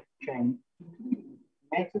in the value chain, including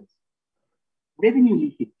creators. Revenue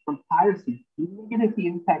leakage from piracy negatively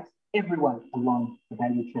impacts everyone along the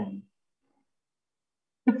value chain.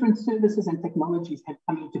 Different services and technologies have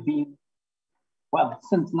come into being, well,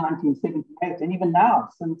 since 1978, and even now,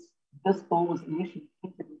 since this bill was initially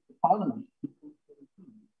entered into Parliament in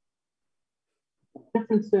 2017.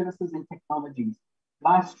 Different services and technologies,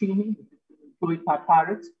 live streaming, employed by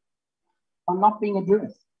pirates, are not being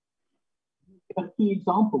addressed. A key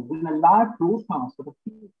example, when a live broadcast of a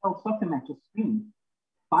PSL soccer match is streamed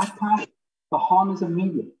by pirates, the harm is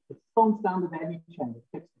immediate. It falls down the value chain. It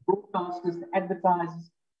affects the broadcasters, the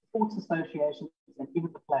advertisers, sports associations, and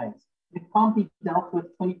even the players. It can't be dealt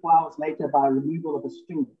with 24 hours later by removal of a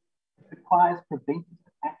stream. It requires preventive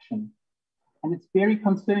action. And it's very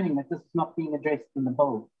concerning that this is not being addressed in the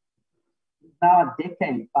bill. It's now a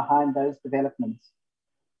decade behind those developments.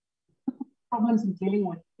 Problems in dealing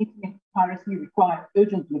with internet piracy require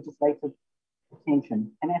urgent legislative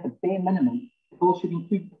attention. And at a bare minimum, the bill should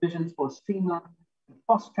include provisions for a streamlined and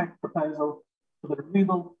fast-track proposal for the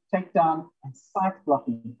removal, takedown, and site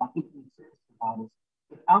blocking by internet service providers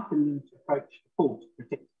without the need to approach the court to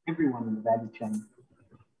protect everyone in the value chain.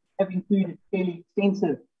 Have included fairly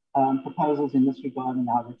extensive proposals in this regard in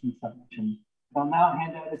our written submission. I'll now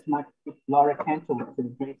hand over to my colleague Laura Cantor to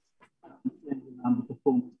address concerns around the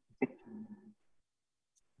performance protection.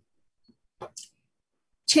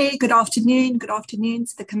 Chair, good afternoon. Good afternoon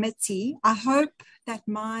to the committee. I hope that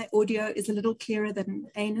my audio is a little clearer than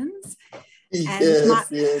Ainan's. Yes.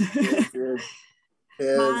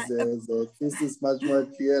 This is much more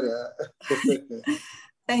clearer.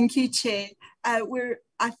 Thank you, Chair.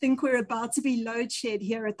 I think we're about to be load shed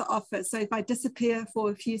here at the office. So if I disappear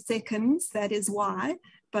for a few seconds, that is why.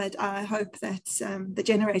 But I hope that the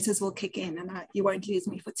generators will kick in and you won't lose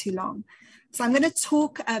me for too long. So I'm going to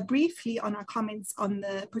talk briefly on our comments on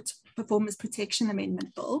the Performance Protection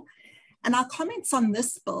Amendment Bill. And our comments on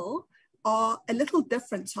this bill are a little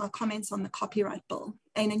different to our comments on the Copyright Bill.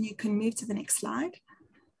 And you can move to the next slide.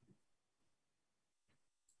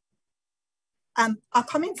 Our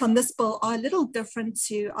comments on this bill are a little different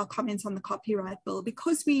to our comments on the Copyright Bill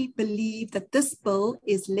because we believe that this bill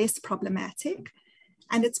is less problematic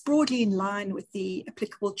and it's broadly in line with the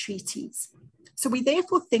applicable treaties. So we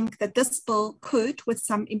therefore think that this bill could, with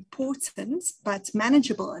some important but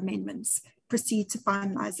manageable amendments, proceed to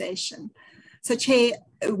finalisation. So Chair,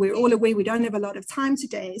 we're all aware we don't have a lot of time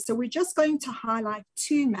today, so we're just going to highlight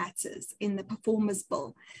two matters in the Performers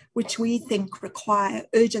Bill, which we think require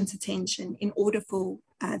urgent attention in order for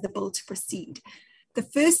the bill to proceed. The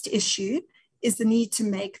first issue is the need to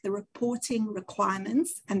make the reporting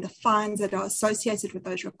requirements and the fines that are associated with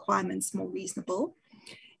those requirements more reasonable.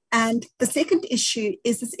 And the second issue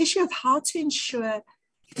is this issue of how to ensure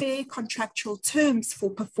fair contractual terms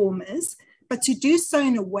for performers, but to do so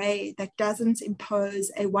in a way that doesn't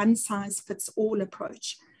impose a one-size-fits-all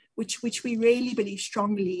approach, which we really believe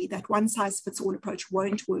strongly that one-size-fits-all approach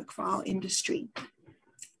won't work for our industry.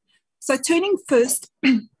 So turning first,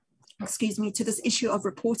 excuse me, to this issue of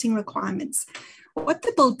reporting requirements, what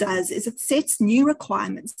the bill does is it sets new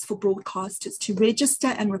requirements for broadcasters to register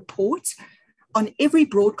and report on every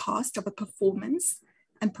broadcast of a performance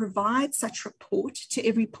and provide such report to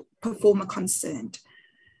every performer concerned.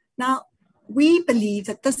 Now, we believe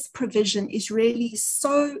that this provision is really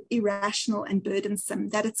so irrational and burdensome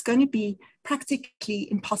that it's going to be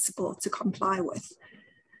practically impossible to comply with.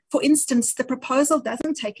 For instance, the proposal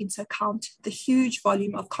doesn't take into account the huge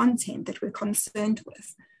volume of content that we're concerned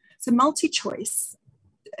with. So MultiChoice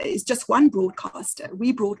is just one broadcaster.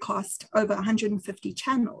 We broadcast over 150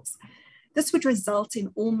 channels. This would result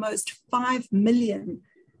in almost 5 million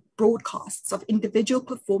broadcasts of individual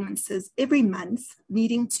performances every month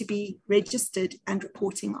needing to be registered and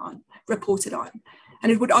reported on.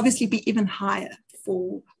 And it would obviously be even higher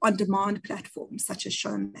for on-demand platforms such as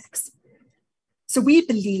Showmax. So we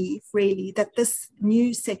believe really that this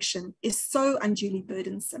new section is so unduly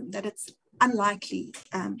burdensome that it's unlikely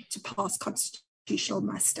to pass constitutional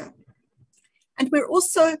muster. And we're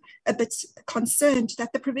also a bit concerned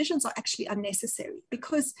that the provisions are actually unnecessary,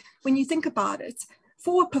 because when you think about it,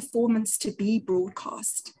 for a performance to be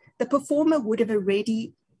broadcast, the performer would have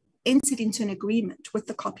already entered into an agreement with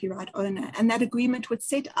the copyright owner, and that agreement would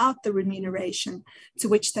set out the remuneration to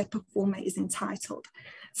which that performer is entitled.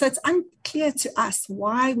 So it's unclear to us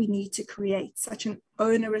why we need to create such an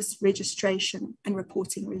onerous registration and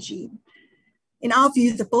reporting regime. In our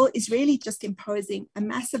view, the bill is really just imposing a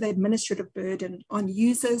massive administrative burden on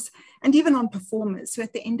users and even on performers who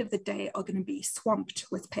at the end of the day are going to be swamped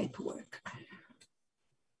with paperwork.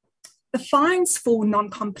 The fines for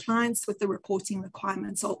non-compliance with the reporting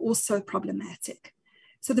requirements are also problematic.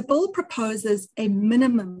 So the bill proposes a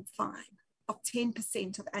minimum fine of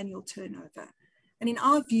 10% of annual turnover. And in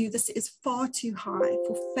our view, this is far too high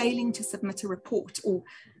for failing to submit a report or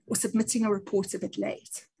submitting a report a bit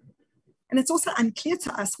late. And it's also unclear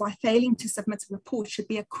to us why failing to submit a report should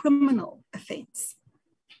be a criminal offence.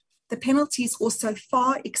 The penalties also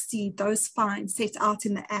far exceed those fines set out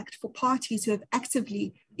in the Act for parties who have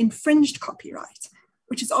actively infringed copyright,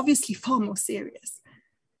 which is obviously far more serious.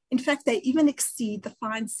 In fact, they even exceed the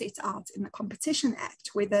fines set out in the Competition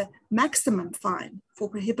Act, where the maximum fine for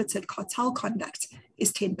prohibited cartel conduct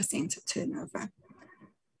is 10% of turnover.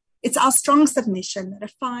 It's our strong submission that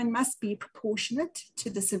a fine must be proportionate to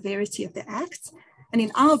the severity of the Act. And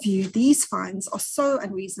in our view, these fines are so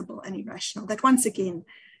unreasonable and irrational that once again,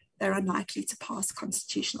 they're unlikely to pass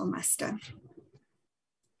constitutional muster.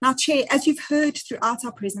 Now, Chair, as you've heard throughout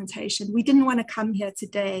our presentation, we didn't want to come here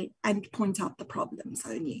today and point out the problems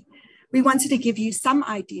only. We wanted to give you some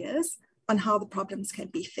ideas on how the problems can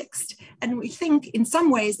be fixed. And we think in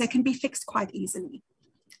some ways they can be fixed quite easily.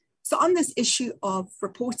 So on this issue of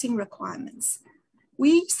reporting requirements,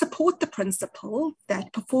 we support the principle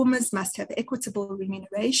that performers must have equitable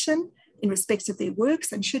remuneration in respect of their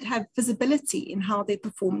works and should have visibility in how their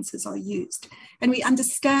performances are used. And we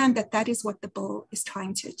understand that that is what the bill is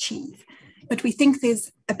trying to achieve, but we think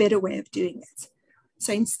there's a better way of doing it.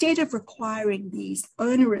 So instead of requiring these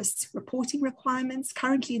onerous reporting requirements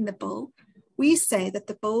currently in the bill, we say that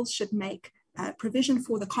the bill should make provision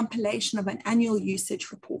for the compilation of an annual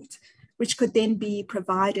usage report, which could then be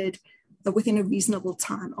provided within a reasonable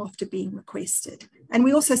time after being requested. And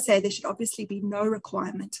we also say there should obviously be no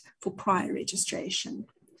requirement for prior registration.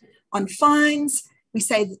 On fines, we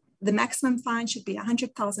say the maximum fine should be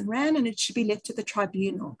 100,000 Rand and it should be left to the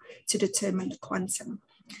tribunal to determine the quantum.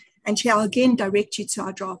 And Chair, I'll again direct you to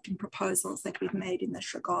our drafting proposals that we've made in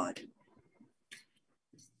this regard.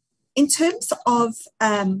 In terms of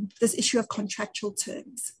this issue of contractual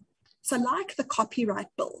terms, so like the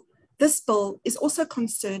copyright bill, this bill is also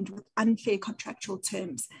concerned with unfair contractual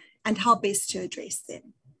terms and how best to address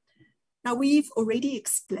them. Now, we've already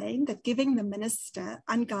explained that giving the minister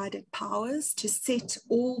unguided powers to set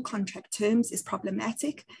all contract terms is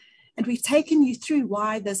problematic, and we've taken you through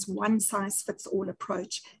why this one-size-fits-all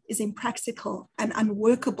approach is impractical and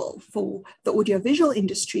unworkable for the audiovisual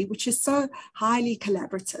industry, which is so highly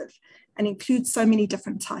collaborative and includes so many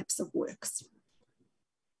different types of works.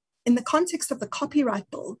 In the context of the copyright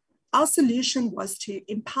bill, our solution was to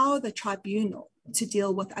empower the tribunal to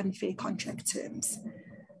deal with unfair contract terms.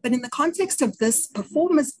 But in the context of this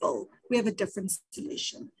performers bill, we have a different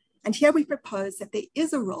solution. And here we propose that there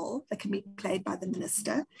is a role that can be played by the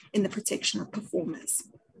minister in the protection of performers.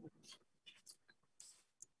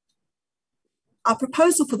 Our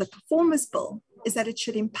proposal for the performers bill is that it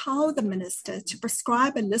should empower the minister to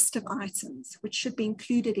prescribe a list of items which should be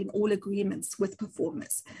included in all agreements with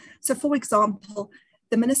performers. So for example,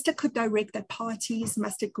 the minister could direct that parties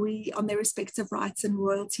must agree on their respective rights and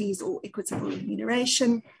royalties or equitable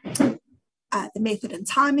remuneration, the method and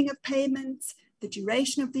timing of payments, the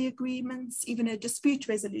duration of the agreements, even a dispute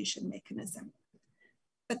resolution mechanism.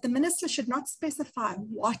 But the minister should not specify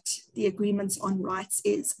what the agreements on rights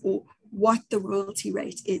is or what the royalty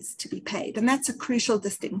rate is to be paid. And that's a crucial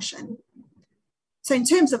distinction. So in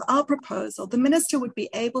terms of our proposal, the minister would be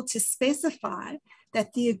able to specify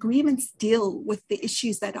that the agreements deal with the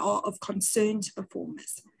issues that are of concern to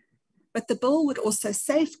performers. but the bill would also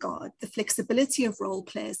safeguard the flexibility of role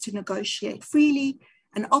players to negotiate freely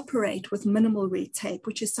and operate with minimal red tape,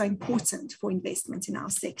 which is so important for investment in our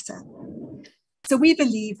sector. So we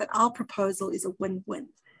believe that our proposal is a win-win.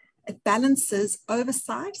 It balances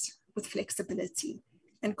oversight with flexibility.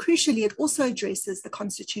 And crucially, it also addresses the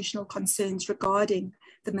constitutional concerns regarding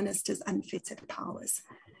the minister's unfettered powers.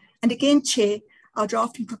 And again, Chair, our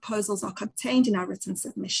drafting proposals are contained in our written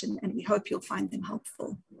submission, and we hope you'll find them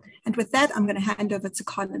helpful. And with that, I'm going to hand over to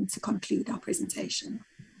Colin to conclude our presentation.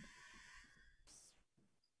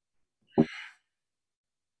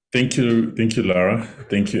 Thank you, Lara.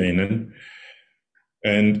 Thank you, Ainan.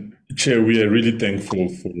 And Chair, we are really thankful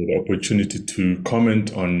for the opportunity to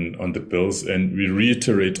comment on the bills, and we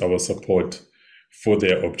reiterate our support for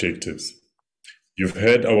their objectives. You've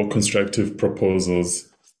heard our constructive proposals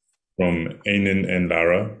from Ainan and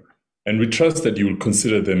Lara, and we trust that you will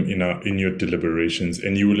consider them in your deliberations,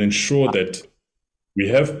 and you will ensure that we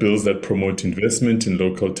have bills that promote investment in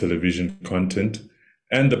local television content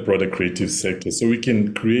and the broader creative sector, so we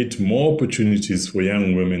can create more opportunities for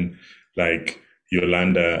young women like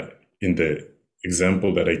Yolanda in the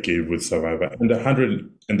example that I gave with Survivor, and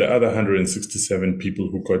the other 167 people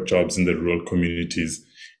who got jobs in the rural communities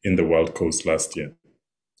in the Wild Coast last year.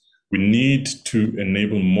 We need to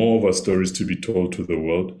enable more of our stories to be told to the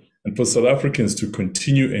world, and for South Africans to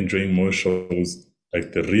continue enjoying more shows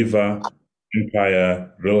like The River,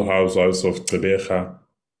 Empire, Real Housewives of Gqeberha,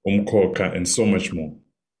 Umkhokha, and so much more.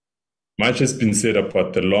 Much has been said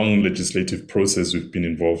about the long legislative process we've been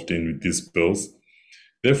involved in with these bills.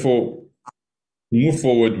 Therefore, to move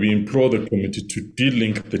forward, we implore the committee to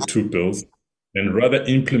de-link the two bills and rather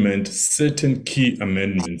implement certain key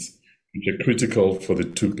amendments which are critical for the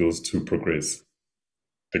two bills to progress.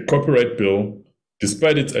 The copyright bill,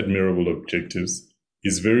 despite its admirable objectives,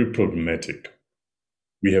 is very problematic.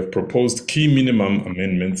 We have proposed key minimum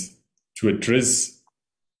amendments to address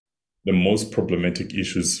the most problematic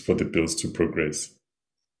issues for the bills to progress.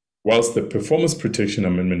 Whilst the Performance Protection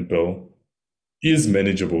Amendment Bill is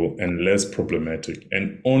manageable and less problematic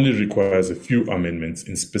and only requires a few amendments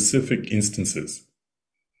in specific instances.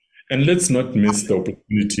 And let's not miss the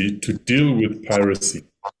opportunity to deal with piracy.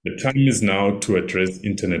 The time is now to address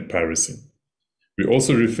internet piracy. We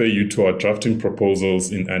also refer you to our drafting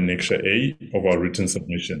proposals in Annexure A of our written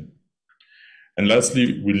submission. And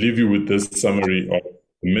lastly, we leave you with this summary of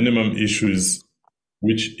the minimum issues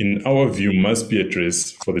which in our view must be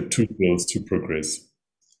addressed for the two bills to progress.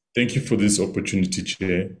 Thank you for this opportunity,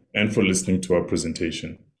 Chair, and for listening to our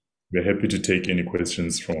presentation. We're happy to take any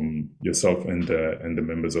questions from yourself and the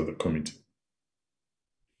members of the committee.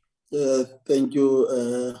 Thank you,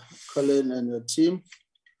 Colin and your team,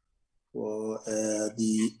 for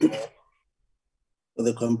the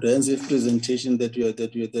comprehensive presentation that you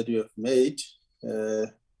have made,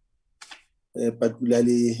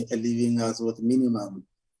 particularly leaving us with minimum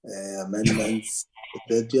amendments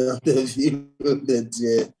that you have the view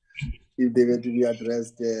that if they were to be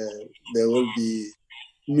addressed, there will be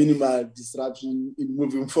minimal disruption in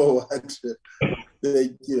moving forward.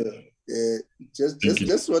 Thank you.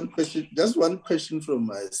 Just one question from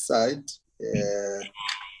my side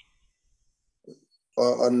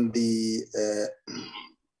on the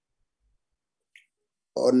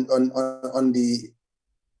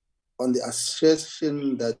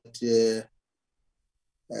assertion that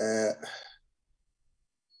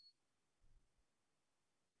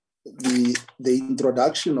the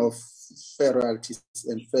introduction of fair royalties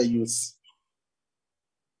and fair use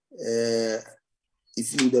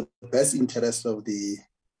is in the best interest of the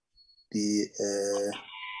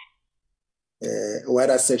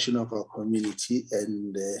wider section of our community,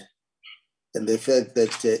 and the fact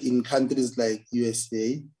that in countries like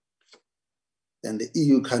USA and the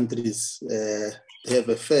EU countries, they have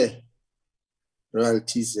a fair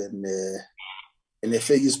royalties and a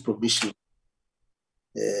fair use provision,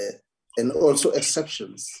 and also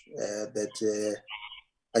exceptions that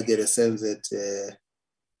I get a sense that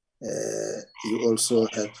you also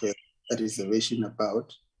have a reservation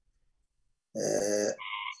about.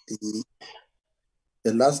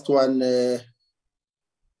 The last one,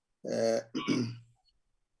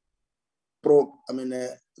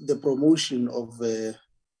 the promotion of the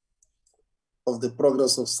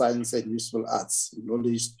progress of science and useful arts,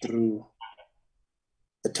 knowledge through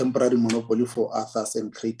a temporary monopoly for authors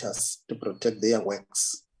and creators to protect their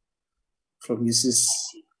works from uses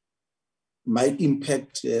might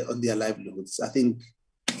impact on their livelihoods. I think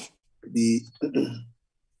the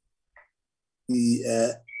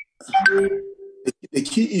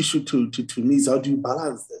key issue to me is how do you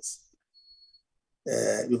balance this?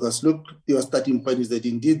 Because look, your starting point is that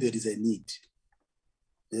indeed there is a need.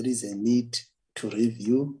 There is a need to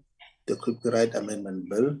review the Copyright Amendment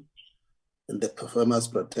Bill and the Performance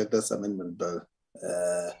Protectors Amendment Bill.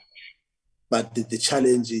 But the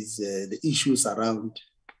challenge is the issues around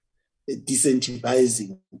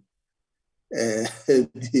disincentivizing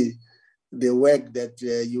the work that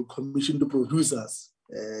you commission to producers.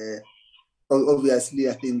 Obviously,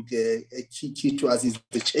 I think a key to us is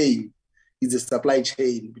the chain, is the supply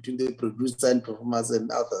chain between the producer and performers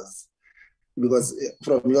and others. Because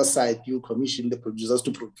from your side, you commission the producers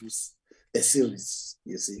to produce a series,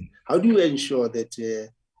 you see. How do you ensure that,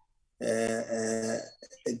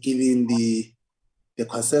 given the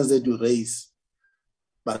concerns that you raise,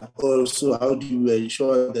 but also how do you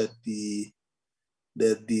ensure that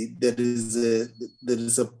there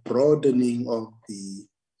is a broadening of